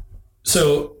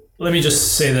 So let me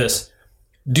just say this.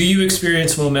 Do you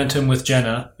experience momentum with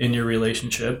Jenna in your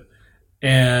relationship?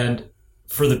 And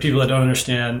for the people that don't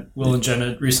understand, Will and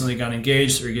Jenna recently got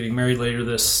engaged. They're getting married later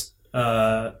this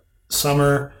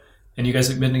summer. And you guys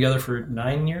have been together for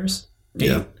 9 years?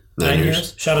 Yeah. 9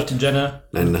 years. Shout out to Jenna.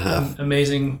 9.5.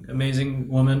 Amazing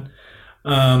woman.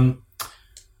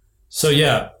 So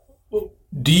yeah,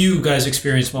 do you guys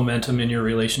experience momentum in your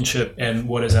relationship, and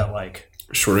what is that like?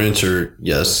 Short answer,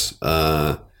 yes.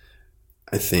 I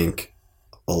think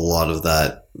a lot of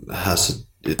that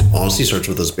it honestly starts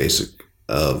with this basic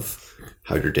of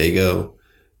how'd your day go,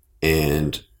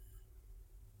 and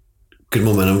good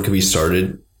momentum can be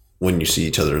started when you see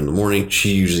each other in the morning.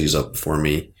 She usually is up before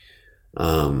me,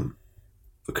 because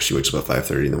she wakes up at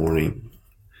 5:30 in the morning.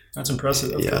 That's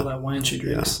impressive. After all that wine she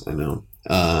drinks. Yeah, I know.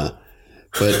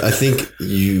 But I think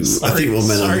I think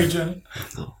momentum. Sorry, Jenny.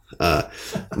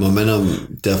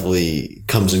 Momentum definitely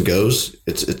comes and goes.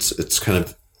 It's kind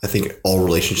of, I think all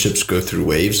relationships go through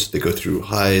waves. They go through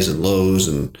highs and lows,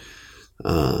 and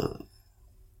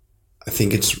I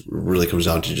think it's really comes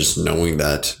down to just knowing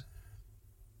that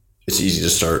it's easy to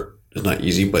start. It's not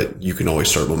easy, but you can always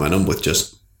start momentum with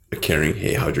just a caring,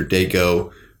 hey, how'd your day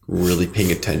go? Really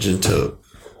paying attention to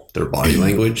their body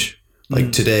language.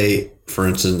 Like today, for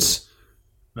instance,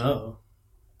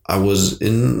 I was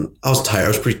tired. I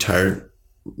was pretty tired.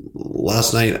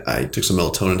 Last night, I took some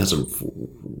melatonin, had some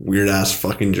weird ass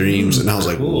fucking dreams, and I was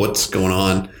like, what's going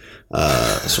on?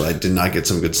 So I did not get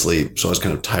some good sleep. So I was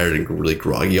kind of tired and really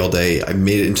groggy all day. I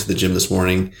made it into the gym this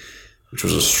morning, which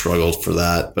was a struggle for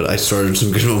that, but I started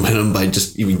some good momentum by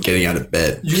just even getting out of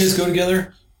bed. Did you guys go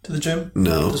together to the gym?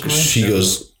 No, because she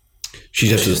has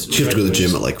to go to the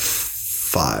gym at like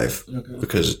 5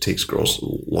 because it takes girls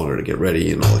longer to get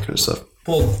ready and all that kind of stuff.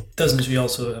 Well, doesn't she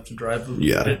also have to drive a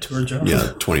bit to her job?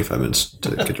 Yeah, 25 minutes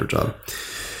to get to her job.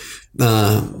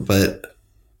 But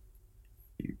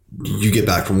you get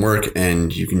back from work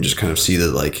and you can just kind of see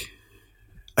that, like,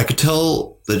 I could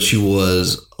tell that she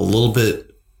was a little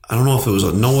bit, I don't know if it was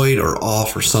annoyed or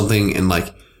off or something. And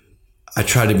like, I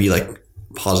try to be like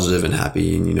positive and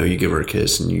happy, and, you know, you give her a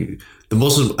kiss, and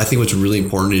I think what's really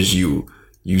important is you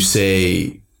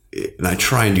say, and I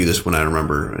try and do this when I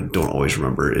remember, I don't always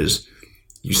remember, is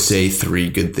you say 3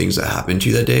 good things that happened to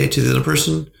you that day to the other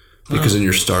person, because then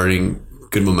you're starting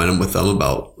good momentum with them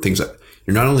about things that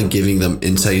you're not only giving them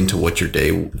insight into what your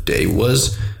day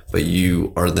was, but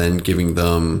you are then giving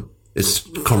them it's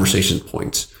conversation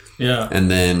points. Yeah. And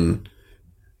then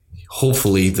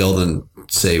hopefully they'll then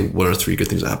say, what are 3 good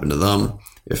things that happened to them?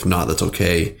 If not, that's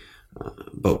okay.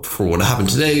 But for what happened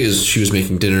today is she was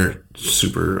making dinner,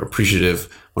 super appreciative.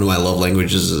 One of my love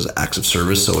languages is acts of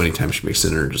service. So anytime she makes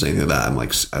dinner or just anything like that, I'm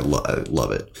like, I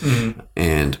love it. Mm-hmm.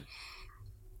 And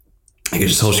I could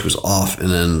just tell she was off. And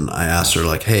then I asked her,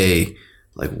 like, hey,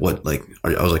 like, what, like,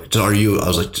 I was like,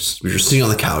 we were sitting on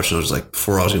the couch, and I was like,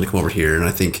 before I was going to come over here. And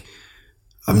I think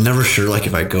I'm never sure, like,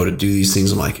 if I go to do these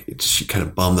things, I'm like, is she kind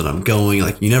of bummed that I'm going?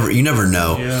 Like, you never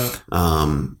know.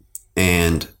 Yeah.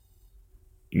 And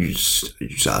you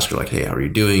just ask her, like, hey, how are you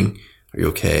doing? Are you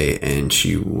okay? And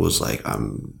she was like,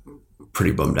 I'm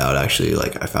pretty bummed out, actually.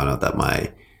 Like, I found out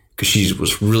that because she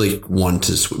was really wanting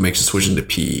to make a switch into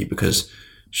PE, because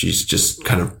she's just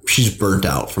she's burnt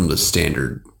out from the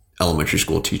standard elementary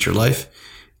school teacher life.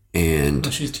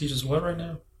 And she teaches what right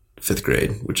now? 5th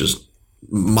grade, which is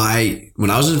when I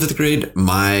was in 5th grade,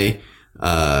 my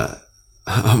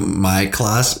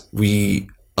class, we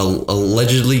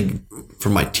allegedly,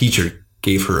 from my teacher,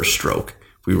 gave her a stroke.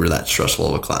 We were that stressful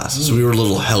of a class. So we were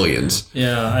little hellions.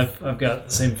 Yeah, I've got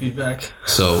the same feedback.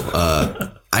 So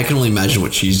I can only imagine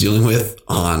what she's dealing with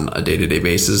on a day-to-day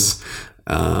basis,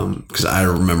 because I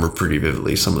remember pretty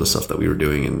vividly some of the stuff that we were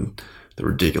doing and the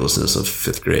ridiculousness of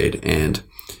 5th grade. And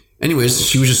anyways,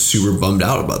 she was just super bummed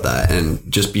out about that,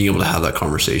 and just being able to have that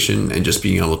conversation and just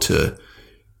being able to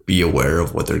be aware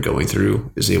of what they're going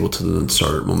through is able to then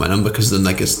start momentum, because then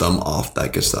that gets them off,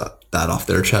 that gets that off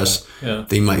their chest. Yeah.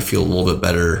 They might feel a little bit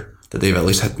better that they've at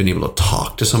least been able to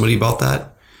talk to somebody about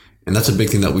that. And that's a big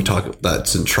thing that we talk,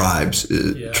 that's in tribes.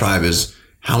 Yeah. Tribe is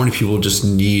how many people just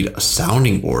need a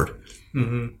sounding board.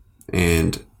 Mm-hmm.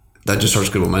 And that just starts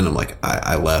good momentum. Like,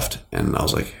 I left and I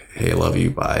was like, hey, I love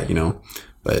you, bye, you know,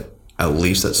 but at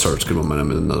least that starts good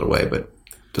momentum in another way. But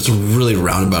that's a really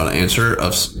roundabout answer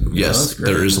of, yes,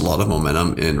 there is a lot of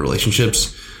momentum in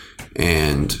relationships.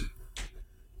 And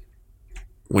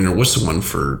when you're with someone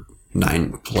for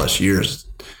 9+ years,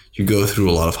 you go through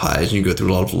a lot of highs and you go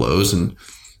through a lot of lows, and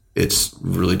it's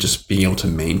really just being able to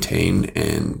maintain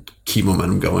and keep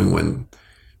momentum going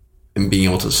and being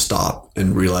able to stop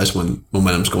and realize when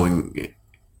momentum's going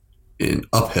in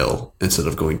uphill instead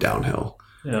of going downhill.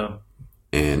 Yeah.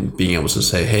 And being able to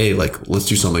say, hey, like, let's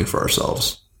do something for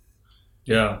ourselves.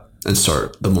 Yeah. And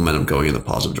start the momentum going in the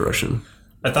positive direction.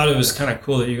 I thought it was kind of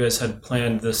cool that you guys had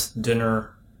planned this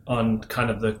dinner on kind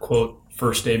of the quote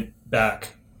first day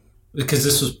back, because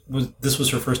this was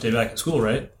her first day back at school,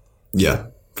 right? Yeah,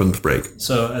 from the break.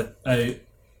 So I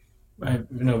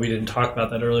know we didn't talk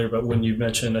about that earlier, but when you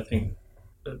mentioned, I think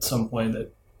at some point,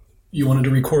 that you wanted to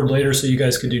record later so you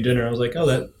guys could do dinner, I was like, oh,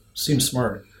 that seems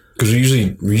smart. Because we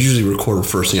usually record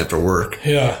first thing after work.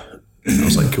 Yeah. And I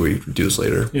was like, can we do this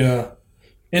later? Yeah.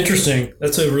 Interesting.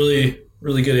 That's a really,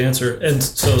 really good answer. And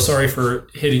so sorry for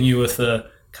hitting you with a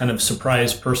kind of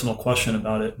surprise personal question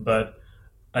about it, but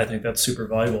I think that's super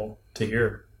valuable to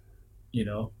hear, you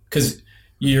know, because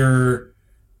you're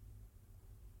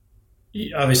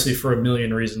obviously, for a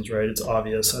million reasons, right? It's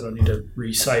obvious. I don't need to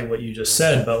recite what you just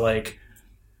said, but, like,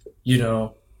 you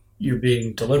know, you're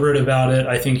being deliberate about it.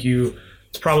 I think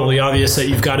it's probably obvious that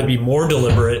you've got to be more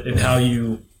deliberate in how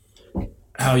you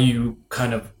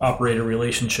kind of operate a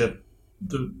relationship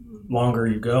the longer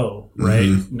you go, right?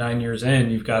 Mm-hmm. 9 years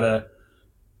in, you've got to,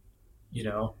 you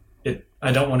know,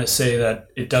 I don't want to say that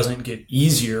it doesn't get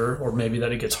easier, or maybe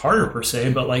that it gets harder per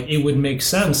se, but, like, it would make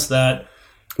sense that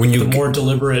the more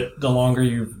deliberate, the longer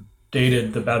you've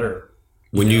dated, the better.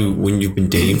 When you've been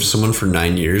dating someone for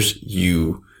 9 years,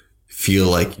 you feel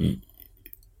like,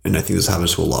 and I think this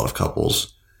happens to a lot of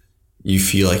couples, you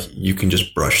feel like you can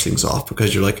just brush things off,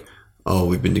 because you're like, oh,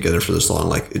 we've been together for this long,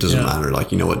 like, it doesn't matter,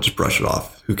 like, you know what, just brush it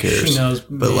off, who cares? She knows,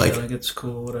 but like it's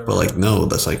cool, whatever. But, like, no,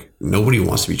 that's like, nobody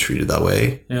wants to be treated that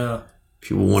way. Yeah.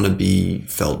 People want to be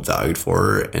felt valued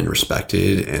for and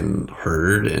respected and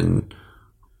heard and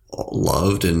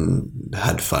loved and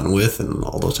had fun with and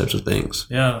all those types of things.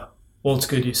 Yeah. Well, it's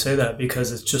good you say that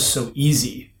because it's just so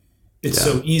easy. It's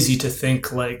so easy to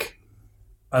think like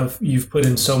you've put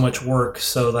in so much work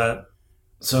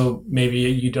so maybe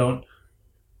you don't,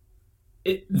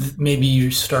 maybe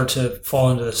you start to fall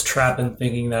into this trap in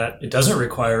thinking that it doesn't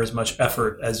require as much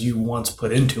effort as you once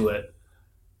put into it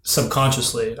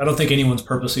subconsciously. I don't think anyone's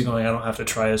purposely going, I don't have to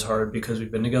try as hard because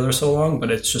we've been together so long,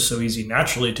 but it's just so easy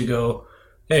naturally to go,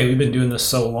 hey, we've been doing this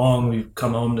so long. We've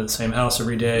come home to the same house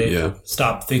every day. Yeah.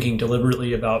 Stop thinking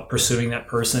deliberately about pursuing that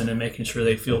person and making sure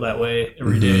they feel that way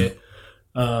every day.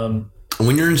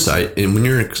 When you're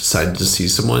excited to see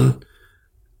someone,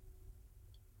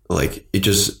 like it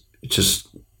just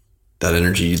that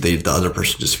energy, the other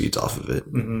person just feeds off of it.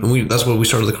 And that's what we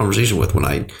started the conversation with when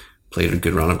I played a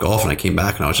good round of golf and I came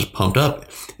back and I was just pumped up.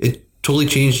 It totally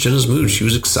changed Jenna's mood. She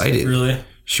was excited. Really?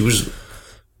 She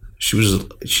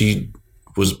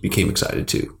became excited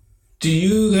too. Do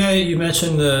you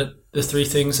mentioned the 3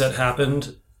 things that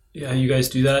happened? Yeah, you guys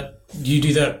do that? Do you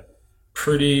do that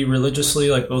pretty religiously,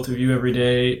 like both of you every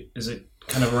day? Is it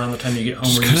kind of around the time you get home?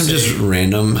 It's kind of just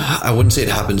random. I wouldn't say it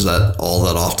happens that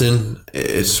often.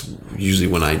 It's usually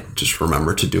when I just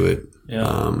remember to do it. Yeah.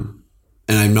 And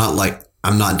I'm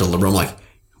not deliberate. I'm like,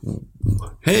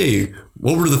 hey,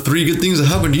 what were the 3 good things that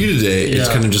happened to you today? Yeah. It's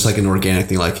kind of just like an organic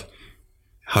thing. Like,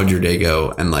 how'd your day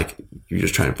go? And like, you're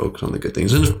just trying to focus on the good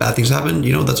things. And if bad things happen,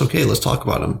 that's okay. Let's talk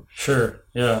about them. Sure.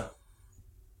 Yeah.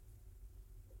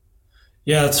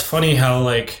 Yeah. It's funny how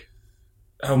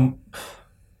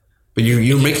but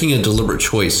you're making a deliberate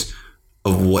choice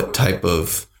of what type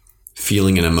of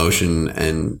feeling and emotion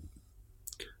and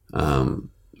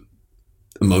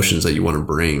emotions that you want to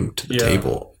bring to the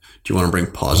table. Do you want to bring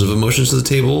positive emotions to the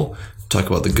table, talk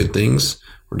about the good things,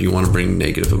 or do you want to bring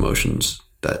negative emotions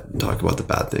that talk about the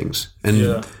bad things?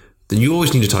 And then you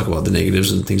always need to talk about the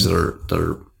negatives and things that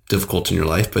are difficult in your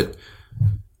life. But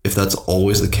if that's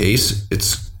always the case,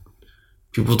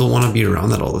 people don't want to be around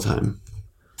that all the time.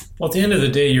 Well, at the end of the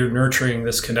day, you're nurturing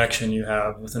this connection you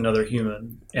have with another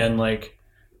human, and like,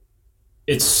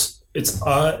 it's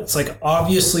like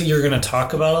obviously you're going to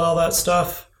talk about all that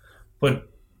stuff, but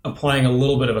applying a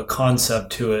little bit of a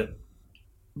concept to it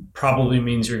probably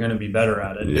means you're going to be better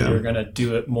at it. Yeah. And you're going to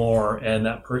do it more, and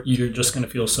you're just going to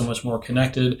feel so much more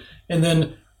connected. And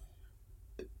then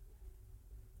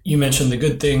you mentioned the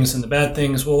good things and the bad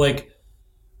things. Well, like,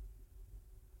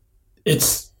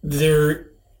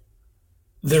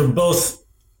 they're both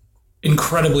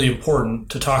incredibly important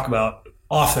to talk about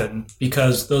often,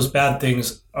 because those bad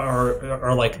things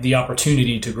are like the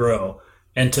opportunity to grow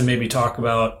and to maybe talk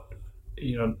about,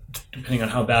 depending on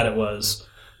how bad it was,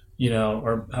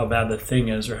 or how bad the thing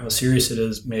is or how serious it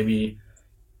is, maybe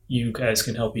you guys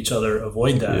can help each other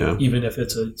avoid that, even if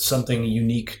it's something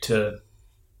unique to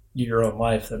your own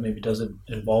life that maybe doesn't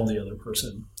involve the other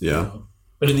person. Yeah.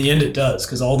 But in the end it does,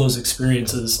 because all those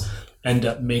experiences end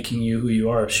up making you who you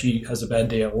are. If she has a bad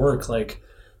day at work, like,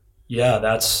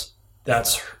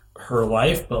 that's her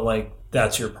life, but like,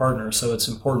 that's your partner. So it's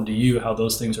important to you how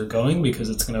those things are going, because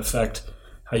it's going to affect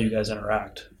how you guys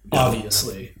interact,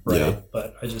 obviously. Right. Yeah.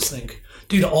 But I just think,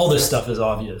 dude, all this stuff is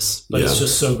obvious, but it's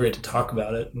just so great to talk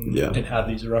about it and have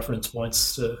these reference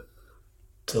points to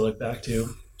look back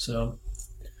to. So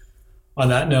on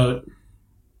that note,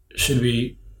 should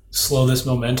we slow this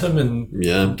momentum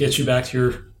and get you back to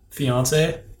your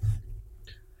fiance?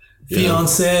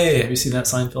 Fiance. Have you seen that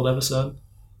Seinfeld episode?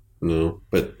 No,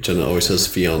 but Jenna always says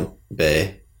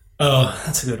fiance. Oh,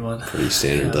 that's a good one. Pretty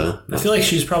standard though. I feel like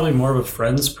she's probably more of a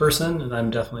Friends person, and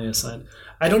I'm definitely a sign.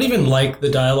 I don't even like the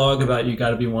dialogue about you got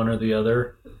to be one or the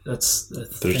other. There's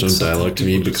no dialogue to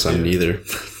me because I'm neither.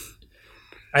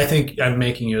 I think I'm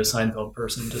making you a Seinfeld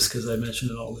person just because I mention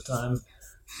it all the time.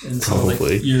 And so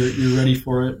probably. Like, you're ready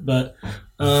for it. But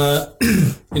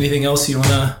anything else you want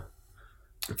to...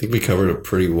 I think we covered a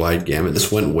pretty wide gamut.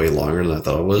 This went way longer than I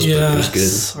thought it was, but it was good.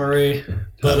 Sorry.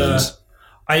 But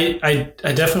I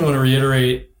definitely want to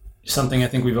reiterate something I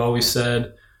think we've always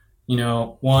said.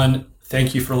 One,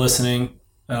 thank you for listening.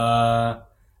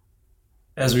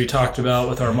 As we talked about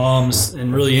with our moms,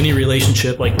 and really any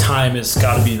relationship, like, time has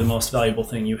got to be the most valuable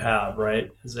thing you have,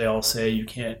 right? As they all say, you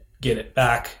can't get it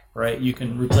back, right? You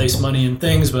can replace money and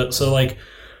things, but so like,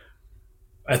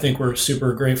 I think we're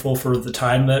super grateful for the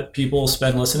time that people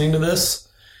spend listening to this.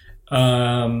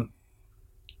 So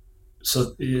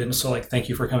like, thank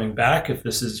you for coming back. If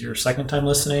this is your second time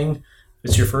listening, if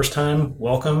it's your first time,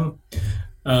 welcome.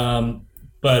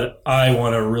 But I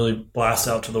want to really blast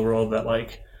out to the world that,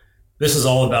 like, this is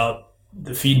all about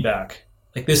the feedback.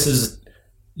 Like, this is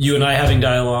you and I having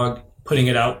dialogue. putting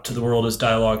it out to the world as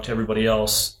dialogue to everybody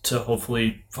else to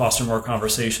hopefully foster more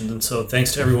conversations. And so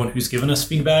thanks to everyone who's given us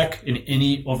feedback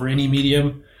over any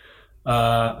medium.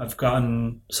 I've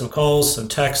gotten some calls, some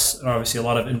texts, and obviously a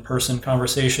lot of in-person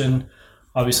conversation,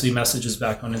 obviously messages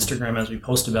back on Instagram as we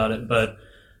post about it, but,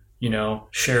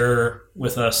 share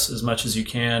with us as much as you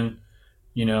can,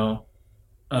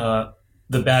 the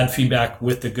bad feedback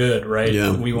with the good, right?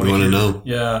 Yeah, we want to know.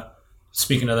 Yeah.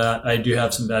 Speaking of that, I do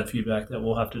have some bad feedback that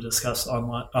we'll have to discuss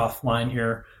offline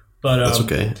here. But that's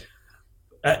okay.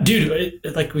 Dude,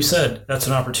 like we said, that's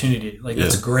an opportunity. Like,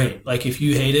 that's great. Like, if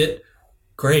you hate it,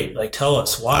 great. Like, tell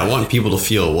us why. I want people to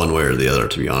feel one way or the other,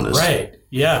 to be honest. Right.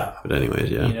 Yeah. But anyways,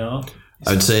 yeah.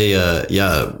 I would say,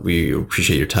 we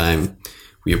appreciate your time.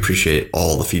 We appreciate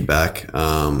all the feedback.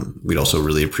 We'd also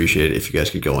really appreciate it if you guys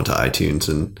could go onto iTunes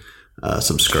and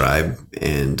subscribe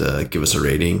and give us a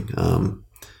rating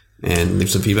and leave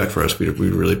some feedback for us. We'd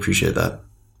really appreciate that.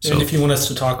 So. And if you want us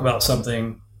to talk about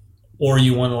something, or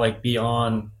you want to like be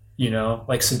on,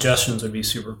 like suggestions would be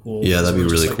super cool. Yeah, that'd be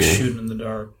really cool. Shooting in the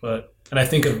dark, and I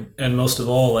think, and most of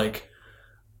all, like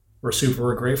we're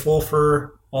super grateful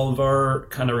for all of our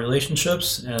kind of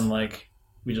relationships, and like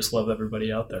we just love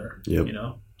everybody out there. Yep.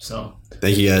 So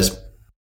thank you guys.